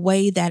in a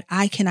way that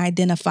I can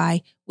identify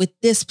with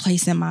this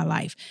place in my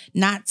life.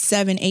 Not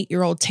 7,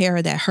 8-year-old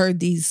Terra that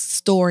heard these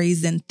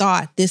stories and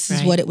thought this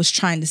is what it was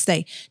trying to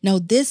say. No,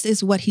 this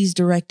is what he's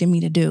directing me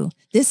to do.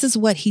 This is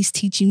what he's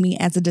teaching me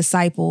as a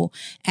disciple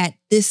at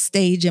this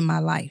stage in my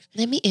life.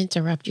 Let me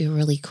interrupt you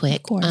really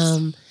quick. Of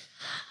course.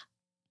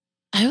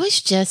 I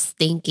was just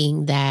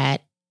thinking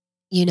that,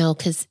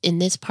 because in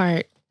this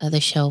part of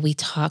the show, we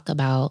talk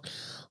about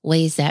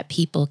ways that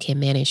people can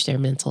manage their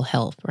mental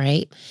health,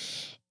 right?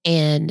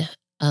 And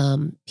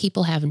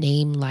people have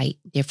named like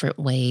different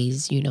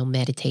ways,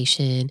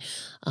 meditation,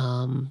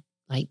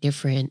 like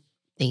different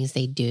things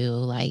they do,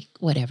 like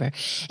whatever.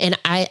 And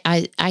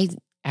I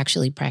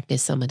actually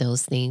practice some of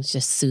those things,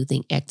 just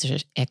soothing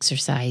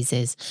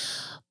exercises.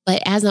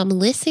 But as I'm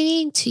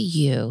listening to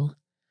you,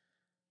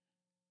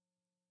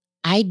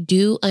 I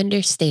do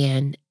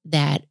understand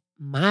that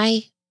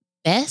my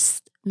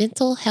best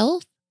mental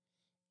health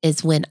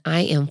is when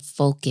I am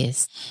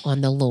focused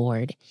on the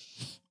Lord.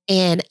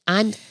 And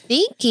I'm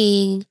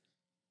thinking,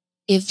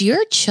 if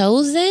you're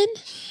chosen,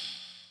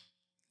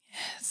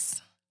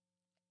 Yes,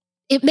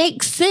 it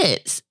makes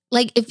sense.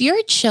 Like if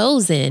you're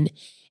chosen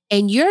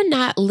and you're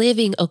not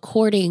living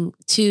according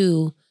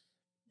to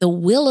the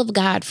will of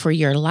God for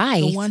your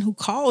life, the one who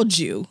called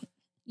you,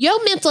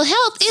 your mental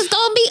health is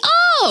going to be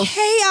off.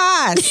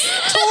 Chaos.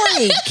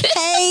 Tori,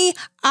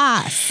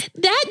 chaos.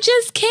 That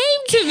just came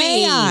to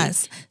me.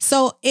 Chaos.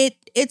 So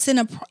it's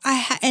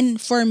and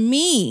for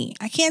me,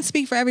 I can't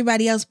speak for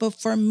everybody else, but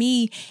for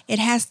me, it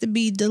has to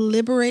be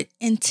deliberate,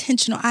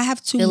 intentional. I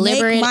have to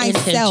make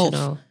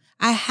myself.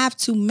 I have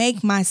to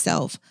make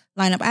myself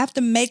line up. I have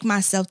to make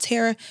myself,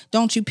 Terra,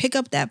 don't you pick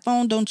up that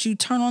phone. Don't you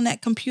turn on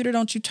that computer.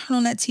 Don't you turn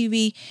on that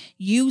TV.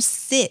 You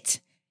sit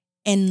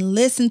and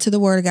listen to the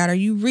word of God, or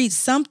you read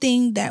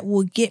something that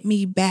will get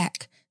me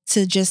back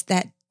to just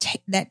that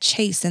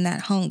chase and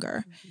that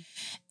hunger.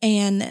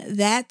 And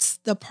that's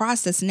the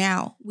process.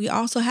 Now, we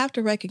also have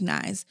to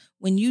recognize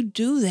when you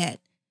do that,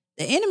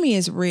 the enemy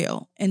is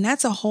real. And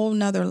that's a whole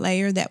nother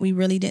layer that we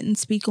really didn't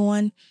speak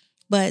on.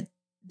 But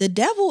the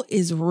devil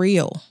is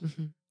real.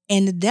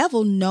 And the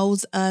devil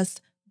knows us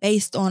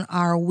based on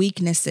our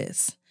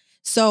weaknesses.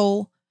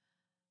 So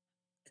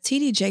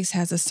T.D. Jakes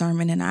has a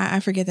sermon, and I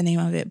forget the name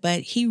of it,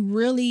 but he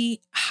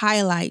really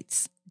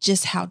highlights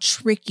just how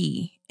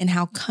tricky and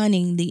how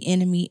cunning the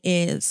enemy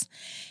is.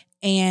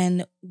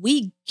 And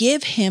we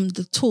give him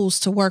the tools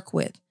to work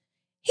with.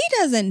 He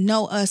doesn't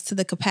know us to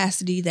the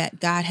capacity that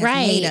God has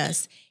made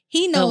us.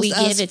 He knows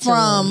us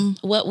from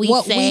what we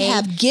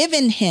have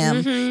given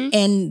him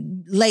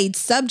and laid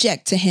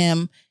subject to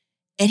him.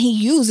 And he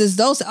uses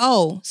those.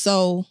 Oh,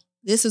 so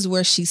this is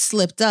where she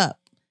slipped up.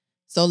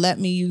 So let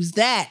me use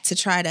that to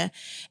try to.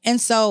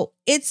 And so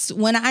it's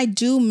when I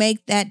do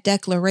make that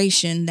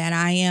declaration that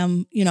I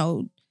am,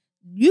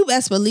 you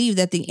best believe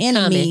that the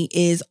enemy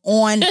is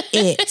on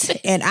it.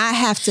 And I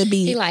have to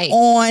be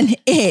on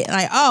it.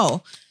 Like,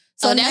 oh.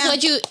 So that's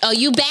what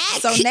you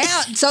back? So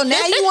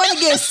now you want to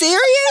get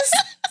serious?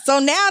 So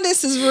now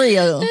this is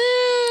real.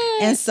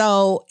 And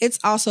so it's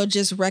also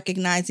just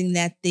recognizing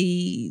that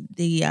the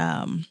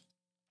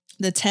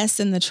tests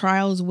and the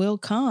trials will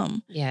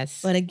come. Yes.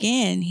 But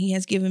again, he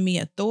has given me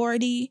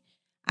authority.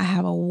 I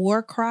have a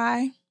war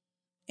cry,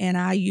 and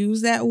I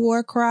use that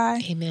war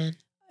cry. Amen.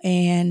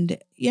 And,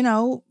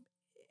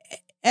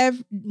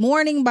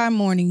 morning by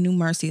morning, new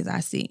mercies I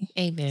see.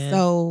 Amen.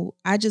 So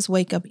I just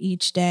wake up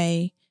each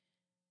day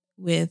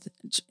with,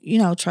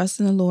 trust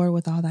in the Lord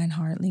with all thine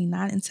heart. Lean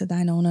not into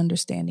thine own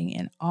understanding.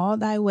 In all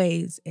thy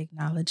ways,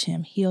 acknowledge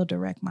him. He'll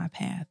direct my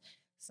path.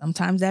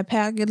 Sometimes that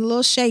path get a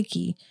little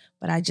shaky,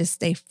 but I just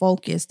stay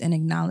focused and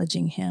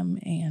acknowledging him.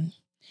 And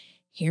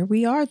here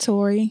we are,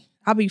 Tori.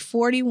 I'll be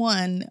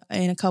 41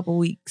 in a couple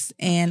weeks.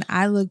 And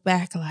I look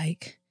back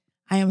like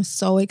I am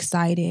so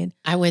excited.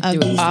 I went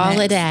through all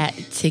of that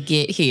to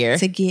get here.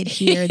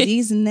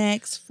 These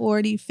next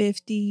 40,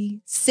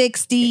 50,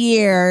 60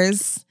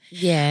 years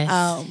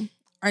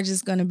are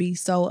just going to be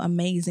so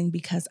amazing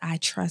because I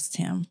trust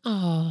him.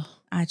 Oh,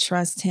 I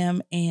trust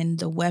him and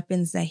the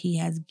weapons that he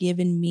has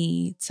given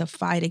me to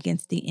fight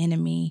against the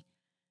enemy.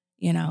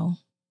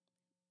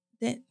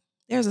 That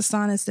there's a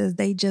song that says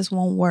they just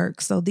won't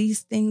work. So these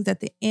things that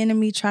the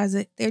enemy tries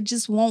to, they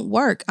just won't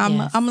work. I'm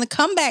the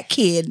comeback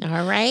kid.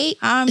 All right.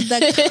 I'm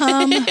the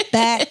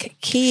comeback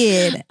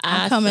kid.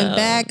 I'm coming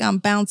back. I'm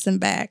bouncing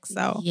back.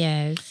 So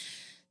yes.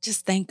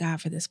 Just thank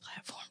God for this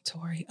platform,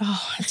 Tori.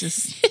 Oh,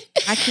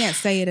 I can't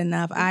say it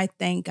enough. I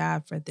thank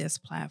God for this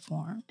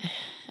platform.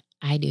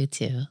 I do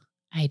too.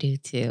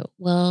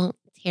 Well,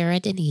 Terra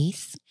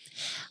Denise.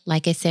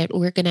 Like I said,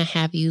 we're going to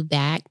have you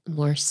back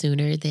more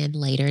sooner than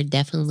later,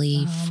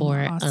 definitely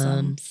for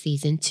Awesome.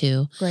 season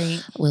 2.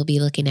 Great. We'll be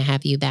looking to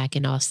have you back,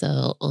 and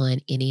also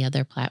on any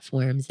other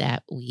platforms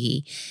that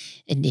we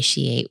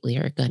initiate, we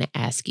are going to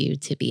ask you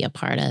to be a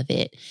part of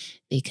it,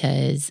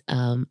 because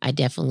I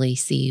definitely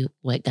see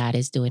what God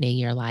is doing in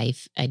your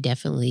life. I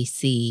definitely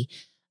see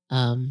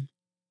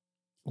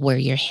where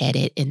you're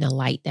headed and the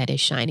light that is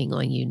shining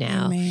on you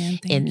now. Amen.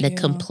 Thank and the you.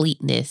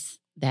 completeness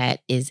that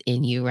is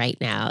in you right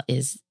now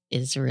is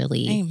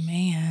really,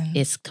 Amen.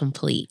 it's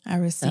complete. I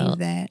receive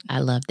that. I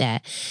love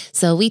that.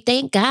 So we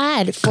thank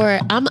God for,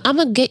 I'm going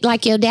to get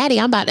like your daddy.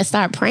 I'm about to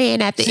start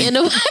praying at the end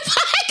of my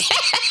podcast.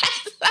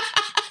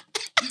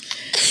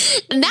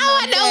 Now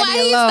I know why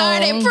he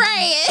started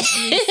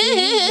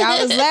praying.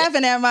 Y'all was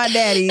laughing at my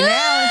daddy.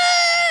 Now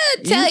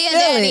Tell your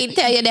daddy. You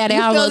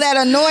feel that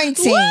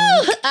anointing.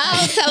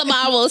 I'll tell him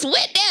I almost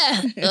went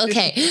there.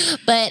 Okay.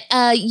 But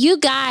you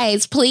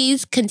guys,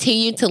 please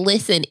continue to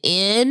listen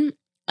in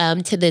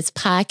to this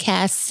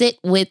podcast. Sit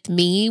with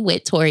me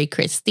with Tori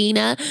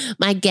Christina.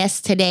 My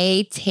guest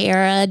today,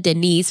 Terra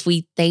Denise.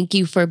 We thank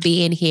you for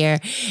being here.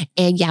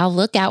 And y'all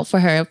look out for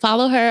her.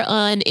 Follow her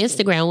on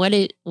Instagram. What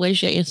is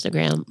your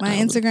Instagram? My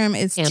Instagram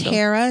is handle?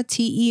 Terra,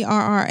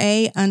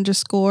 TERRA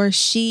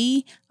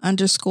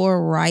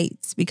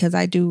 _she_writes, because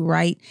I do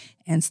write,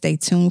 and stay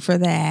tuned for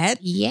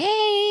that.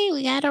 Yay.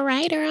 We got a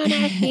writer on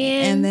our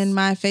hands. And then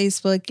my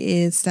Facebook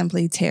is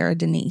simply Terra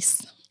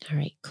Denise. All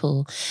right,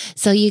 cool.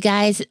 So you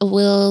guys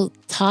will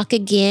talk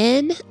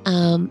again.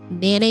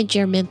 Manage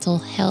your mental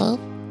health.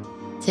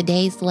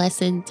 Today's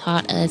lesson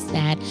taught us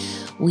that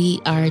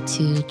we are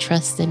to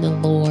trust in the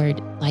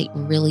Lord, like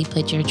really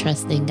put your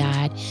trust in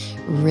God,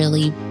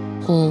 really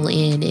pull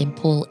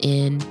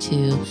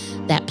into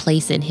that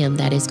place in Him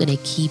that is going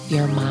to keep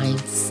your mind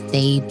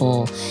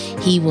stable.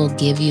 He will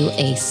give you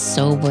a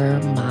sober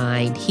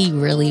mind. He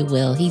really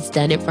will. He's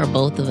done it for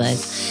both of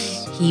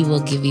us. He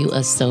will give you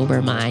a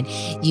sober mind.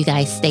 You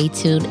guys stay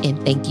tuned,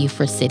 and thank you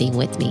for sitting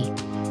with me.